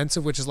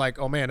apprehensive, which is like,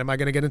 oh man, am I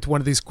going to get into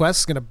one of these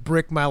quests? Going to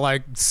brick my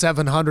like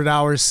 700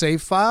 hours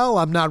save file?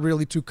 I'm not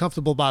really too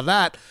comfortable about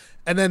that.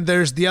 And then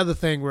there's the other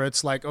thing where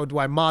it's like, oh, do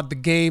I mod the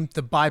game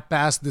to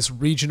bypass this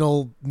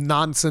regional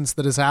nonsense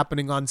that is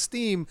happening on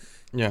Steam?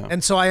 Yeah.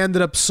 And so I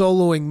ended up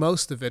soloing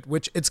most of it,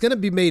 which it's going to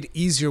be made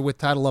easier with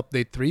Title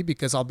Update 3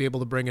 because I'll be able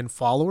to bring in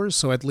followers.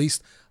 So at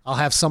least I'll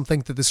have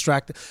something to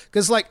distract.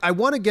 Because like I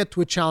want to get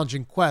to a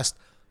challenging quest,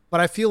 but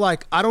I feel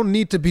like I don't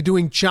need to be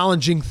doing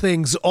challenging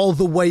things all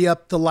the way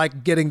up to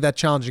like getting that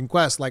challenging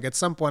quest. Like at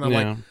some point I'm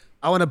like,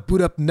 I want to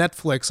boot up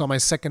Netflix on my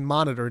second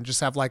monitor and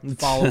just have like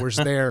followers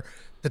there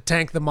to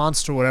tank the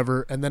monster or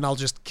whatever, and then I'll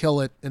just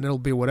kill it and it'll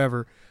be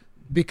whatever,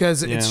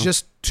 because it's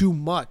just too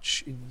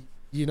much.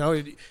 You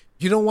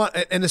don't want,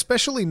 and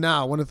especially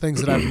now, one of the things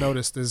that I've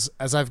noticed is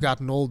as I've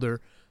gotten older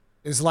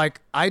is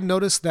like I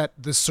noticed that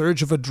the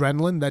surge of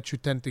adrenaline that you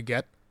tend to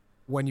get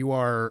when you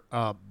are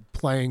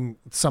playing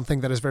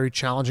something that is very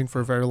challenging for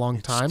a very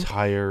long time. It's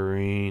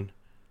tiring.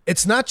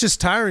 It's not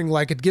just tiring,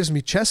 like it gives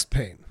me chest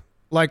pain.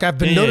 Like I've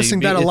been noticing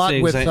that a lot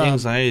with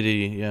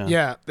anxiety.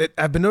 Yeah.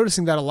 I've been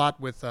noticing that a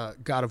lot with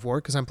God of War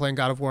because I'm playing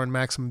God of War in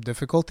maximum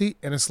difficulty,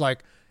 and it's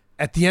like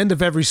at the end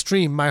of every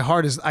stream, my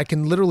heart is I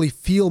can literally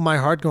feel my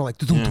heart going like.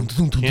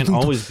 Can't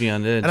always be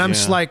on edge. And I'm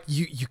just like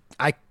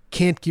I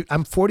can't keep.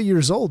 I'm 40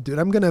 years old, dude.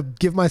 I'm gonna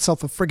give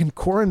myself a friggin'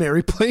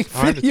 coronary playing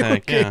video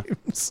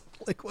games.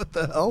 Like what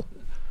the hell?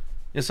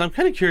 Yes, I'm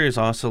kind of curious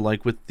also,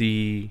 like with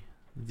the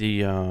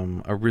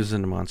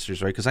Arisen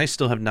monsters, right? Because I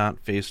still have not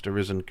faced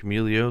Arisen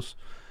Chameleos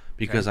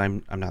because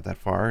I'm not that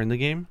far in the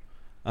game,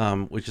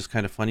 which is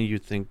kind of funny.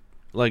 You'd think,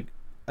 like,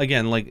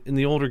 again, like in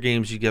the older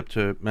games, you get up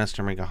to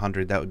Master Rank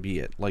 100, that would be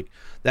it. Like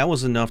that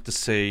was enough to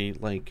say,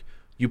 like,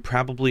 you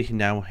probably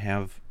now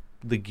have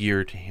the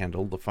gear to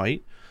handle the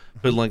fight.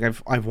 But like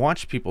I've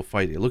watched people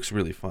fight. It looks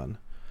really fun,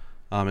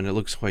 and it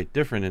looks quite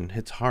different and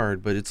hits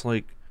hard. But it's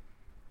like,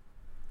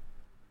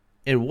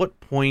 at what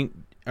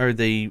point are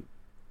they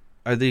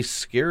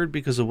scared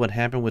because of what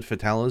happened with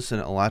Fatalis and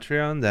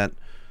Elatrion, that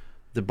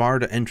the bar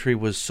to entry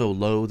was so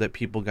low that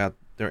people got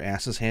their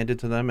asses handed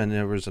to them, and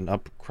there was an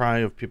outcry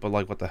of people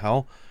like, what the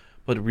hell?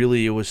 But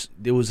really, it was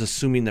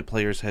assuming that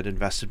players had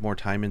invested more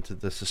time into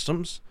the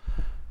systems,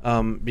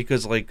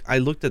 because like I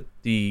looked at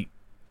the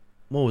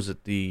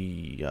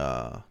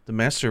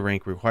master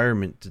rank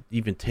requirement to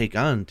even take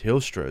on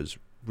Teostra is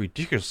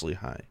ridiculously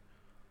high,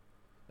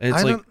 and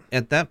it's like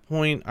at that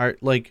point,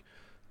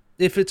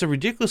 if it's a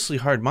ridiculously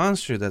hard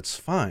monster, that's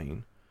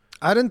fine.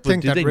 I didn't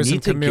think that Risen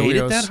Chameleos... Do they need to gate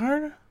it that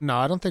hard? No,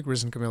 I don't think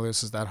Risen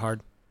Chameleos is that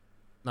hard.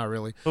 Not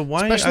really. But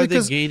why are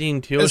they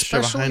gating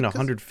Teostra behind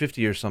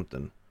 150 or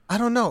something? I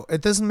don't know.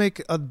 It doesn't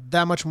make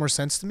that much more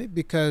sense to me,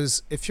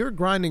 because if you're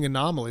grinding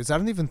anomalies, I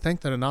don't even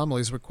think that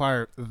anomalies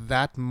require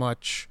that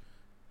much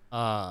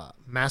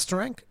master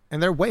rank,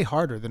 and they're way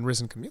harder than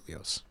Risen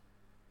Chameleos.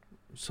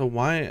 So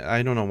why?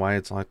 I don't know why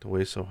it's locked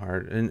away so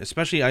hard. And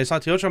especially, I saw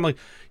Teostra, I'm like,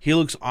 he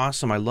looks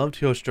awesome. I love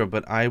Teostra,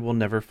 but I will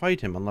never fight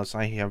him unless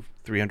I have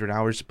 300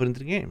 hours to put into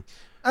the game.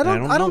 I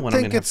don't know when I'm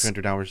going to have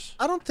 300 hours.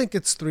 I don't think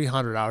it's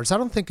 300 hours. I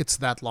don't think it's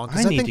that long.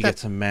 I need to get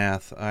some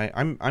math.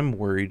 I'm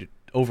worried,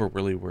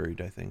 really worried,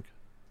 I think.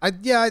 I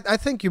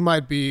think you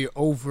might be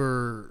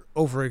over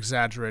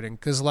exaggerating,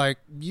 because like,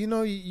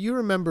 you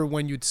remember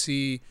when you'd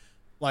see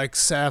like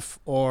Seth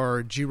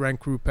or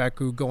G-Rank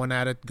Rupeku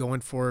going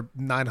for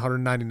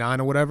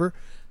 999 or whatever,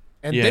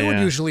 and they would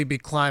usually be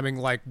climbing,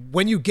 like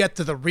when you get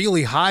to the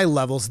really high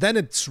levels, then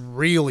it's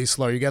really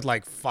slow. You get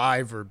like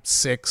 5 or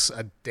 6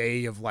 a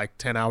day of like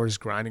 10 hours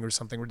grinding or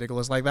something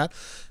ridiculous like that.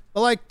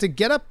 But like to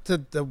get up to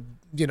the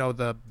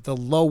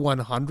low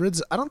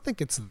 100s, I don't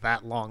think it's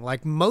that long.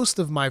 Like most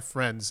of my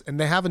friends, and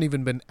they haven't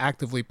even been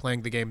actively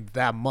playing the game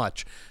that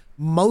much,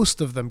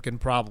 most of them can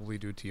probably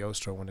do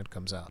Teostra when it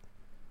comes out.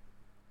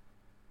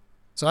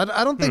 So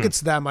I don't think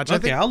it's that much.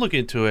 Okay, I'll look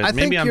into it.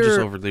 Maybe I'm just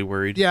overly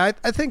worried. Yeah,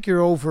 I think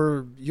you're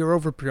over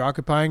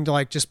preoccupying to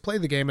like just play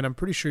the game, and I'm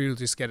pretty sure you'll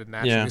just get it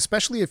naturally,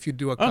 especially if you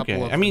do a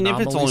couple of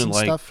anomalies. If it's only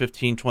like stuff.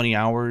 15, 20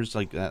 hours,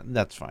 like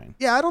that's fine.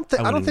 Yeah, I don't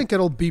think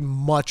it'll be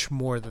much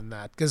more than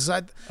that, because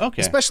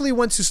especially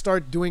once you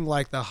start doing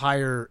like the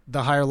higher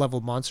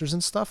level monsters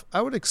and stuff,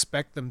 I would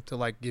expect them to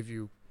like give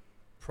you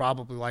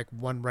probably like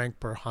 1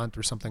 rank per hunt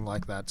or something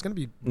like that. It's going to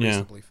be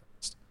reasonably fast.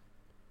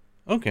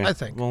 Okay, I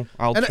think. Well,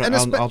 I'll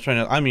try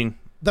to. I mean,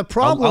 the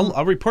problem.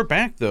 I'll report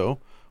back though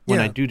when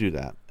I do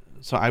that.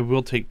 So I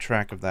will take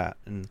track of that.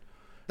 And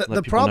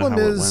the problem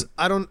is,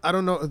 I don't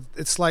know.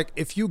 It's like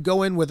if you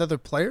go in with other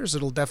players,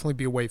 it'll definitely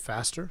be way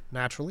faster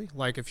naturally.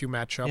 Like if you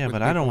match up. Yeah,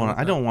 but I don't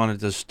want to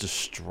just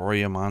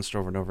destroy a monster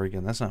over and over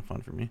again. That's not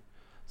fun for me.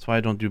 That's why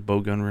I don't do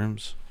bowgun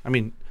rooms. I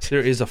mean,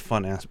 there is a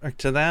fun aspect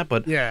to that,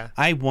 but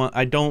I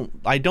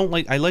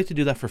like to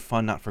do that for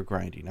fun, not for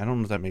grinding. I don't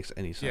know if that makes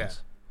any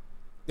sense.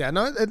 Yeah,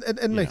 no,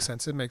 it makes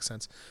sense. It makes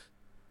sense.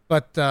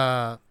 But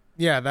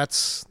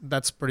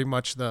that's pretty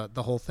much the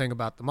whole thing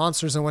about the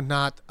monsters and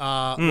whatnot.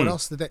 What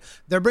else did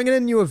they're bringing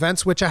in new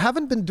events, which I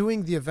haven't been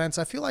doing the events.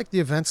 I feel like the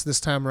events this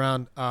time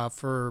around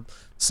for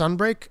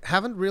Sunbreak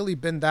haven't really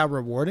been that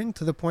rewarding,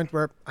 to the point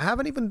where I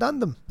haven't even done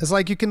them. It's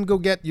like you can go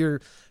get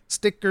your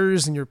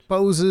stickers and your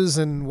poses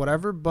and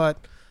whatever, but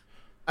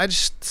I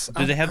just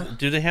are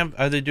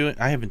they doing?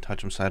 I haven't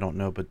touched them, so I don't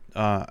know, but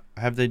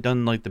have they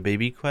done like the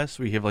baby quests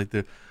where you have like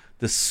the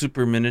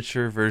super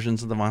miniature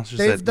versions of the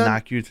monsters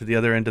knock you to the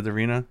other end of the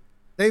arena?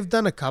 They've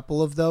done a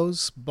couple of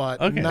those,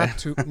 but not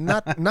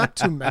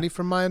too many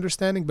from my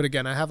understanding. But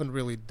again, I haven't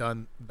really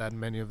done that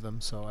many of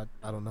them, so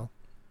I don't know.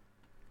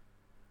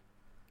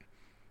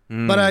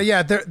 But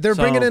they're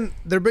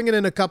bringing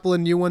in a couple of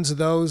new ones of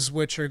those,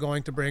 which are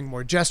going to bring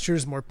more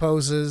gestures, more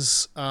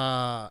poses,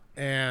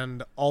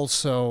 and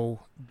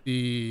also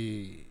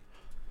a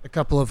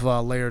couple of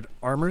layered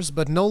armors,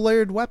 but no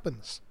layered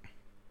weapons.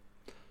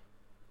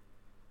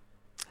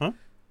 Huh?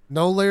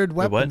 No layered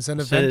weapons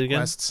and event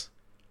quests.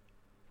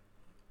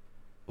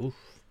 Oof.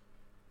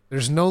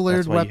 There's no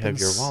layered weapons. That's why you have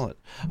your wallet.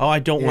 Oh, I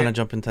don't want to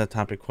jump into that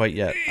topic quite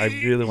yet. I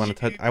really want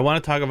to I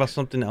want to talk about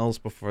something else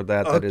before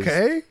that. That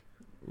is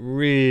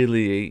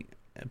really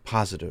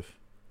positive.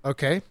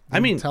 Okay. I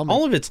mean,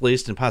 all of it's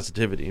laced in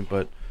positivity,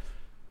 but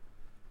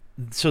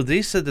So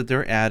they said that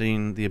they're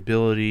adding the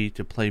ability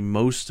to play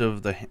most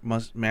of the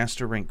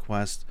master rank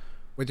quest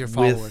with your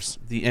followers,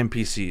 with the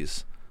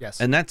NPCs. Yes,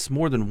 and that's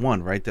more than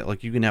one, right? That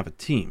like you can have a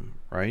team,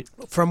 right?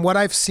 From what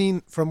I've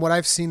seen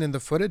in the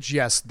footage,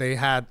 yes, they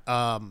had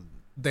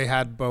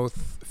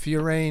both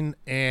Fiorane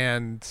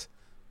and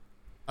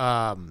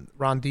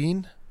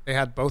Rondine. They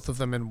had both of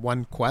them in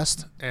one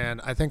quest,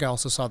 and I think I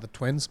also saw the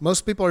twins.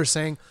 Most people are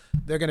saying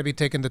they're going to be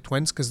taking the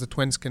twins because the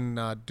twins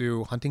can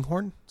do hunting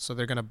horn, so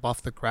they're going to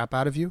buff the crap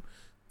out of you.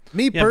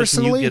 Me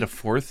personally, but can you get a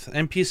fourth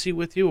NPC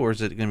with you, or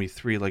is it going to be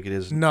 3 like it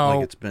is? No,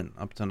 like it's been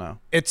up to now.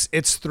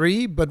 It's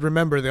 3, but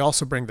remember they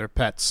also bring their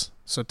pets.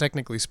 So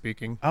technically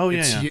speaking,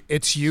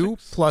 it's you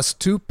 6 plus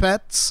 2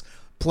 pets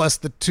plus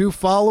the 2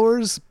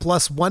 followers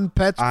plus 1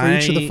 pet for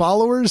each of the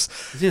followers.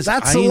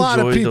 That's a lot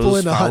of people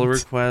in a follower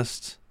hunt.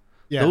 Quests.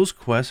 Yeah. Those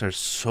quests are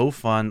so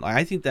fun.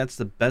 I think that's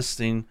the best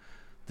thing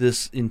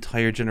this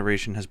entire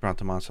generation has brought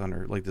to Monster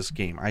Hunter, like this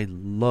game. I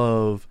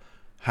love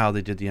how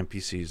they did the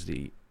NPCs.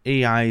 The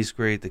AI is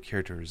great. The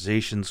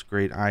characterization's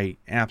great. I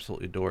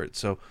absolutely adore it.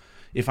 So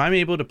if I'm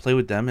able to play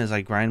with them as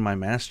I grind my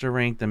master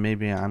rank, then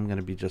maybe I'm going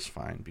to be just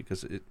fine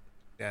because it.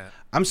 Yeah.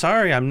 I'm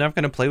sorry, I'm never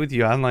going to play with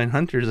you online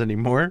hunters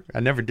anymore. I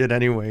never did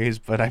anyways,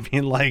 but I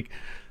mean, like,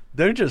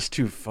 they're just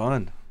too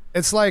fun.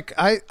 It's like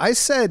I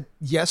said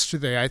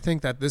yesterday, I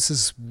think that this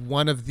is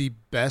one of the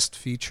best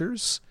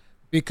features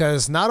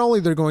because not only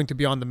they're going to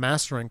be on the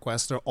Master Rank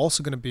quest, they're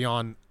also going to be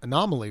on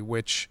Anomaly,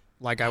 which,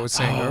 like I was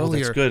saying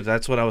earlier, that's good.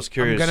 That's what I was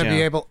curious. I'm going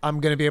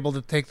to be able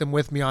to take them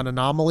with me on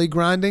Anomaly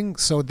grinding,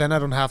 so then I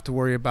don't have to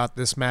worry about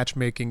this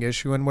matchmaking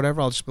issue and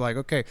whatever. I'll just be like,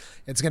 okay,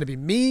 it's going to be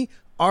me,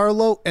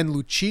 Arlo, and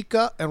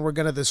Luchika, and we're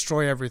going to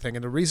destroy everything.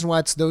 And the reason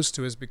why it's those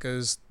 2 is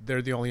because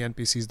they're the only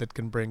NPCs that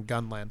can bring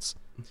Gunlance.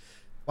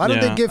 Why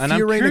don't they give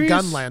Fiorane a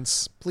gun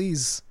lance,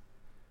 please?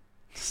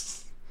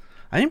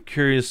 I am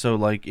curious, so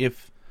like,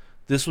 if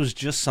this was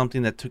just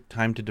something that took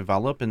time to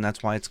develop and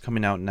that's why it's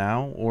coming out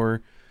now,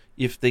 or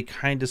if they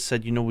kind of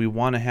said, we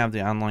want to have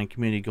the online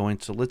community going,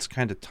 so let's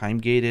kind of time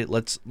gate it.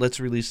 Let's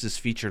release this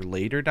feature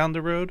later down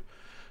the road.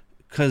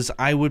 Because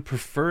I would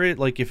prefer it,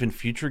 like, if in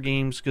future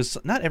games, because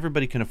not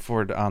everybody can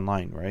afford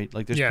online, right?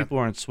 Like, there's people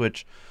on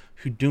Switch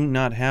who do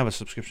not have a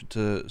subscription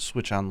to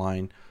Switch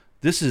Online.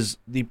 This is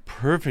the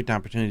perfect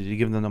opportunity to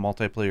give them the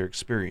multiplayer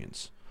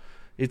experience.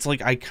 It's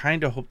like I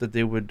kind of hope that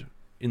they would,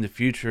 in the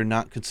future,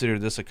 not consider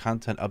this a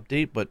content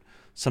update, but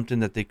something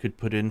that they could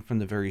put in from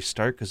the very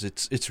start because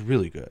it's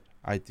really good.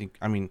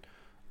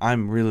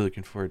 I'm really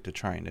looking forward to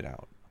trying it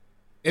out.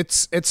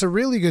 It's a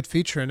really good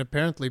feature, and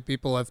apparently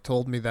people have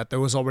told me that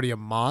there was already a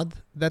mod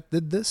that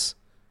did this.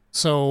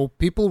 So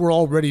people were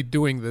already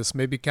doing this.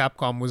 Maybe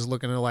Capcom was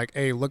looking at like,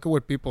 hey, look at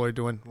what people are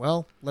doing.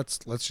 Well, let's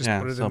just put it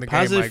in the game, I guess.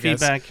 Positive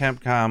feedback,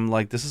 Capcom,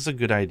 like, this is a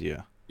good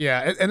idea.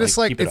 Yeah, and it's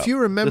like, if you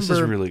remember... This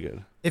is really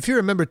good. If you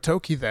remember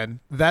Tokiden,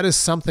 that is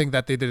something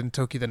that they did in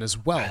Tokiden as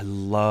well. I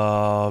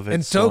love it.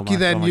 In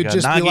Tokiden, you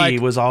just Nagi be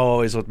like... was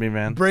always with me,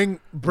 man. Bring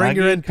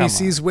your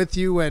NPCs with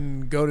you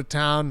and go to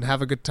town,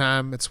 have a good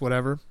time. It's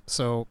whatever.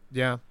 So,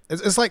 yeah.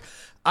 It's like,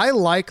 I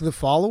like the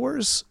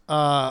followers,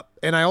 and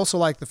I also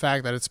like the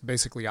fact that it's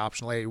basically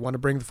optional. Hey, you want to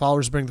bring the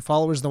followers, bring the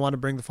followers. Don't want to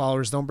bring the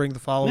followers, don't bring the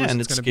followers. Yeah, and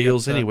it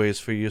scales anyways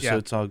for you, so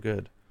it's all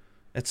good.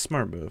 It's a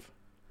smart move.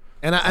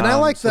 And I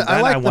like the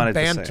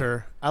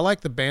banter. I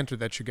like the banter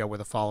that you get with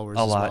the followers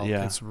a lot.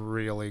 Yeah, it's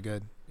really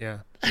good. Yeah.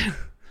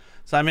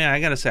 So I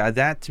gotta say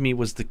that to me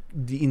was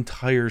the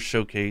entire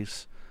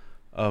showcase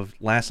of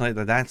last night.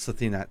 That's the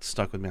thing that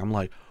stuck with me. I'm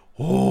like,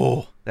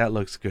 oh, that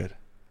looks good.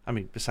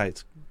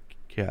 Besides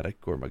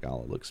Chaotic Gore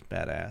Magala looks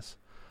badass.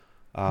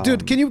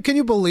 Dude, can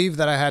you believe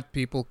that I had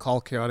people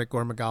call Chaotic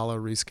Gore Magala a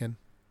reskin?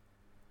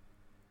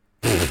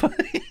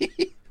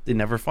 They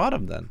never fought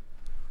him then.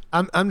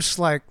 I'm just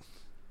like,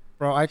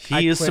 bro,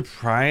 he is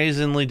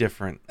surprisingly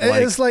different.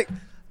 It's like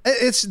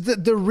it's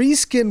the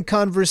reskin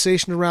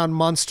conversation around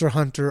Monster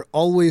Hunter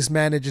always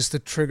manages to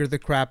trigger the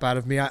crap out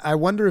of me. I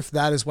wonder if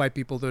that is why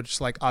people are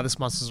just like, oh, this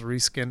monster's a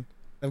reskin.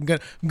 I'm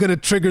gonna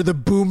trigger the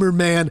Boomer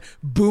Man.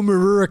 Boomer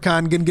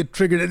Huracan gonna get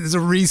triggered. It's a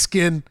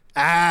reskin.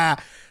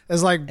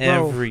 It's like,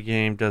 bro, every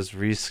game does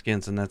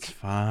reskins, and that's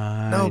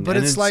fine. No, but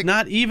it's like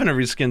not even a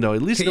reskin though.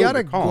 At least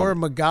Chaotic Gore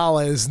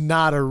Magala is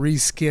not a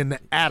reskin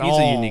at all.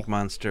 He's a unique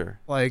monster.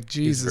 Like,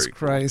 Jesus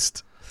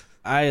Christ.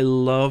 Cool. I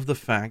love the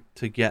fact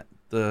to get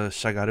the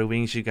Shagaru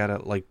wings, you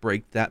gotta like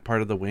break that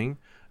part of the wing,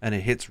 and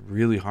it hits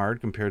really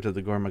hard compared to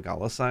the Gore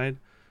Magala side.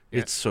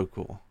 Yeah. It's so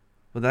cool.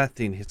 But that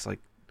thing hits like,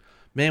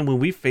 man, when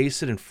we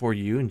face it in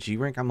 4U and G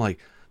rank, I'm like,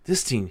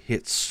 this thing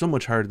hits so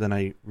much harder than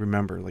I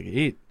remember. Like,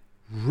 it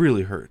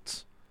really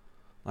hurts.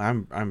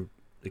 I'm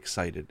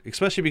excited,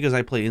 especially because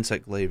I play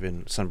Insect Glaive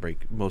in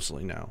Sunbreak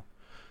mostly now,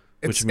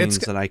 which means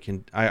that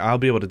I'll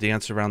be able to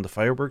dance around the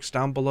fireworks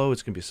down below.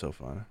 It's gonna be so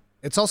fun.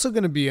 It's also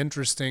going to be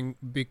interesting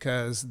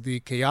because the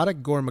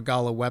Chaotic Gore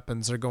Magala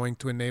weapons are going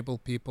to enable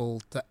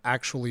people to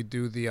actually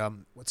do the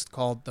what's it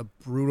called, the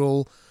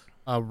brutal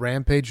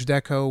Rampage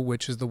deco,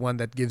 which is the one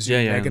that gives you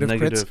negative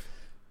crits.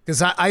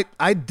 Because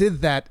I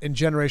did that in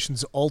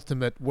Generations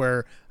Ultimate,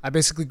 where I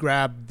basically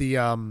grabbed the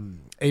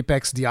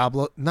Apex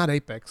Diablo, not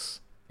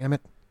Apex, damn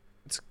it,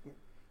 it's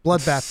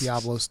Bloodbath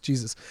Diablos,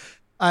 Jesus.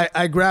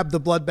 I grabbed the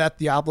Bloodbath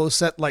Diablo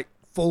set, like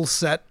full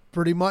set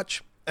pretty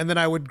much, and then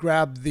I would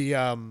grab the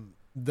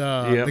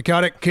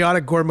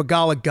chaotic Gore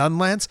Magala gun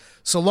lance,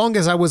 so long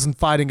as I wasn't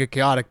fighting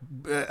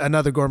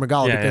another Gore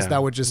Magala, because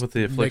that would just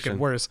make it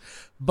worse.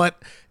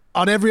 But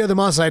on every other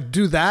monster, I'd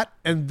do that,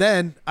 and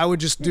then I would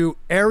just do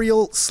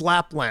aerial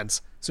slap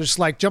lance. So just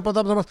like jump on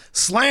top of the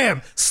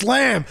slam,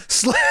 slam,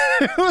 slam.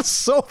 It was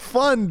so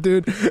fun,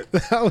 dude.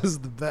 That was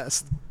the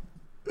best.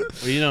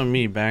 Well, you know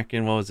me, back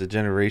in,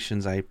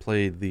 Generations, I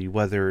played the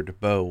Weathered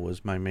Bow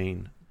was my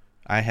main.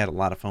 I had a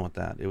lot of fun with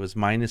that. It was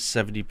minus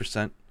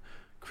 70%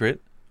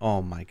 crit.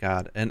 Oh my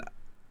god. And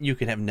you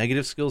could have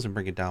negative skills and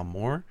bring it down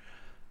more.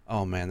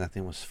 Oh man, that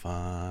thing was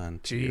fun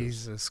to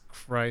Jesus use.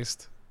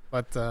 Christ.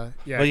 But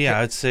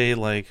I'd say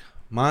like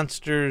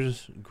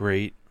monsters,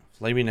 great.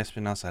 Flaming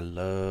Espinas, I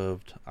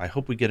loved. I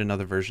hope we get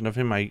another version of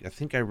him. I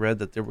think I read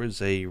that there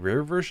was a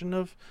rare version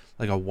of,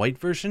 like a white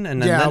version,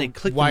 and then it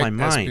clicked in my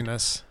mind.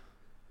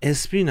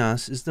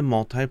 Espinas is the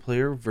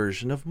multiplayer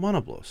version of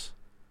Monoblos.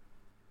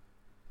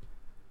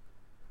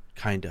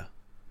 Kinda.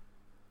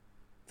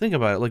 Think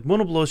about it. Like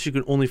Monoblos, you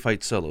can only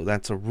fight solo.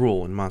 That's a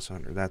rule in Monster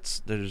Hunter.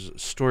 There's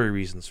story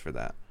reasons for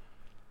that.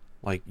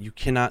 Like you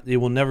cannot. They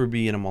will never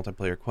be in a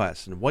multiplayer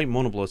quest. And White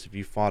Monoblos, if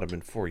you fought him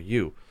in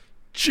 4U,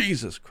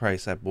 Jesus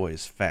Christ, that boy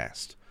is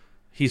fast.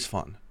 He's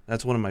fun.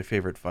 That's one of my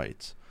favorite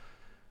fights.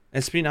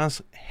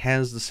 Espinas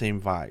has the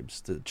same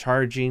vibes. The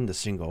charging, the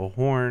single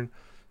horn,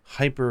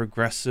 hyper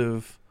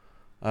aggressive,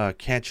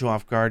 catch you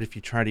off guard if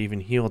you try to even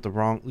heal at the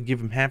wrong.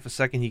 Give him half a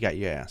second, he got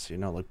your ass.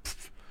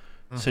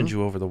 Send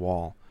you over the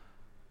wall.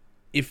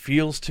 It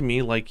feels to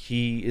me like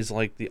he is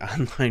like the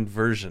online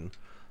version,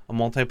 a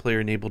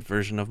multiplayer-enabled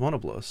version of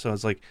Monoblos. So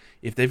it's like,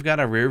 if they've got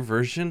a rare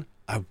version,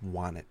 I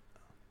want it.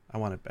 I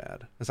want it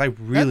bad. Because I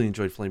really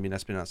enjoyed Flaming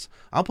Espinas.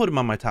 I'll put him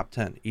on my top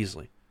 10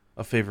 easily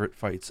of favorite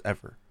fights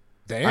ever.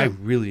 Damn. I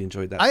really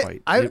enjoyed that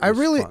fight.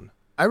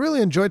 I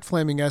really enjoyed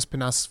Flaming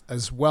Espinas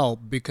as well,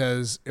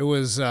 because it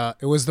was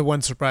the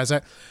one surprise.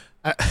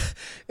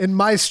 In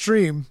my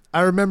stream,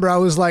 I remember I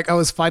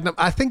was fighting him.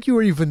 I think you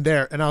were even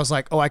there, and I was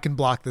like, oh, I can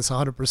block this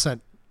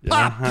 100%.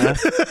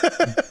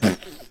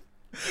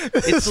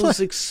 It's those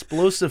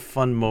explosive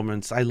fun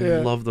moments. I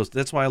love those.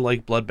 That's why I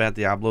like Bloodbath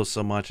Diablo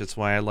so much. It's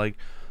why I like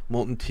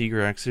Molten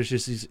Tigrex. There's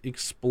just these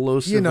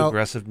explosive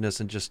aggressiveness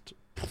and just...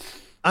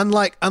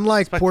 Unlike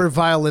poor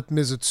Violet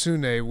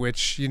Mizutsune,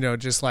 which,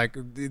 just like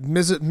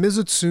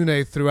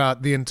Mizutsune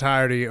throughout the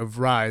entirety of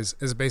Rise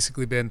has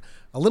basically been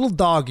a little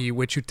doggy,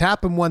 which you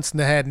tap him once in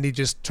the head and he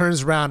just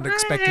turns around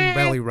expecting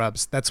belly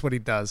rubs. That's what he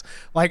does.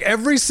 Like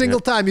every single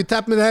time you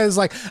tap him in the head, it's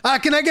like,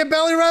 can I get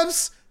belly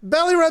rubs?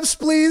 Belly rubs,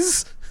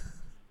 please.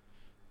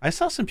 I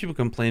saw some people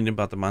complaining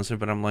about the monster,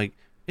 but I'm like,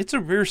 it's a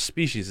rare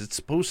species. It's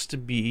supposed to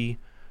be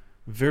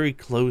very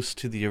close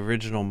to the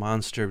original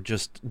monster,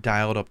 just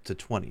dialed up to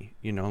 20.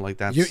 Like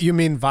that's you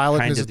mean Violet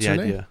kind Mizutsune? Of the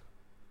idea.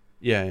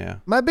 Yeah.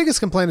 My biggest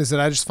complaint is that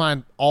I just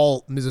find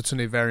all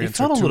Mizutsune variants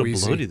are too easy. It felt a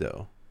little bloaty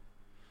though.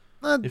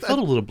 It felt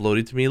a little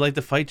bloaty to me. Like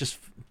the fight just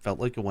felt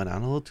like it went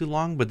on a little too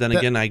long. But then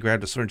again, I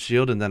grabbed a sword and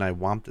shield and then I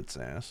whomped its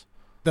ass.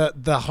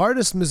 The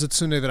hardest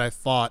Mizutsune that I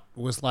fought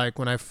was like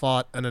when I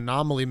fought an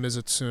Anomaly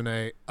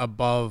Mizutsune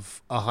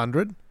above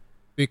 100,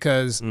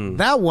 because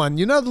that one,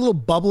 the little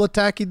bubble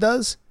attack he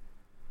does.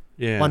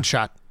 Yeah. One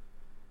shot.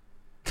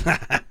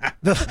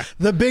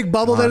 the big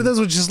bubble that it does,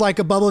 which is like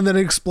a bubble and then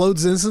it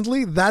explodes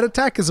instantly. That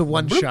attack is a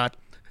one shot.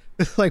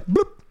 It's like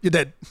bloop, you're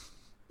dead.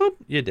 Boop,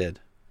 you're dead.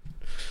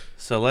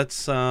 So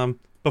let's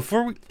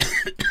before we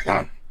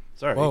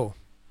sorry. Whoa.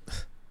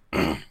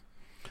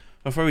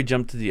 Before we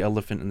jump to the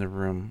elephant in the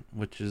room,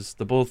 which is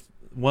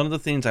one of the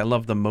things I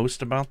love the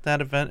most about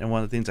that event and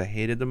one of the things I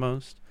hated the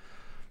most.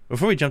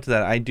 Before we jump to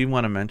that, I do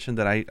want to mention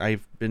that I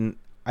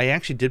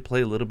actually did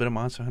play a little bit of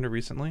Monster Hunter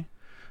recently.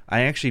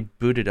 I actually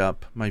booted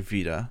up my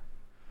Vita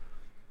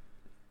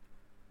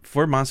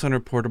for Monster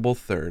Hunter Portable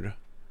 3rd,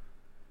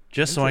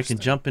 just so I can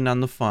jump in on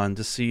the fun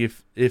to see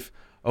if this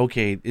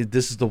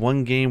is the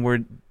one game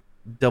where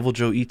Devil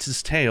Joe eats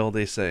his tail,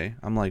 they say.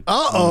 I'm like,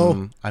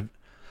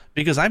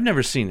 because I've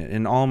never seen it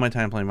in all my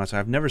time playing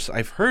Monster.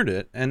 I've heard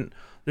it, and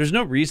there's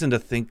no reason to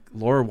think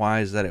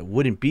lore-wise that it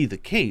wouldn't be the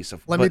case.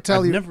 I've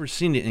never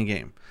seen it in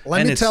game.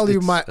 Let me tell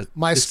you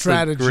my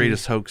strategy. It's the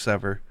greatest hoax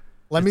ever.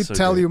 Let me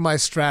tell you my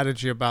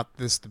strategy about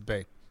this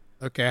debate.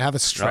 Okay, I have a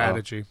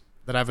strategy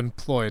that I've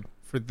employed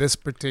for this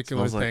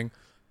particular thing.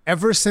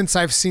 Ever since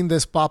I've seen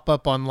this pop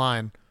up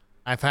online,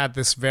 I've had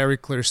this very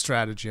clear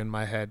strategy in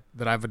my head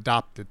that I've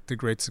adopted to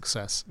great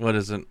success. What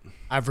is it?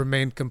 I've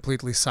remained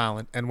completely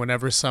silent, and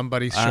whenever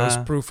somebody shows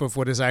proof of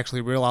what is actually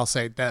real, I'll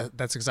say,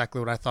 that's exactly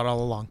what I thought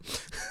all along.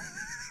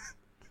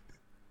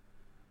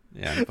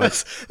 Yeah,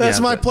 but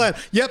that's my plan.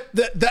 Yep,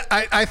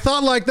 I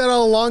thought like that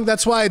all along.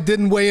 That's why I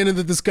didn't weigh into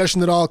the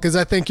discussion at all, because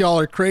I think y'all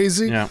are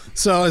crazy. Yeah.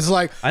 So it's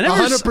like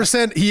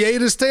 100% he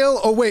ate his tail.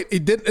 Oh wait, he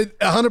did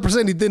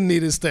 100% he didn't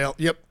eat his tail.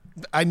 Yep,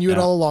 I knew it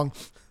all along.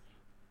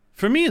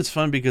 For me, it's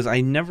fun because I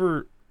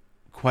never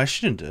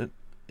questioned it.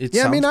 It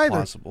Yeah, sounds me neither.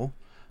 plausible.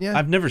 Yeah.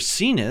 I've never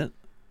seen it.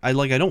 I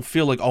don't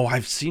feel like, oh,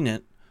 I've seen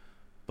it.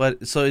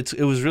 But so it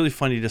was really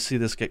funny to see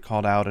this get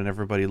called out and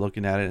everybody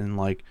looking at it and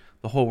like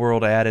the whole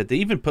world at it. They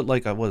even put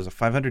like a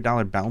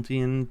 $500 bounty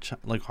in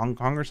like Hong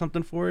Kong or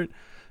something for it.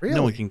 Really?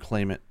 No one can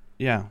claim it.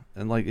 Yeah,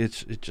 and like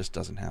it just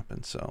doesn't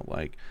happen. So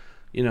like,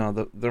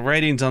 the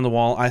writing's on the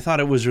wall. I thought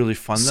it was really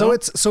fun though.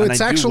 So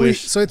it's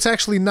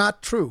actually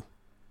not true.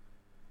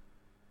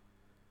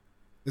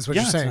 Is what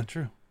you're saying? It's not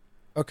true.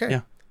 Okay.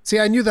 Yeah. See,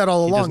 I knew that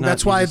all He does along. not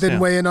That's why I use his didn't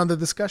tail. weigh in on the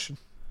discussion.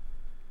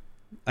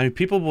 I mean,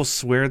 people will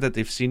swear that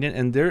they've seen it,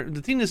 and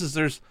the thing is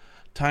there's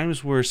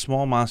times where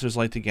small monsters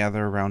like to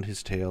gather around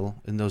his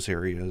tail in those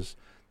areas.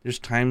 There's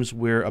times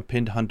where a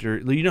pinned hunter,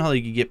 you know how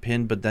you get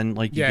pinned, but then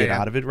like you get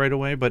out of it right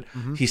away, but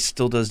he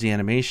still does the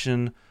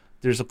animation.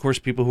 There's of course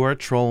people who are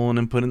trolling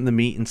and putting the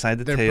meat inside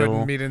the tail. They're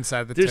putting meat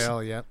inside the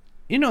tail. Yeah.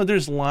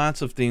 There's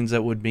lots of things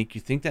that would make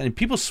you think that, and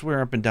people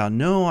swear up and down,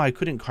 no, I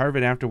couldn't carve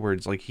it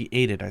afterwards. Like he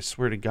ate it. I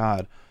swear to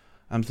God.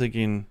 I'm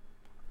thinking,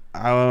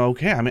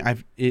 okay. I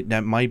mean,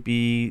 that might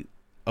be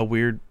a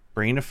weird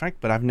brain effect,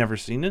 but I've never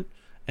seen it,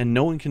 and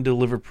no one can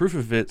deliver proof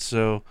of it.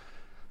 So,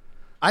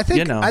 I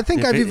think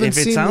I've even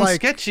seen like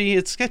sketchy.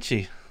 It's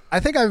sketchy. I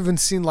think I've even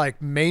seen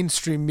like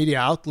mainstream media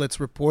outlets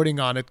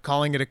reporting on it,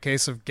 calling it a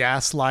case of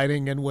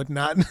gaslighting and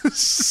whatnot.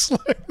 It's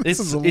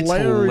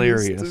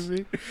hilarious. to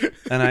me.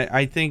 And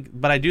I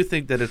do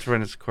think that it's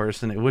run its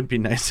course, and it would be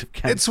nice if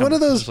Ken It's one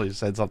of those- actually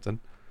said something.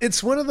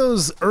 It's one of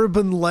those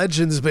urban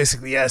legends,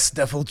 basically. Yes,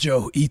 Devil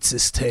Joe eats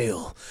his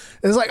tail.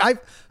 It's like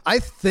I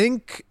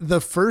think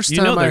the first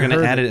time they're I going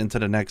heard to add it into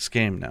the next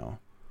game now.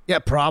 Yeah,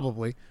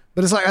 probably.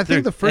 But it's like I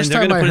think the first they're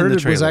time gonna I put it in heard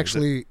the it was trailer.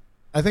 actually,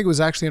 I think it was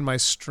actually in my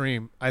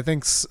stream. I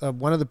think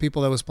one of the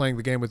people that was playing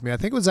the game with me, I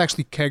think it was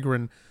actually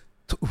Kegrin,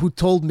 who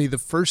told me the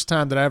first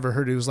time that I ever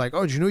heard it, he was like,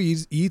 "Oh, did you know he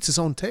eats his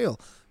own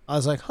tail?" I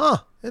was like, "Huh,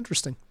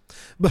 interesting."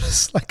 But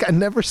it's like I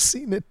never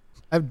seen it.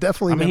 I've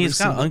definitely. never he's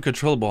got seen it.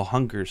 uncontrollable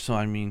hunger, so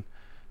I mean,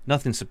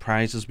 nothing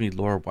surprises me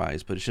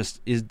lore-wise. But it's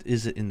just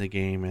is it in the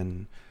game?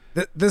 And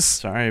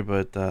sorry,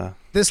 but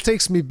this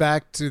takes me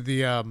back to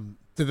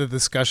the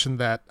discussion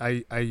that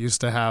I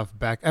used to have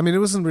back. I mean, it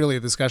wasn't really a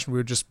discussion. We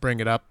would just bring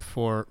it up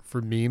for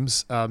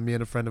memes. Me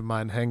and a friend of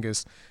mine,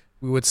 Hengist,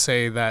 we would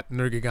say that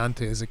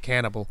Nergigante is a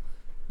cannibal.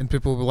 And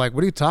people would be like,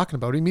 what are you talking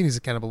about? What do you mean he's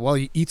a cannibal? Well,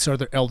 he eats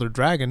other elder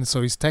dragons,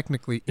 so he's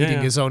technically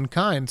eating his own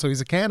kind, so he's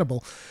a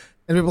cannibal.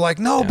 And people are like,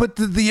 no, but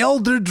the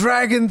elder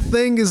dragon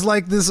thing is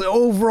like this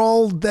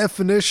overall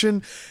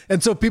definition.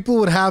 And so people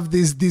would have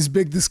these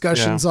big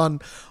discussions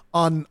on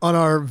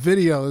our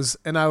videos,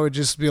 and I would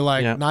just be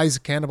like, nah, he's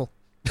a cannibal.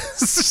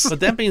 But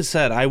that being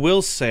said, I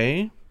will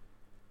say,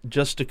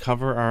 just to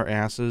cover our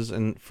asses,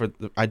 and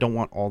I don't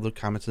want all the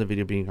comments in the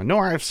video being, no,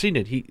 I've seen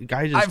it.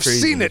 I've crazy.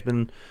 Seen it.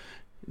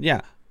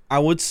 I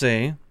would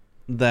say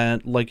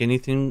that, like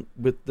anything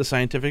with the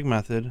scientific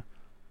method,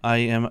 I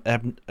am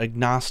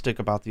agnostic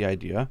about the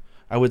idea.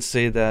 I would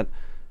say that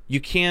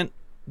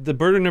the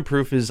burden of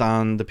proof is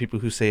on the people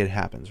who say it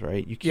happens,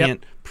 right? You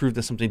can't prove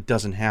that something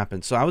doesn't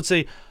happen. So I would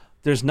say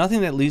there's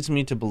nothing that leads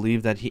me to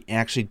believe that he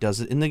actually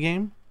does it in the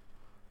game.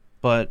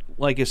 But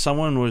like if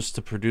someone was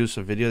to produce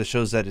a video that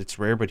shows that it's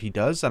rare but he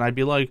does, then I'd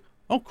be like,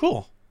 oh,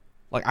 cool.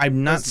 Like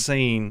I'm not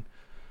saying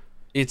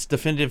it's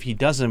definitive he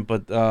doesn't,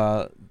 but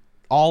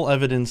all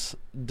evidence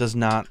does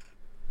not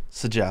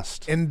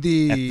suggest at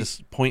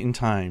this point in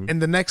time. In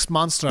the next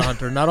Monster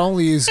Hunter, not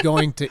only is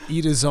going to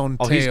eat his own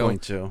tail,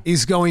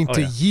 he's going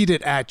to yeet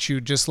it at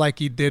you just like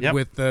he did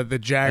with the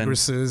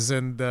Jagresses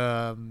and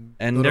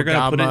they're going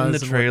to put it in the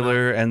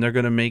trailer, and they're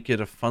going to make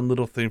it a fun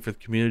little thing for the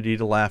community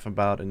to laugh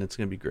about, and it's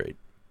going to be great.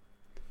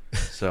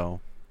 So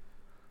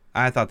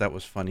I thought that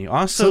was funny.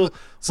 Also,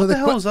 what the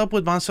hell is up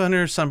with Monster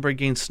Hunter Sunbreak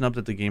getting snubbed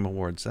at the Game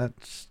Awards?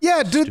 That's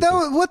dude,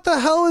 what the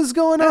hell is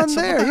going on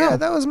there? Yeah,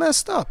 that was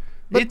messed up.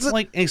 But it's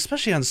like,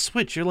 especially on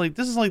Switch, you're like,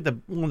 this is like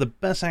one of the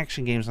best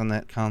action games on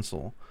that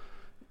console.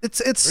 It's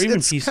or even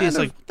PC. It's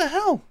like, what the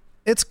hell?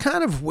 It's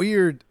kind of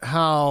weird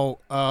how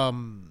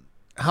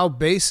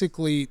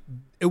basically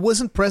it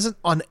wasn't present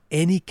on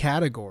any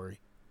category.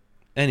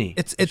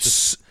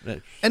 It's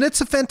and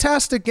it's a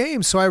fantastic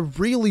game, so I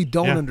really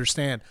don't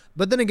understand.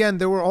 But then again,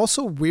 there were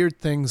also weird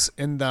things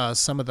in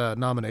some of the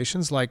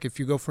nominations. Like if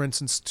you go, for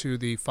instance, to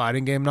the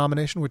fighting game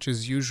nomination, which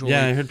is usually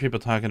I heard people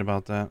talking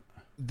about that.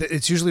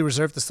 It's usually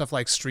reserved to stuff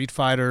like Street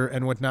Fighter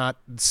and whatnot.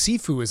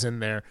 Sifu is in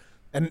there,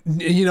 and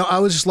I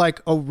was just like,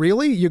 oh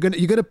really? You're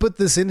gonna put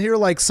this in here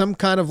like some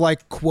kind of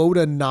like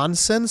quota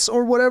nonsense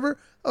or whatever?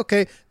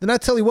 Okay, then I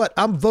tell you what,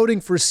 I'm voting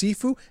for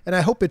Sifu, and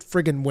I hope it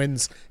friggin'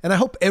 wins. And I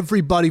hope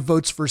everybody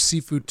votes for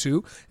Sifu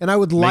too. And I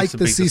would like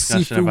to see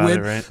Sifu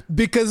win, right?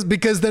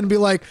 because then be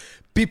like,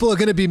 people are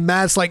gonna be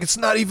mad. It's like, it's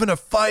not even a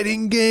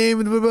fighting game,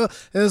 and blah, blah.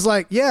 And it's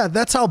like, yeah,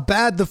 that's how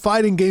bad the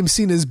fighting game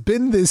scene has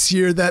been this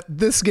year. That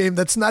this game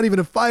that's not even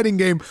a fighting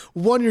game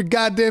won your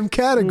goddamn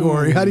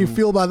category. Ooh. How do you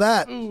feel about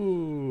that?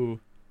 Ooh.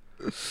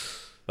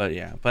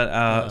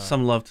 But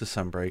some love to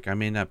Sunbreak. I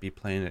may not be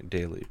playing it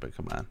daily, but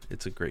come on,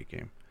 it's a great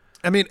game.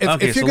 I mean,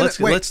 Okay, if you're so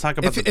gonna let's talk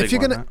about the big if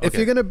you're one, gonna huh? if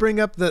you're Okay. gonna bring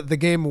up the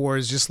Game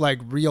Awards, just like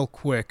real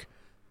quick,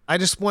 I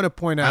just want to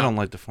point out. I don't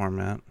like the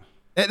format.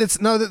 And it's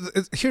no.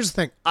 Here's the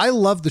thing. I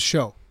love the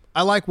show.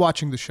 I like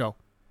watching the show.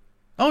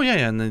 Oh yeah,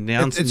 and the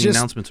It's the just-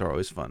 announcements are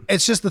always fun.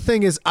 It's just the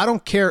thing is, I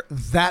don't care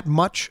that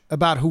much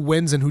about who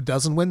wins and who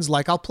doesn't wins.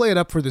 Like, I'll play it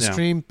up for the Yeah.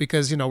 stream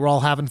because, we're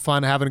all having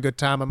fun, having a good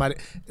time. I might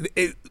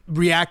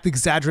react,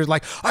 exaggerate,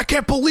 like, I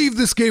can't believe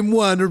this game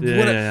won or Yeah,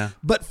 whatever. yeah, yeah.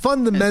 But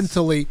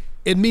fundamentally,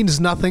 it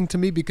means nothing to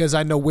me because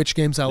I know which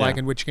games I like Yeah.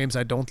 and which games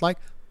I don't like.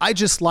 I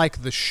just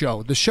like the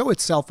show. The show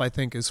itself, I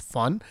think, is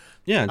fun.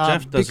 Yeah,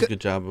 Jeff does because- a good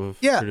job of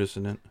Yeah.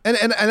 producing it.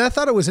 And I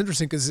thought it was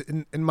interesting because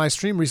in my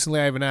stream recently,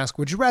 I even asked,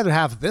 would you rather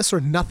have this or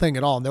nothing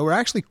at all? And there were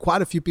actually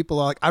quite a few people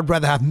who are like, I'd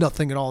rather have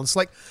nothing at all. And it's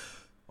like,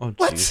 Oh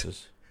What?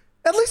 Jesus!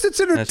 at least it's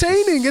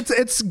entertaining.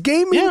 It's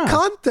gaming Yeah.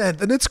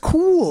 content and it's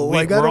cool. I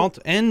We're don't- all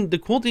and the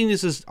cool thing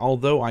is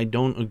although I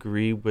don't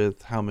agree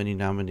with how many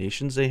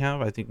nominations they have,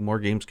 I think more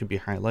games could be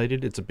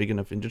highlighted. It's a big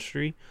enough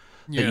industry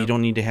that Yeah. you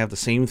don't need to have the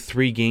same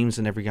 3 games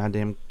in every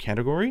goddamn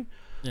category.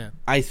 Yeah.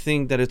 I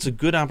think that it's a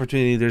good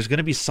opportunity. There's going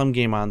to be some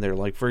game on there.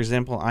 Like, for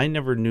example, I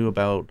never knew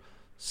about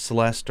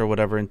Celeste or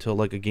whatever until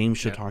like a game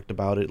show Yeah. talked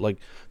about it. Like,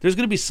 there's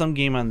going to be some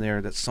game on there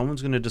that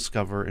someone's going to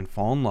discover and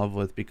fall in love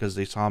with because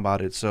they saw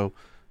about it. So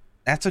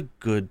that's a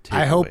good takeaway.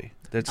 I hope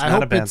That's I not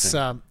hope a bad it's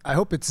thing. I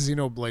hope it's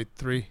Xenoblade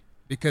 3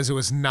 because it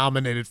was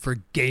nominated for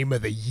Game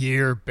of the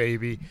Year,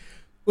 baby.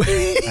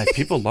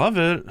 People love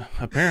it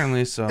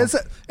apparently. So and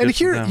good for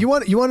here them. you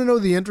want to know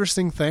the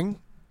interesting thing,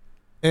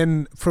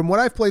 and from what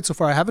I've played so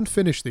far, I haven't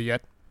finished it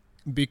yet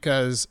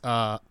because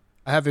I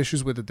have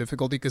issues with the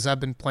difficulty because I've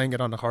been playing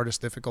it on the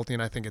hardest difficulty,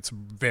 and I think it's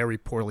very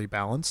poorly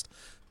balanced.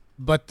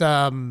 But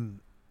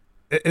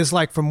it's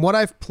like from what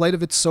I've played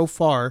of it so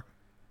far,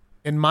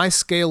 in my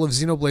scale of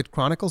Xenoblade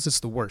Chronicles, it's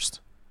the worst.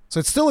 So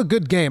it's still a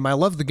good game. I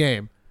love the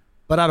game,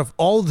 but out of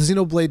all the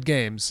Xenoblade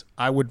games,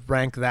 I would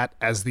rank that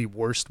as the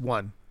worst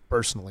one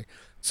personally.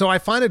 So I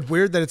find it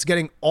weird that it's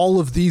getting all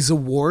of these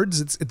awards.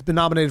 It's been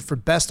nominated for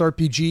Best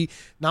RPG,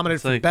 nominated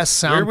It's for like,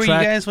 Best Soundtrack. where were you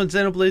guys when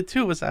Xenoblade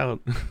 2 was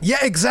out? Yeah,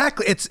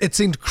 exactly. It's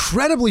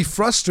incredibly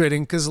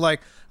frustrating because like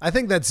I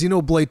think that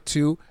Xenoblade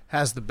 2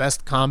 has the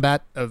best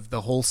combat of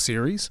the whole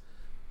series,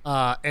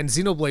 and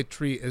Xenoblade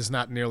 3 is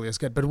not nearly as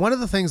good. But one of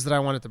the things that I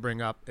wanted to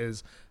bring up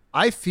is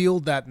I feel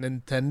that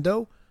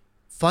Nintendo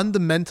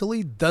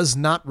fundamentally does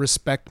not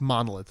respect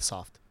Monolith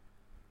Soft.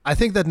 I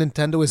think that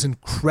Nintendo is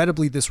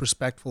incredibly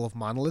disrespectful of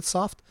Monolith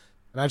Soft,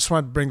 and I just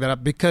wanted to bring that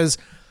up because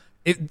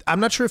I'm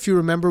not sure if you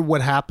remember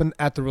what happened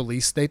at the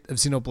release date of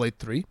Xenoblade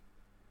 3.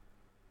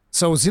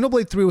 So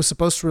Xenoblade 3 was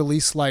supposed to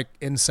release like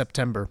in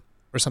September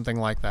or something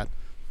like that.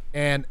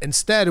 And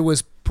instead it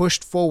was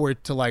pushed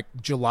forward to like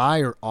July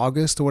or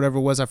August or whatever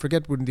it was. I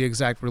forget when the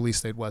exact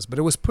release date was, but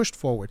it was pushed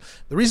forward.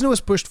 The reason it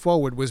was pushed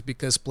forward was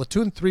because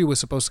Splatoon 3 was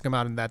supposed to come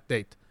out in that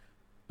date.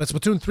 But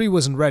Splatoon 3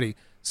 wasn't ready.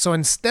 So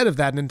instead of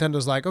that,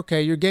 Nintendo's like,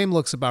 okay, your game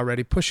looks about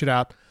ready, push it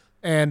out.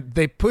 And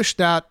they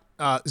pushed out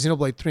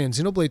Xenoblade 3. And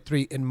Xenoblade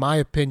 3, in my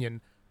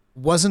opinion,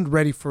 wasn't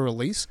ready for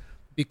release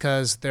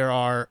because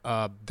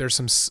there's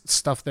some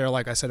stuff there,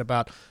 like I said,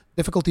 about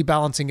difficulty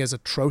balancing is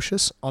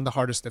atrocious on the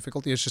hardest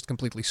difficulty. It's just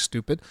completely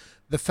stupid.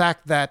 The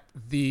fact that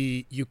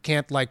you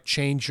can't like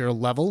change your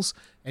levels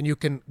and you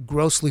can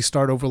grossly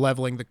start over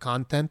leveling the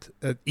content,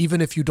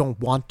 even if you don't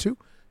want to,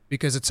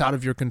 because it's out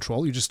of your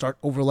control. You just start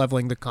over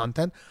leveling the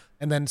content,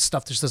 and then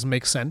stuff just doesn't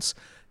make sense.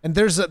 And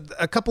there's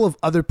a couple of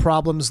other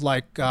problems,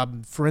 like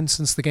for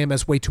instance, the game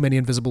has way too many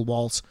invisible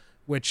walls,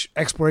 which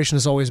exploration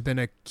has always been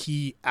a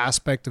key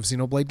aspect of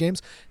Xenoblade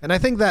games. And I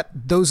think that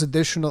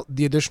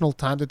the additional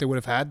time that they would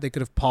have had, they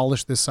could have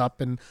polished this up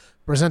and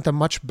present a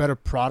much better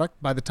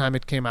product by the time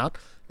it came out.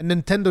 And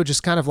Nintendo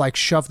just kind of like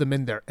shoved them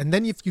in there. And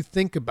then if you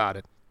think about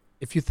it,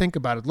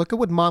 look at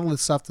what Monolith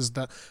Soft has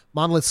done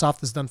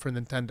for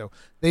Nintendo.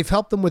 They've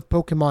helped them with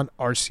Pokemon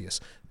Arceus.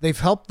 They've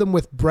helped them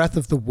with Breath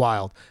of the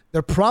Wild.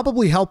 They're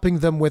probably helping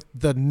them with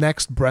the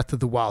next Breath of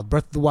the Wild,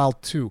 Breath of the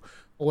Wild 2,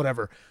 or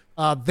whatever.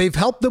 They've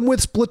helped them with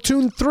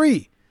Splatoon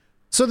 3.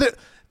 So that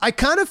I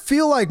kind of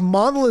feel like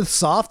Monolith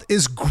Soft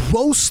is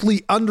grossly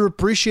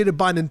underappreciated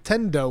by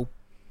Nintendo.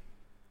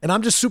 And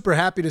I'm just super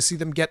happy to see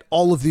them get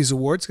all of these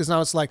awards because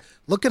now it's like,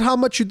 look at how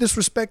much you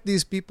disrespect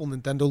these people,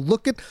 Nintendo.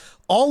 Look at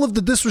all of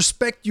the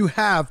disrespect you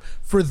have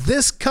for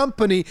this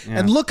company,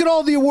 and look at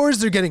all the awards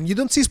they're getting. You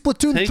don't see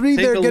Splatoon 3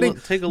 they're getting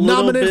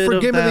nominated for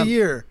Game of the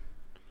Year.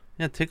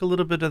 Yeah, take a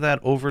little bit of that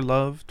over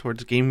love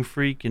towards Game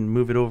Freak and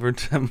move it over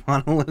to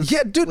Monolith.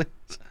 Yeah, dude.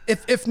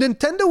 If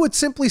Nintendo would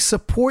simply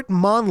support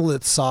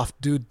Monolith Soft,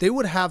 dude, they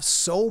would have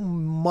so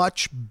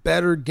much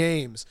better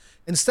games.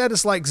 Instead,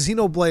 it's like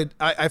Xenoblade.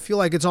 I feel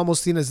like it's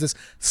almost seen as this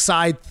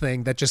side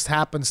thing that just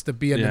happens to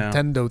be a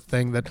Nintendo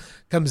thing that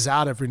comes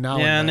out every now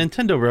and then.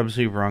 Nintendo rubs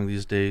me wrong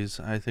these days.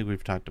 I think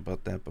we've talked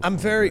about that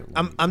before.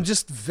 I'm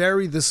just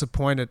very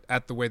disappointed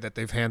at the way that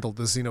they've handled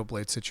the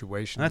Xenoblade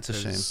situation. That's a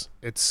shame.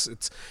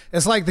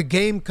 It's like the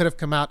game could have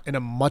come out in a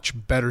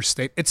much better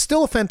state. It's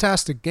still a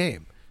fantastic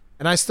game,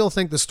 and I still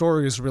think the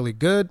story is really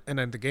good, and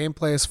then the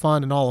gameplay is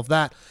fun and all of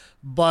that.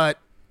 But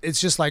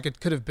it's just like it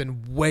could have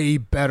been way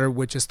better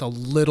with just a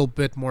little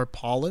bit more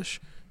polish.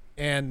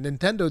 And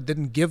Nintendo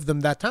didn't give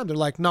them that time. They're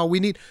like, no, we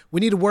need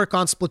to work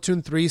on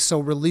Splatoon 3, so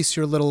release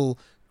your little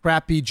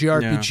crappy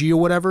JRPG or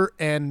whatever,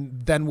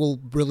 and then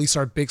we'll release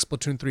our big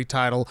Splatoon 3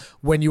 title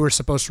when you were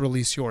supposed to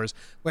release yours.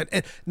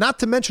 And not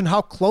to mention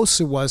how close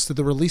it was to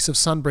the release of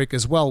Sunbreak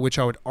as well, which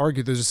I would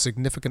argue there's a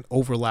significant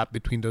overlap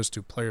between those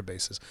two player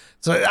bases.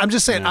 So I'm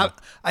just saying,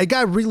 I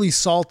got really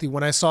salty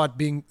when I saw it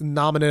being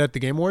nominated at the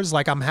Game Awards.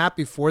 Like, I'm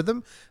happy for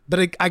them,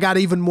 but I got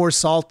even more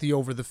salty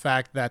over the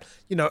fact that,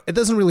 you know, it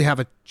doesn't really have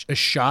a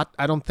shot,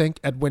 I don't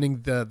think, at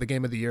winning the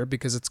Game of the Year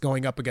because it's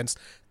going up against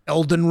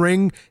Elden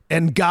Ring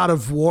and God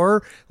of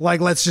War.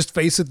 Like, let's just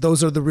face it,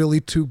 those are the really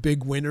two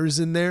big winners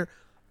in there.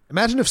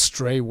 Imagine if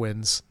Stray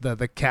wins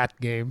the cat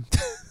game.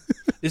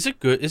 Is it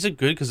good? Is it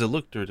good? Because it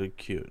looked really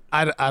cute.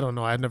 I don't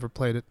know. I've never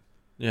played it.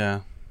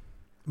 Yeah.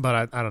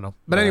 But I don't know.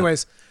 But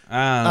anyways.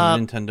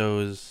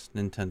 Nintendo is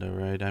Nintendo,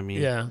 right? I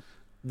mean, yeah.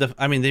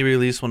 They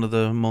released one of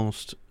the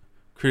most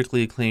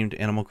critically acclaimed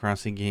Animal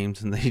Crossing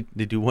games, and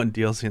they do one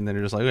DLC, and then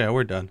they're just like, oh, yeah,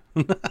 we're done.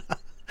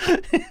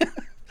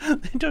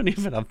 They don't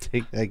even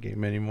uptake that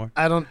game anymore.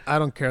 I don't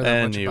care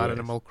that much about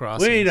Animal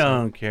Crossing. We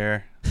don't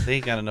care. They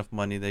got enough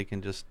money; they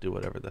can just do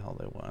whatever the hell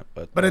they want.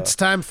 But it's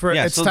time for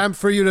time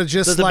for you to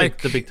just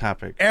the big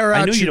topic. Air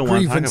out I know you don't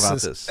want to talk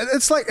grievances. about this.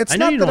 It's like I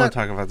know you don't want to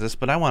talk about this,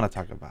 but I want to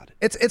talk about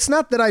it. It's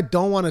not that I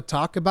don't want to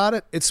talk about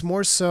it. It's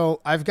more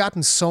so I've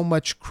gotten so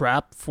much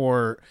crap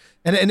for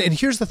and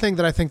here's the thing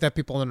that I think that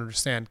people don't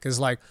understand, because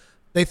like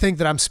they think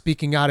that I'm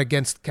speaking out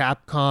against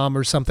Capcom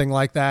or something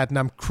like that, and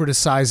I'm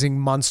criticizing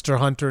Monster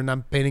Hunter and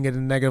I'm painting it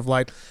in a negative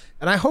light.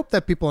 And I hope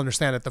that people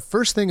understand that the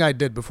first thing I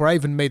did before I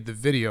even made the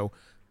video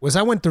was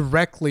I went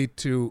directly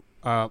to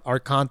our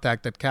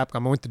contact at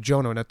Capcom. I went to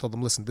Jono and I told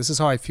him, listen, this is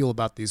how I feel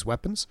about these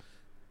weapons.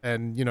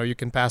 And, you know, you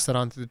can pass that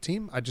on to the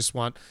team. I just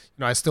want,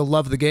 you know, I still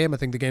love the game. I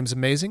think the game's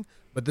amazing.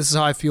 But this is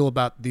how I feel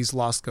about these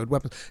Lost Code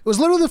weapons. It was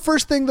literally the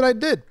first thing that I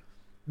did.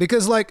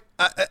 Because like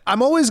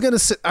I'm always gonna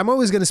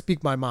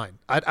speak my mind.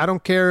 I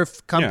don't care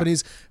if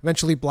companies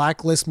eventually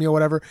blacklist me or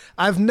whatever.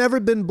 I've never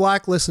been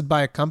blacklisted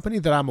by a company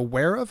that I'm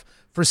aware of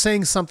for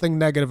saying something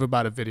negative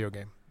about a video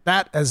game.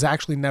 That has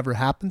actually never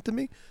happened to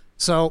me.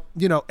 So,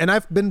 you know, and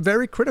I've been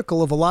very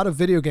critical of a lot of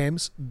video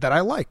games that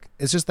I like.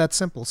 It's just that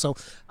simple. So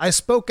I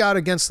spoke out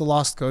against the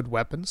Lost Code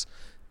weapons.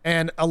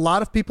 And a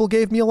lot of people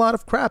gave me a lot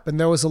of crap, and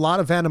there was a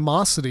lot of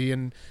animosity,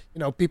 and you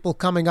know, people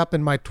coming up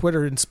in my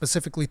Twitter and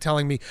specifically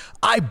telling me,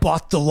 I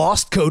bought the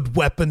Lost Code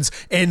weapons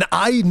and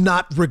I'm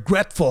not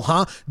regretful,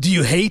 huh? Do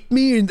you hate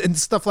me? And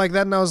stuff like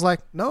that. And I was like,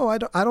 no, I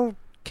don't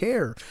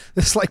care.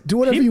 It's like, do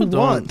whatever you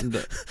want.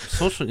 The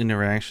social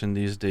interaction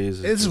these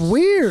days is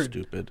weird.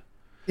 Stupid.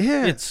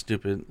 Yeah. It's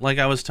stupid. Like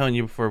I was telling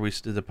you before we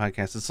did the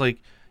podcast, it's like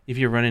if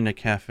you're running a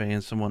cafe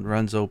and someone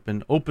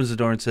opens the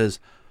door and says,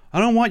 I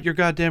don't want your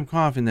goddamn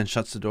coffee, and then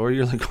shuts the door.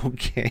 You're like,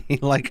 okay,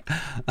 like,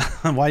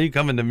 why are you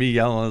coming to me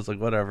yelling? It's like,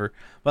 whatever.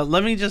 But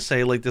let me just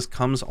say, like, this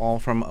comes all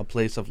from a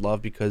place of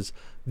love, because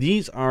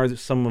these are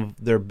some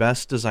of their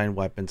best designed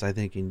weapons, I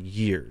think, in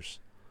years.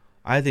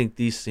 I think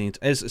these things,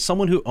 as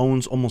someone who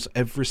owns almost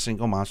every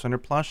single Monster Hunter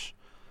plush,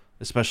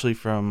 especially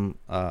from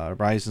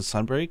Rise and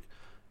Sunbreak,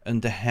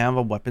 and to have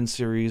a weapon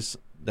series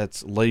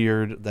that's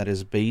layered, that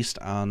is based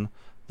on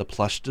the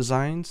plush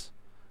designs,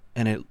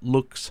 and it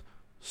looks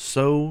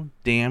so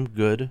damn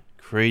good,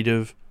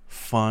 creative,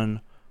 fun,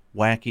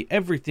 wacky,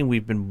 everything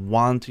we've been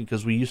wanting,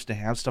 because we used to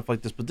have stuff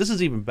like this, but this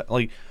is even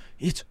like,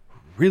 it's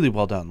really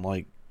well done.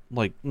 Like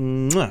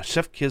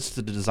chef kiss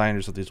to the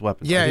designers of these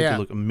weapons. I think they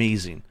look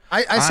amazing.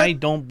 I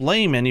don't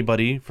blame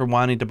anybody for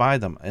wanting to buy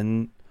them,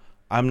 and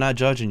I'm not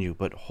judging you,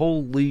 but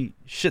holy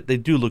shit, they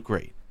do look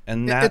great,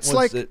 and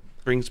it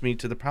brings me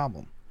to the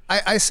problem.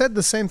 I said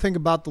the same thing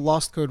about the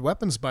Lost Code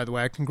weapons, by the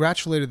way. I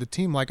congratulated the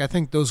team. Like, I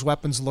think those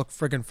weapons look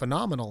friggin'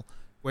 phenomenal,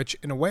 which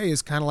in a way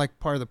is kind of like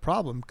part of the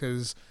problem,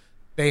 because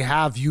they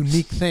have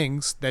unique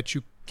things that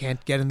you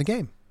can't get in the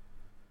game.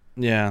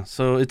 Yeah,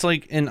 so it's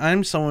like, and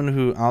I'm someone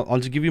who, I'll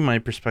just give you my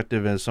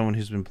perspective as someone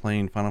who's been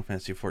playing Final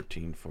Fantasy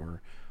XIV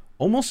for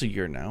almost a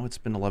year now. It's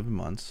been 11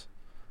 months,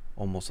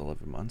 almost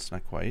 11 months,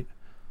 not quite.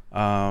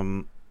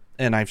 And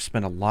I've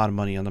spent a lot of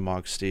money on the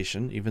MOG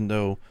station, even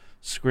though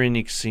Square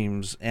Enix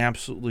seems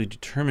absolutely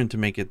determined to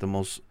make it the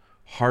most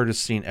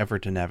hardest scene ever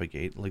to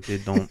navigate. Like, they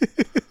don't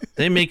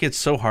they make it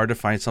so hard to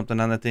find something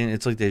on that thing.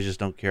 It's like they just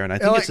don't care, and I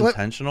think it's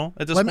intentional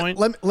at this point.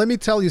 Let me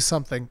tell you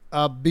something,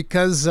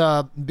 because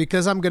I'm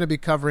going to be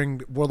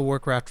covering World of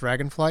Warcraft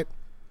Dragonflight,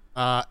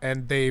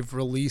 and they've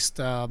released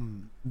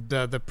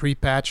the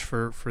pre-patch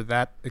for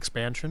that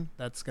expansion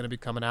that's going to be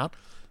coming out.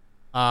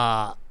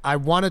 I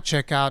want to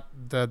check out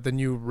the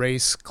new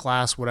race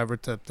class, whatever,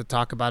 to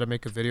talk about it,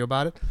 make a video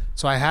about it.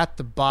 So I had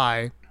to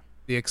buy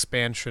the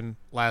expansion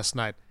last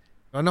night.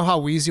 I don't know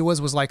how easy it was.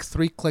 It was like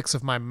 3 clicks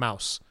of my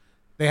mouse.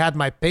 They had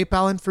my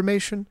PayPal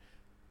information.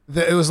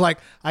 It was like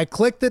I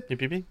clicked it,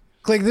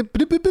 clicked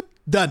it,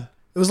 done.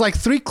 It was like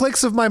 3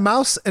 clicks of my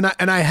mouse, and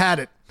I had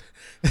it.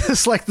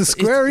 It's like the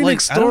Square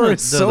Enix store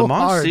is so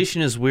hard. The MOG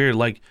station is weird.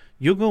 Like,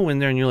 you'll go in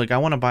there and you're like, I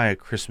want to buy a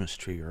Christmas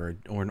tree or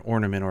an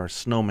ornament or a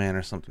snowman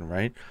or something,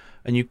 right?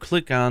 And you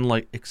click on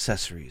like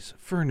accessories,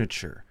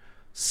 furniture,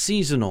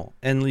 seasonal,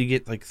 and you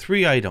get like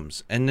 3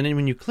 items. And then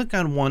when you click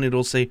on one,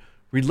 it'll say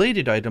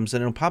related items,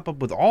 and it'll pop up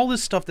with all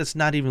this stuff that's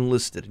not even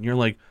listed. And you're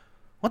like,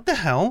 what the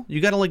hell?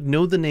 You got to like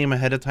know the name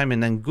ahead of time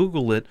and then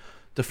Google it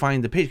to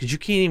find the page, because you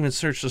can't even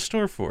search the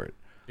store for it.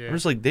 Yeah. I'm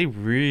just like, they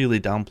really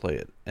downplay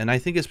it. And I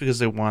think it's because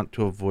they want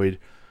to avoid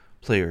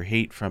player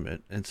hate from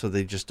it. And so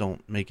they just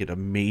don't make it a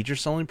major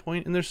selling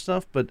point in their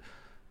stuff. But,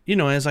 you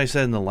know, as I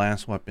said in the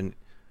last weapon,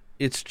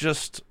 it's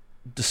just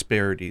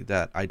disparity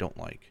that I don't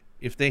like.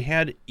 If they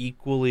had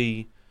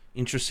equally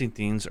interesting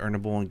things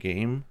earnable in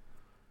game,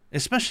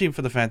 especially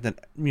for the fact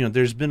that, you know,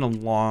 there's been a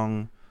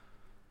long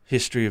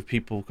history of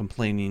people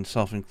complaining,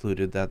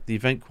 self-included, that the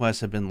event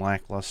quests have been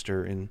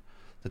lackluster in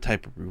the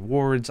type of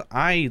rewards.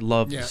 I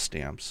love the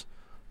stamps.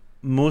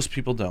 Most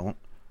people don't.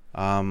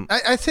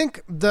 I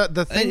think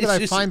the thing that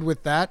I find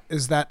with that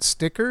is that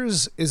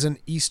stickers is an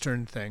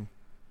Eastern thing,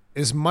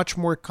 is much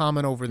more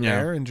common over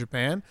there in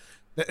Japan.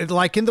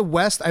 Like in the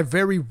West, I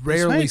very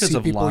rarely see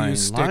people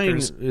use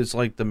stickers. Line is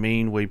like the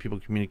main way people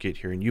communicate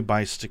here, and you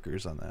buy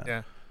stickers on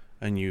that,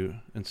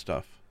 and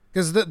stuff.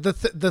 Because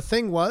the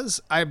thing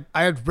was, I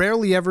had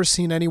rarely ever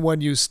seen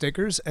anyone use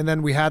stickers, and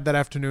then we had that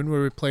afternoon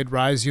where we played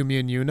Rise, Yumi,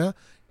 and Yuna,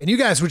 and you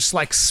guys were just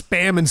like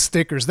spamming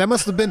stickers. That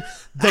must have been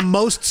the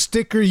most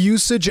sticker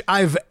usage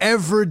I've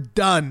ever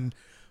done.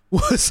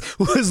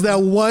 Was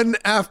that one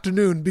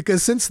afternoon?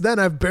 Because since then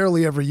I've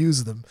barely ever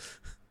used them.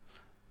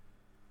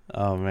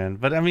 Oh man,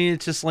 but I mean,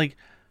 it's just like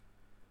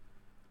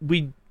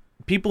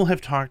people have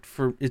talked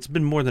for, it's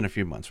been more than a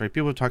few months, right?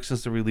 People have talked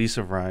since the release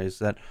of Rise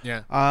that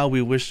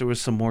we wish there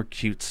was some more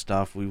cute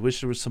stuff. We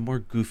wish there was some more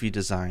goofy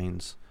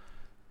designs,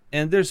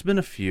 and there's been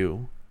a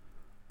few,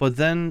 but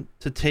then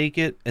to take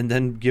it and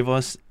then give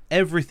us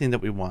everything that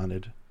we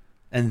wanted,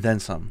 and then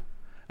some,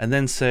 and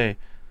then say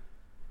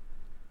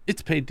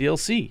it's paid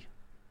DLC.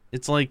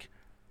 It's like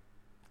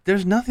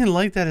there's nothing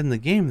like that in the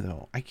game,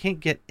 though. I can't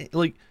get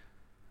like.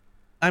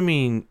 I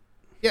mean,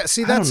 yeah.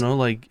 See, I don't know.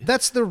 Like,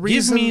 that's the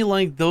reason. Give me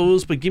like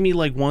those, but give me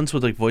like ones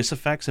with like voice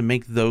effects and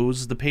make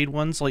those the paid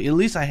ones. Like, at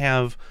least I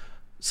have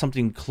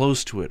something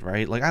close to it,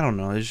 right? Like, I don't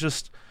know. It's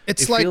just it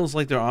feels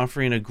like they're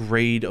offering a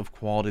grade of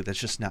quality that's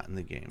just not in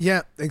the game.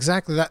 Yeah,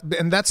 exactly.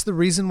 And that's the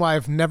reason why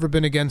I've never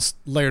been against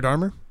layered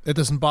armor. It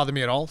doesn't bother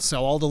me at all.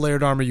 Sell all the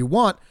layered armor you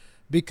want,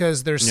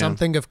 because there's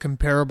something of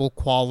comparable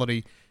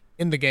quality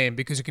in the game,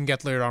 because you can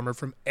get layered armor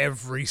from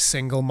every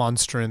single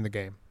monster in the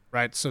game.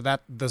 Right, so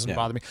that doesn't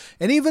bother me.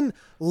 And even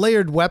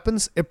layered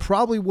weapons, it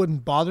probably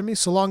wouldn't bother me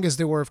so long as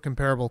they were of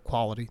comparable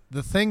quality.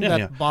 The thing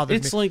that bothers me,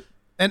 it's like,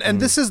 and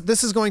this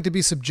is going to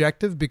be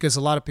subjective, because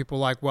a lot of people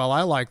are like, well,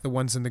 I like the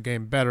ones in the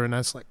game better, and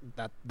that's like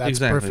that's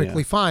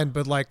perfectly fine.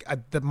 But like,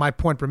 my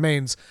point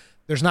remains,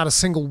 there's not a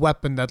single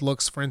weapon that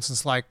looks, for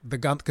instance, like the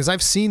gun, because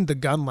I've seen the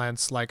gun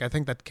lance. Like, I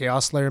think that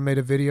Chaos Slayer made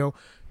a video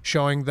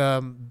showing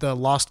the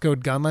Lost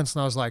Code gun lance,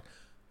 and I was like,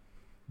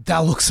 that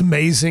looks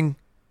amazing.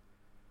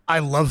 I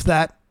love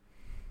that.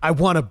 I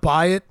want to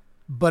buy it,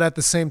 but at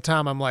the same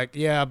time, I'm like,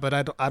 yeah, but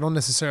I don't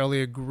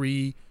necessarily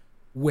agree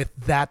with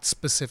that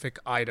specific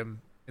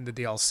item in the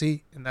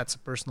DLC, and that's a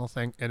personal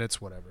thing, and it's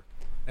whatever.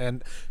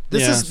 And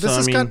this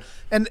is kind of,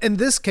 and in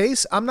this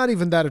case, I'm not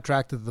even that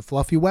attracted to the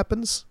fluffy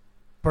weapons,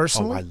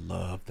 personally. Oh, I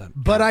love them.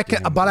 But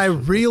I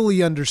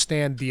really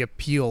understand the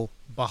appeal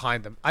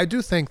behind them. I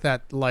do think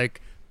that,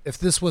 like, if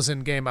this was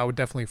in game, I would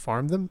definitely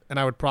farm them, and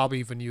I would probably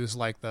even use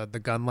like the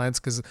gun lance,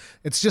 because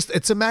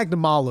it's a Magna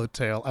Malo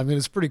tail. I mean,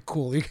 it's pretty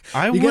cool.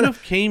 I would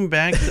have came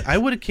back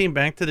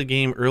to the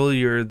game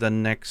earlier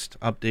than next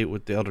update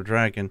with the Elder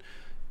Dragon,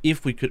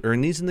 if we could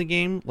earn these in the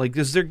game. Like,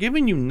 because they're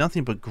giving you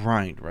nothing but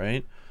grind,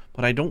 right?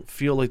 But I don't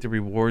feel like the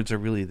rewards are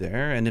really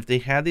there. And if they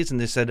had these and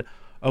they said,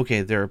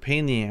 okay, they're a pain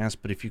in the ass,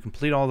 but if you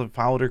complete all the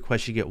Fowler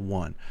quests, you get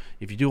one.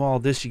 If you do all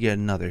this, you get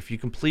another. If you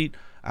complete,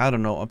 I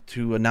don't know, up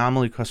to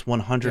Anomaly Quest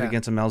 100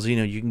 against a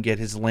Malzeno, you can get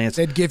his lance.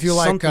 They'd give you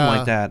something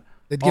like that.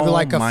 They'd give you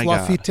like a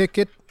fluffy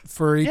ticket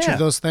for each of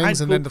those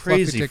things, and then the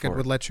fluffy ticket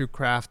would let you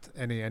craft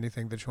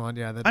anything that you want.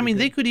 Yeah, I mean,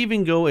 they could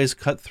even go as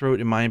cutthroat,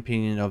 in my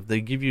opinion, of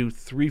they give you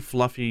 3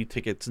 fluffy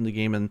tickets in the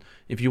game, and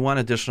if you want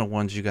additional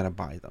ones, you got to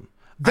buy them.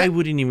 I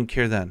wouldn't even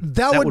care then.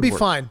 That would be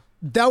fine.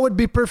 That would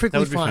be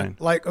perfectly fine.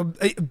 Like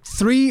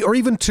 3 or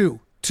even 2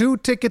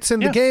 tickets in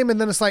the game, and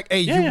then it's like,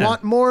 hey, you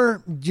want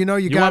more? You know,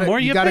 you got to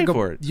go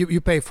for it.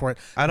 You pay for it.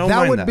 I don't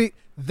mind that.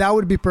 That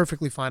would be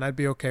perfectly fine. I'd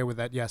be okay with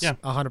that. Yes,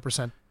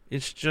 100%.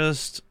 It's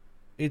just,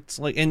 it's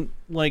like, and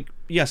like,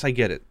 yes, I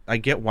get it. I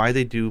get why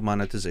they do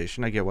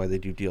monetization. I get why they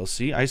do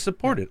DLC. I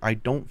support it. I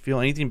don't feel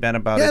anything bad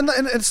about it. And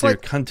it's They're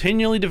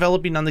continually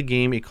developing on the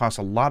game. It costs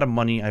a lot of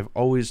money. I've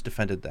always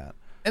defended that.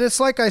 And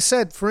it's like I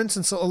said, for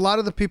instance, a lot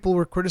of the people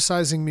were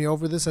criticizing me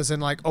over this, as in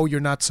like, oh,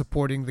 you're not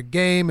supporting the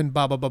game and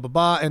blah, blah, blah, blah,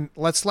 blah. And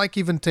let's like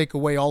even take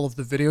away all of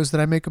the videos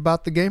that I make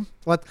about the game.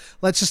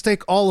 Let's just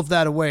take all of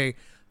that away.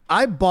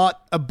 I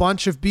bought a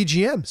bunch of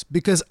BGMs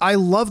because I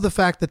love the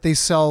fact that they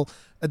sell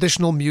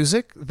additional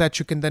music that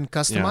you can then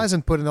customize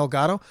and put in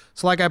Elgato.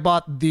 So like I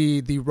bought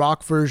the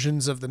rock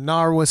versions of the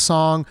Narwa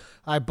song.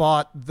 I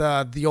bought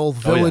the old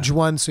Village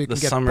one, so you can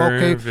get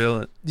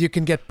Poke. You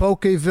can get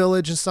Poke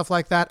Village and stuff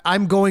like that.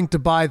 I'm going to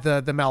buy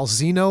the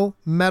Malzeno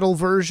metal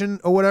version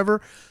or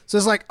whatever. So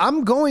it's like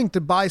I'm going to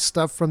buy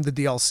stuff from the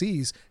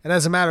DLCs. And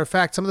as a matter of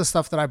fact, some of the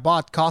stuff that I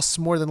bought costs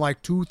more than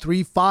like 2,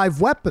 3, 5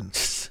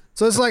 weapons.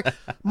 So it's like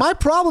my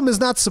problem is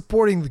not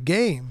supporting the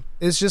game.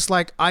 It's just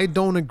like I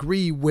don't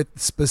agree with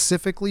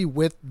specifically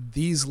with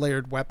these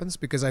layered weapons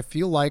because I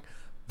feel like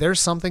there's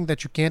something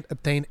that you can't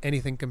obtain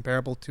anything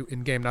comparable to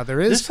in game. Now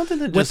there's something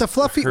that with the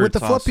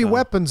fluffy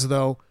weapons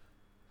though.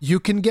 You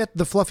can get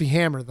the fluffy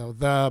hammer though,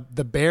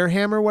 the bear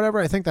hammer, whatever.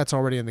 I think that's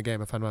already in the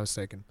game if I'm not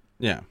mistaken.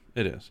 Yeah,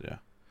 it is. Yeah,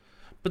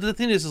 but the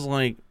thing is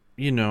like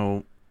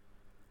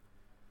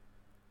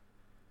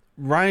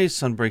Rise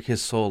Sunbreak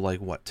has sold like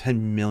what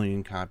 10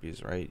 million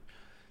copies, right?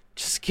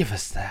 Just give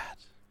us that.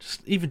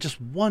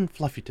 Just one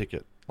fluffy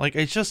ticket. Like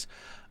it's just,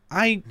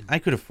 I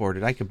could afford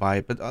it. I could buy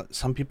it, but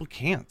some people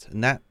can't,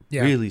 and that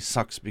really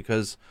sucks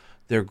because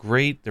they're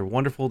great, they're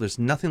wonderful. There's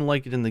nothing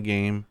like it in the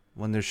game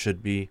when there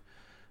should be,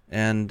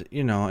 and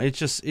it's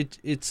just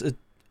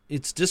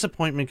it's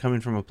disappointment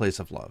coming from a place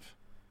of love,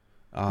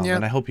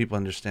 and I hope people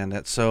understand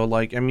that. So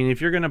like, I mean,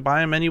 if you're gonna buy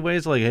them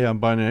anyways, like, hey, I'm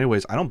buying it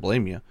anyways. I don't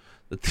blame you.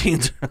 The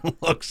things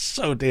look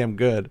so damn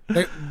good.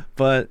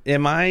 But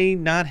am I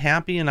not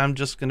happy and I'm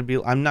just going to be...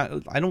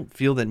 I don't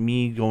feel that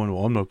me going,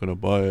 well, I'm not going to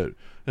buy it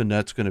and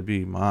that's going to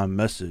be my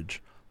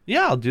message.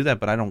 Yeah, I'll do that,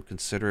 but I don't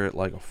consider it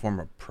like a form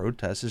of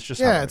protest. It's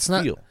just how I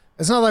feel.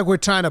 It's not like we're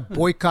trying to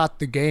boycott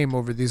the game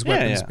over these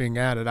weapons being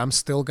added. I'm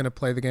still going to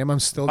play the game. I'm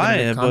still going to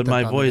make content but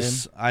my on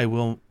voice, the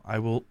game. I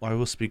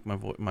will speak my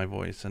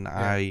voice, and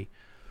I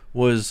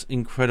was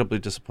incredibly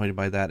disappointed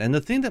by that. And the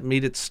thing that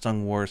made it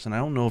stung worse, and I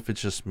don't know if it's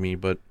just me,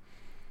 but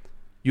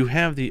you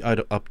have the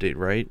update,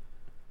 right?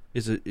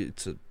 It's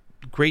a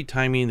great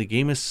timing. The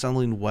game is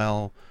selling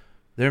well.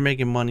 They're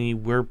making money.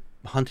 We're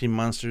hunting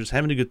monsters,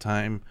 having a good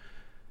time.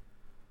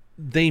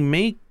 They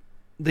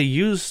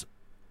use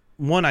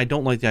one. I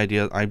don't like the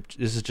idea.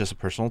 This is just a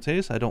personal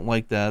taste. I don't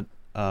like that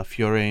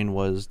Fiorane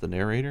was the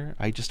narrator.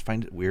 I just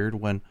find it weird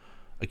when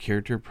a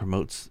character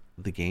promotes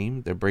the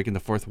game. They're breaking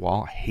the fourth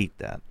wall. I hate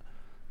that.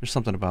 There's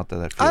something about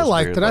that feels I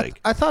liked weird. it.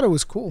 I thought it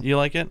was cool. You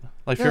like it?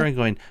 Like Fiorane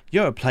going,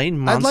 you're playing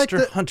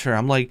Monster Hunter.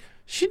 I'm like,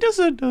 she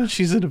doesn't know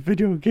she's in a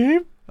video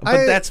game.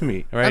 But that's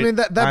me, right? I mean,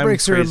 that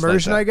breaks her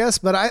immersion, I guess.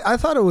 But I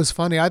thought it was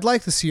funny. I'd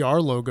like to see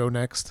Arlo go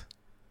next.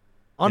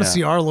 I want to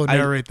see Arlo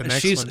narrate the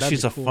next one.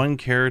 She's a fun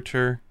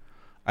character.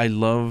 I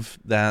love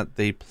that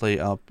they play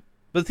up.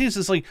 But the thing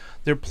is, like,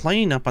 they're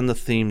playing up on the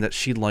theme that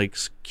she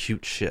likes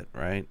cute shit,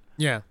 right?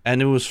 Yeah.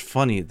 And it was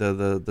funny.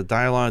 The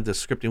dialogue, the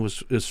scripting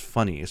was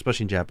funny,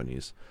 especially in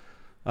Japanese.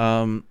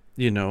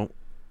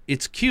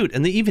 It's cute.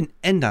 And they even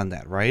end on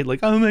that, right? Like,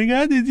 oh my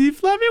god, did you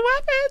fluffy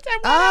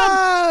weapons?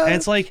 And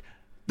it's like,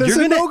 there's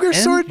an ogre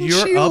sword and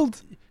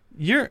shield.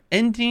 You're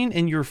ending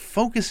and you're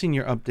focusing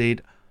your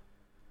update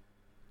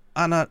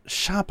on a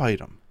shop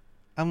item.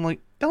 I'm like,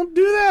 don't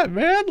do that,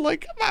 man.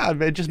 Like, come on,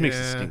 man. It just makes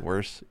it sting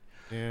worse.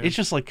 Yeah. It's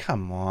just like,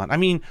 come on. I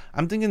mean,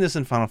 I'm thinking this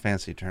in Final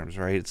Fantasy terms,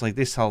 right? It's like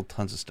they sell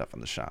tons of stuff in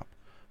the shop,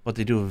 but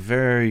they do a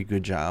very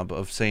good job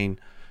of saying,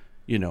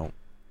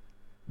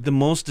 the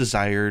most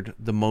desired,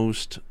 the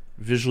most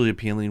visually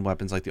appealing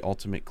weapons, like the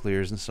ultimate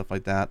clears and stuff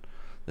like that,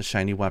 the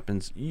shiny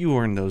weapons, you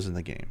earn those in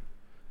the game.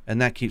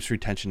 And that keeps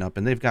retention up.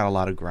 And they've got a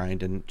lot of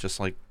grind, and just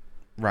like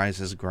Rise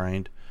has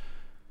grind.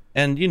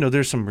 And,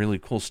 there's some really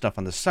cool stuff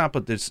on the shop,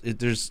 but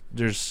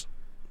there's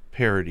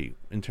parity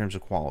in terms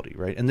of quality,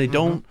 right? And they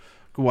don't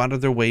go out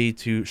of their way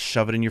to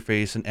shove it in your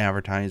face and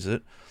advertise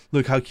it.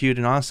 Look how cute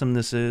and awesome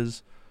this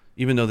is,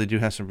 even though they do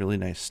have some really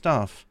nice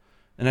stuff.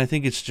 And I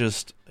think I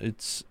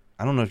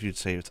don't know if you'd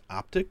say it's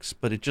optics,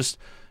 but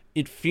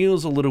it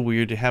feels a little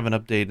weird to have an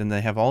update and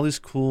they have all these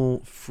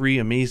cool, free,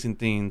 amazing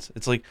things.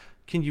 It's like,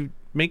 can you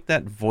make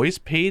that voice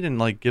paid and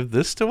like give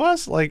this to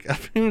us? Like, I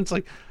mean, it's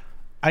like,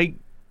 I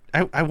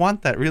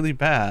want that really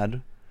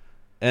bad.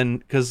 And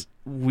because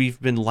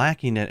we've been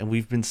lacking it, and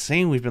we've been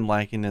saying we've been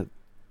lacking it,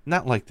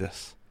 not like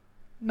this.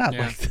 Not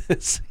like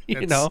this,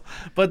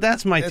 But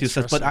that's my 2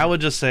 cents. But I would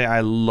just say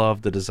I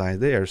love the design.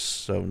 They are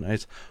so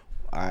nice.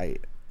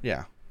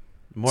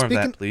 More of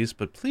that, please.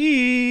 But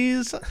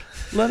please,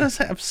 let us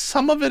have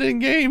some of it in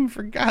game,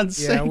 for God's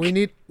sake.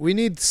 Yeah, we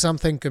need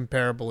something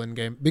comparable in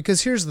game.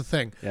 Because here's the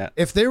thing. Yeah.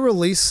 If they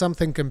release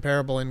something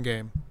comparable in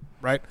game,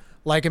 right?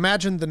 Like,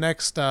 imagine the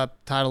next title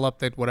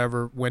update,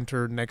 whatever,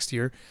 winter next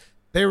year.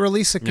 They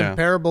release a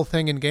comparable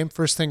thing in game.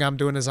 First thing I'm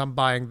doing is I'm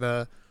buying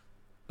the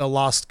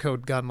Lost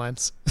Code gun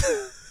lance.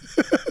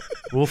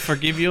 We'll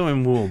forgive you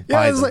and we'll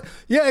buy them.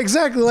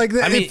 Exactly. Like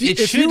that. I mean, it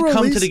should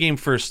come to the game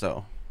first,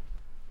 though.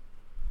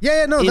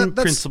 Yeah, no, in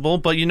that's principle,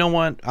 but you know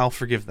what? I'll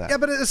forgive that. yeah,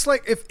 but it's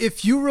like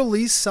if you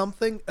release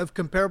something of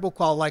comparable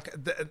quality, like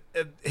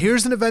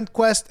here's an event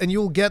quest, and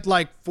you'll get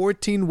like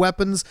 14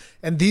 weapons,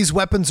 and these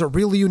weapons are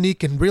really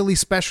unique and really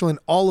special, and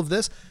all of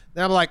this.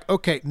 Then I'm like,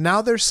 okay,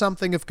 now there's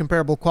something of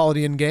comparable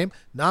quality in game.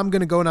 Now I'm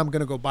gonna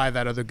go buy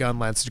that other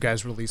Gunlance you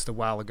guys released a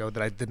while ago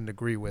that I didn't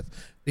agree with,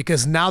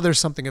 because now there's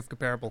something of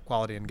comparable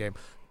quality in game.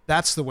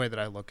 That's the way that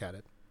I look at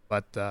it.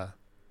 But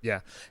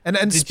yeah, and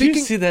Did speaking,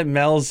 you see that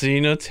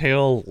Malzeno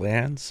tail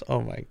lance? Oh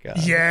my god.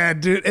 yeah,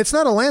 dude, it's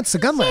not a lance,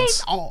 it's a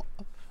Gunlance.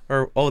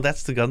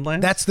 That's the gun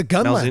lance. That's the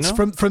Gunlance.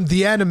 Malzeno? From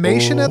the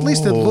animation, at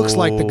least it looks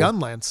like the Oh.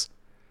 Gunlance.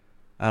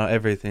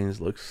 Everything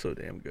looks so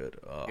damn good.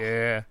 Oh.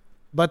 Yeah.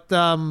 But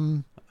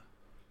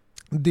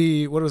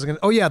the what was I gonna?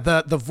 Oh yeah,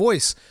 the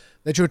voice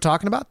that you were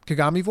talking about,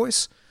 Kagami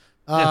voice.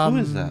 Yeah, who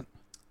is that?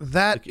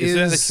 That Is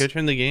that is a character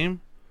in the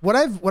game? what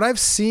I've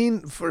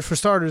seen for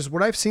starters.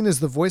 What I've seen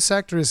is the voice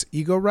actor is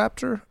Ego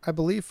Raptor, I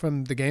believe,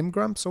 from the Game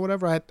Grumps or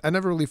whatever. I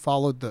never really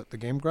followed the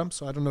Game Grumps,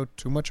 so I don't know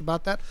too much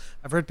about that.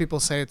 I've heard people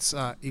say it's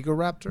Ego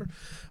Raptor,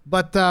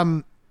 but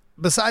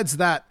besides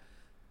that,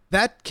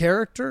 that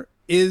character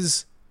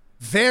is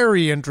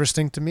very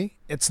interesting to me.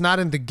 It's not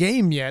in the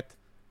game yet.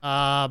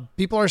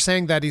 People are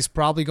saying that he's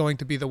probably going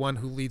to be the one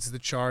who leads the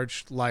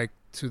charge, like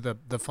to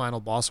the final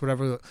boss,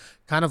 whatever.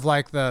 Kind of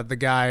like the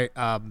guy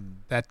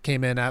that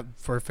came in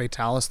for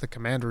Fatalis, the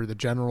commander, the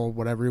general,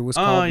 whatever he was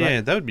Oh called. yeah,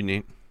 right? that would be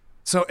neat.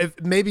 So if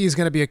maybe he's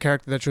going to be a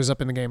character that shows up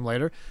in the game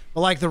later.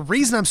 But like the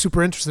reason I'm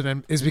super interested in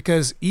him is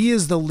because he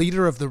is the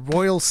leader of the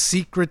Royal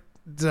Secret.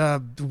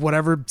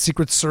 Whatever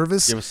Secret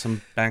Service. Give us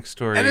some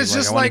backstory. And it's like,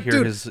 just I wanna like, hear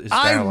dude, his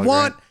I dialogue,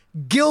 want right?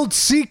 guild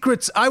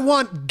secrets. I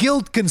want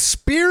guild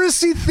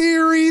conspiracy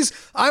theories.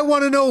 I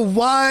want to know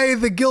why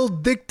the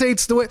guild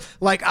dictates the way.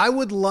 Like, I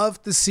would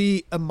love to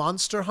see a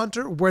Monster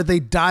Hunter where they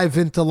dive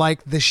into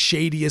like the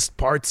shadiest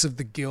parts of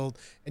the guild,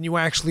 and you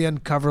actually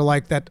uncover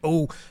like that.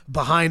 Oh,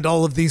 behind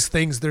all of these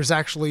things, there's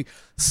actually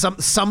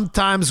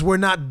sometimes we're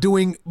not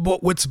doing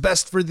what's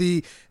best for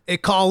the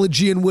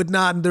ecology and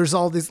whatnot. And there's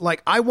all these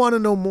like, I want to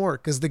know more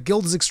because the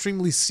guild is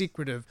extremely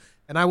secretive.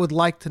 And I would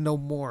like to know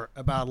more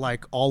about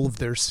like all of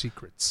their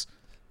secrets.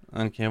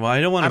 Okay, well,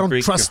 I don't want I to don't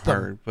break trust your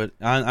them. heart, but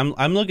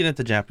I'm looking at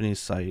the Japanese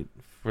site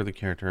for the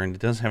character, and it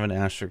does have an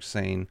asterisk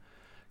saying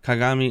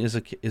Kagami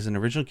is an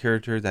original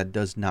character that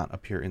does not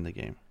appear in the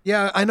game.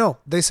 Yeah, I know.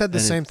 They said the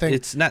And same thing.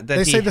 It's not that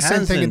They he say the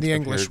same thing in hasn't the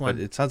English appeared, one.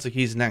 but it sounds like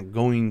he's not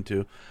going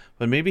to.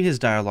 But maybe his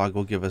dialogue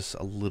will give us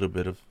a little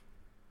bit of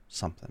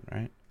something,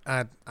 right?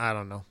 I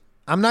don't know.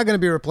 I'm not going to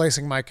be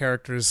replacing my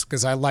characters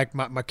because I like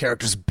my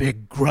character's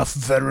big, gruff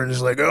veteran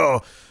is like,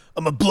 oh,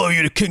 I'm going to blow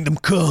you to kingdom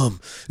come.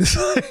 It's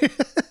like,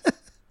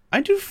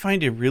 I do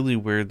find it really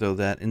weird, though,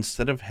 that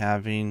instead of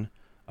having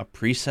a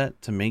preset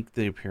to make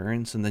the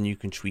appearance and then you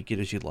can tweak it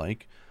as you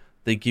like,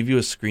 they give you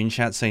a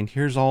screenshot saying,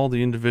 here's all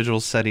the individual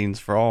settings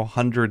for all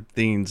 100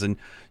 things, and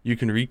you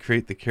can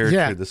recreate the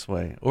character this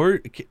way.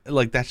 Or,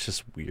 like, that's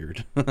just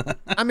weird.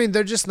 I mean,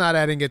 they're just not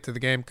adding it to the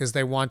game because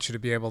they want you to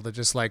be able to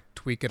just like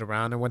tweak it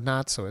around and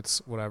whatnot. So it's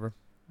whatever.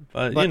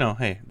 But But you know,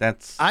 hey,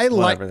 that's I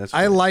whatever. That's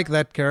I weird. like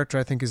that character.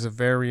 I think he's a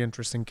very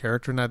interesting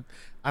character, and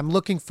I'm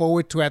looking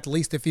forward to, at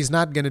least if he's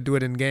not going to do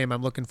it in game,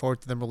 I'm looking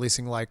forward to them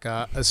releasing like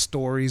a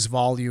Stories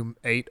Volume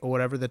 8 or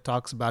whatever that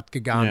talks about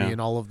Kagami Yeah.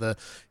 and all of the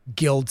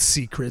guild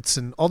secrets.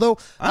 And although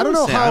I don't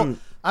Honestly,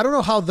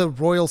 know how the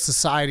Royal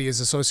Society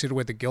is associated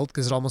with the guild,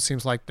 because it almost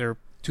seems like they're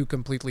two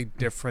completely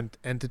different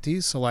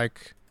entities. So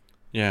like,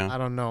 Yeah. I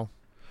don't know,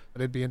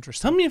 but it'd be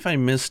interesting. Tell me if I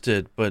missed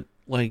it, but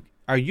like,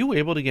 are you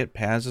able to get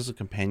Paz as a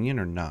companion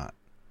or not?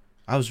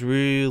 I was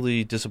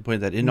really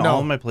disappointed that in No.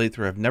 all my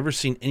playthrough, I've never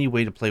seen any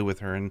way to play with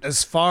her, and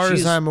As far as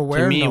she's, I'm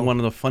aware, to me, no. one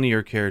of the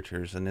funnier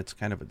characters, and it's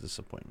kind of a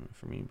disappointment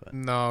for me. But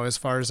No, as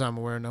far as I'm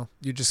aware, no.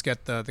 You just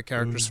get the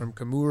characters Mm. from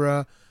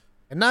Kamura,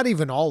 and not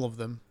even all of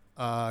them,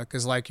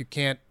 because like you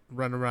can't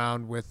run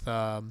around with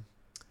what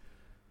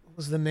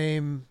was the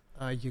name?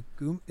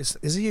 Yagumi? Is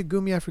it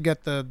Yagumi? I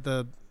forget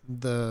the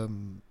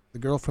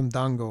girl from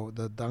Dango.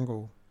 The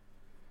Dango.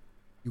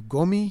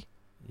 Yugomi?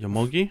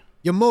 Yomogi?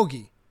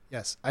 Yamogi.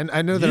 Yes,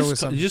 I know that it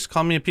was. You just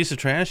call me a piece of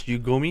trash? You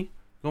gomi?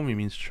 Gomi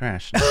means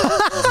trash.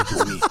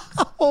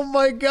 Oh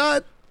my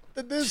god,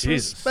 the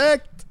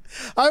disrespect!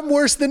 I'm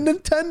worse than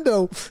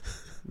Nintendo.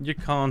 You're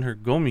calling her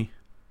gomi.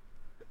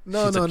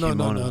 No, She's a no,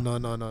 no, no,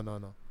 kimono.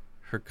 no.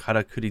 Her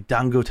karakuri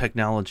dango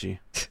technology.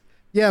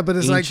 Yeah, but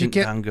it's like you Ancient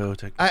can't. dango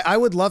technology. I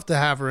would love to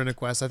have her in a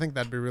quest. I think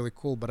that'd be really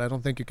cool, but I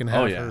don't think you can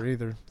have Oh, yeah. her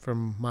either,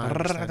 from my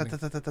understanding.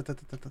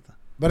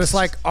 But it's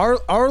like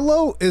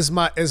Arlo is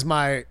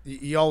my.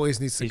 He always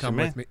needs to He's your come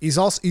man. with me.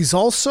 He's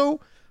also.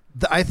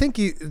 I think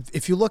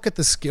if you look at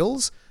the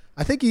skills,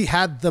 I think he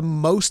had the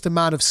most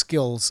amount of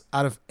skills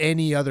out of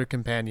any other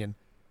companion.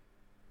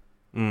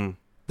 Mm.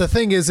 The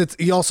thing is,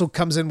 he also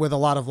comes in with a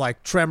lot of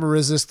like tremor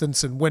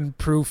resistance and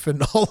windproof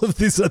and all of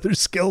these other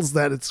skills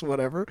that it's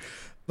whatever.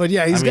 But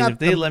yeah, he's got if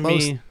they the let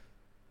most. me.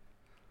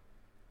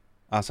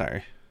 Oh,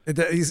 sorry.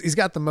 He's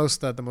got the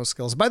most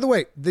skills. By the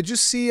way, did you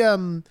see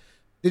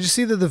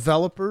the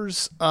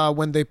developers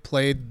when they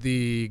played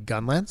the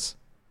Gunlance?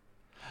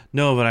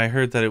 No, but I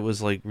heard that it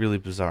was like really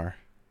bizarre.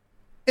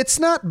 It's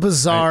not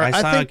bizarre.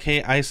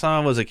 I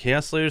saw was a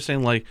Chaos Slayer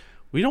saying like,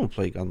 we don't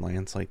play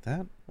Gunlands like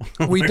that.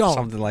 We Or don't.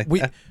 something like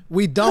that.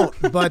 We don't.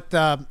 But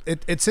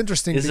it's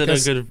interesting. Is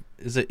because it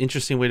an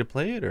interesting way to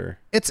play it, or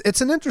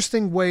it's an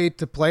interesting way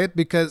to play it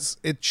because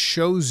it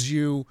shows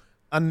you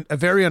a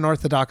very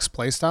unorthodox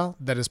playstyle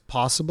that is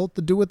possible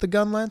to do with the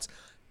Gunlands.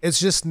 It's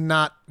just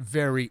not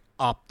very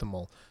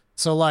optimal.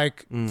 So,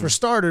 like, for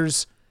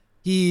starters,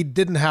 he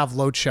didn't have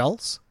load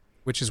shells,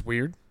 which is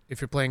weird.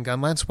 If you're playing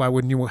Gunlands, why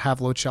wouldn't you have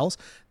load shells?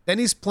 Then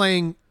he's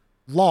playing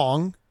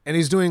long, and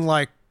he's doing,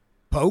 like,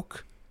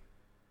 poke,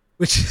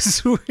 which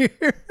is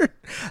weird.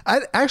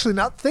 I actually,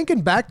 not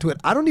thinking back to it,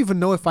 I don't even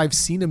know if I've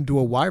seen him do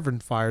a Wyvern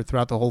Fire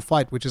throughout the whole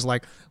fight, which is,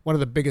 like, one of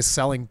the biggest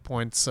selling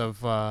points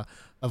of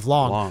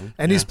long.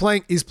 And he's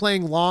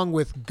playing long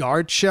with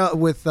guard shell,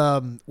 with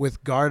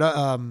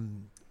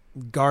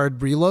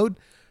guard reload,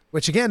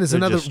 which again is They're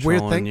another just weird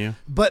trolling thing. you.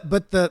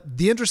 But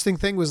the interesting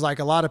thing was, like,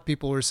 a lot of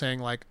people were saying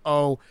like,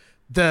 oh,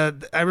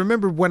 I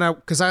remember when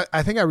because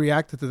I think I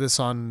reacted to this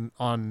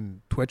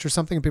on Twitch or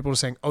something, and people were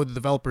saying, oh, the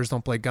developers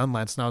don't play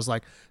Gunlands, and I was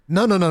like,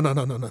 no.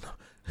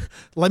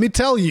 Let me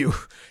tell you,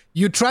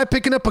 you try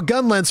picking up a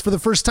Gunlands for the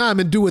first time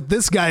and do what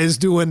this guy is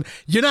doing,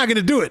 you're not going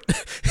to do it.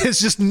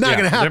 It's just not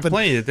going to happen. They're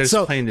playing it.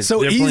 So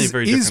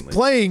He's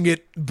playing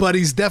it, but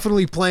he's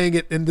definitely playing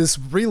it in this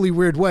really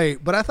weird way.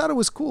 But I thought it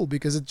was cool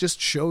because it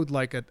just showed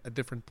like a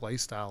different play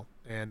style,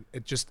 and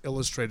it just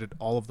illustrated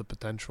all of the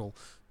potential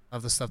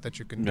of the stuff that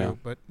you can do.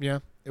 But yeah,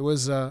 it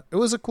was a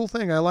cool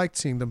thing. I liked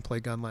seeing them play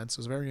Gunlands. It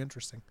was very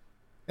interesting.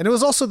 And it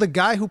was also the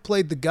guy who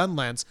played the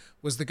Gunlands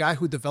was the guy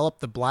who developed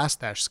the Blast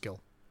Dash skill.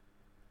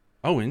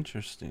 Oh,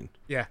 interesting.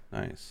 Yeah.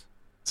 Nice.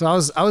 So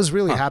I was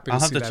really happy to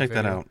see that. I'll have to check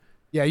that out.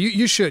 Yeah,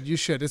 you should.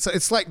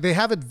 It's like they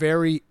have it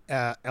very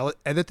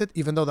edited,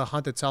 even though the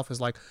hunt itself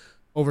is like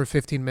over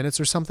 15 minutes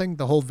or something.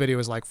 The whole video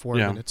is like 4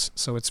 minutes,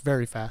 so it's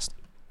very fast.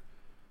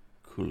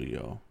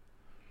 Coolio.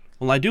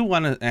 Well, I do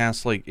want to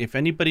ask, like, if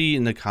anybody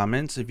in the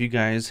comments, if you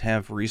guys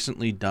have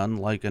recently done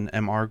like an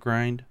MR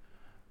grind,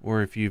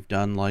 or if you've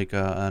done like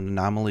an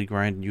anomaly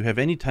grind, and you have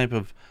any type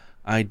of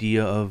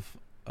idea of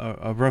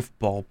a rough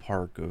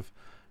ballpark of,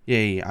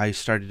 yay, I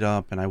started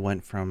up and I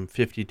went from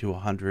 50 to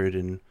 100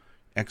 in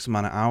X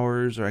amount of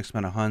hours or X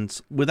amount of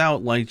hunts,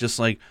 without like just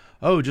like,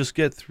 oh, just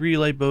get 3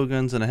 light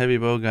bowguns and a heavy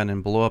bowgun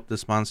and blow up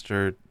this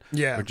monster.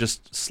 Yeah. Or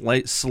just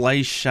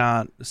slice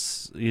shot,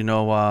 you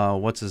know,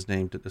 what's his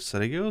name?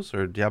 Sergios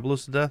or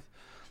Diablos to death?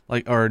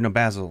 Like, or no,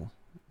 Basil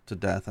to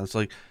death. I was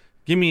like,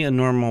 give me a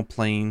normal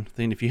plain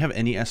thing. If you have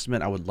any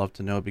estimate, I would love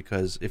to know,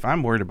 because if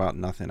I'm worried about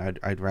nothing,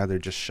 I'd rather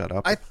just shut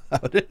up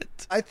about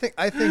it. I think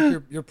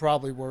you're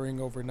probably worrying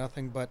over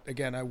nothing, but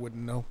again, I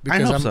wouldn't know,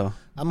 because I hope so.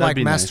 I'm That'd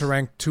like master nice.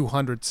 rank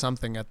 200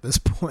 something at this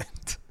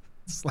point.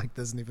 It's like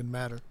doesn't even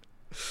matter.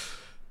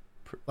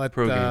 But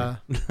Pro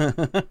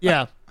gamer.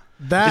 Yeah.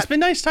 It's been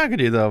nice talking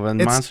to you, though, on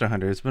Monster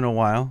Hunter. It's been a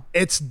while.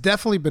 It's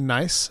definitely been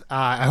nice.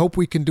 I hope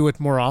we can do it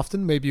more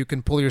often. Maybe you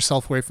can pull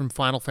yourself away from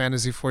Final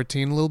Fantasy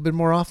XIV a little bit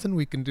more often.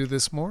 We can do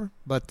this more.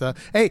 But,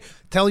 hey,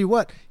 tell you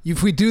what,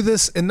 if we do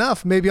this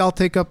enough, maybe I'll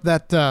take up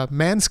that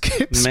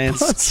Manscaped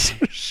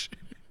sponsorship.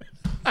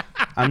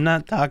 I'm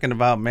not talking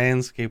about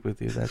Manscaped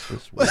with you. That's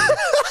just weird.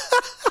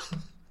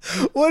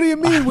 What do you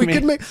mean?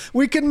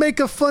 We can make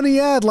a funny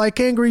ad like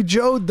Angry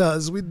Joe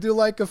does. We do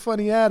like a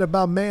funny ad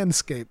about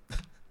Manscaped.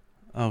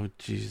 Oh,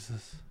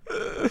 Jesus.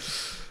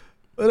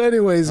 But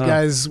anyways,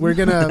 guys, we're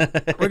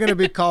gonna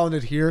be calling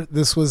it here.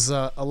 This was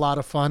a lot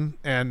of fun,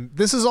 and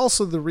this is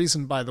also the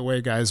reason, by the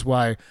way, guys,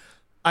 why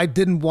I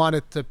didn't want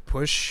it to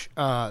push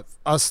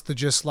us to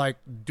just like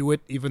do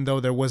it, even though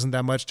there wasn't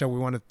that much that we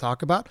wanted to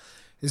talk about,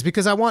 is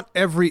because I want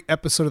every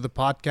episode of the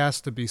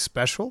podcast to be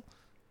special.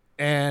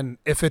 And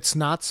if it's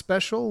not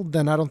special,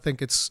 then I don't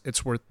think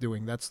it's worth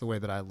doing. That's the way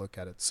that I look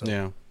at it. So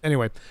yeah.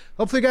 Anyway,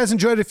 hopefully you guys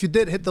enjoyed it. If you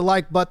did, hit the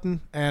like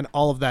button and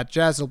all of that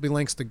jazz. There'll be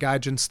links to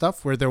Gaijin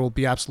stuff where there will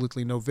be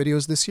absolutely no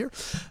videos this year.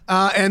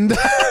 And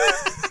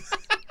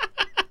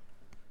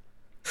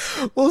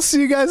we'll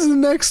see you guys in the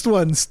next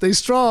one. Stay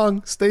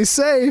strong. Stay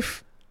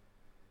safe.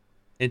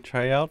 And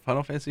try out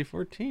Final Fantasy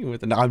XIV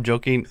with it. No, I'm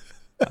joking.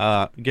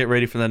 Get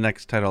ready for the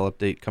next title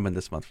update coming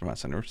this month from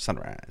us on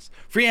Sunrise.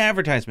 Free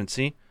advertisement,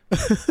 see?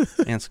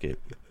 Manscaped.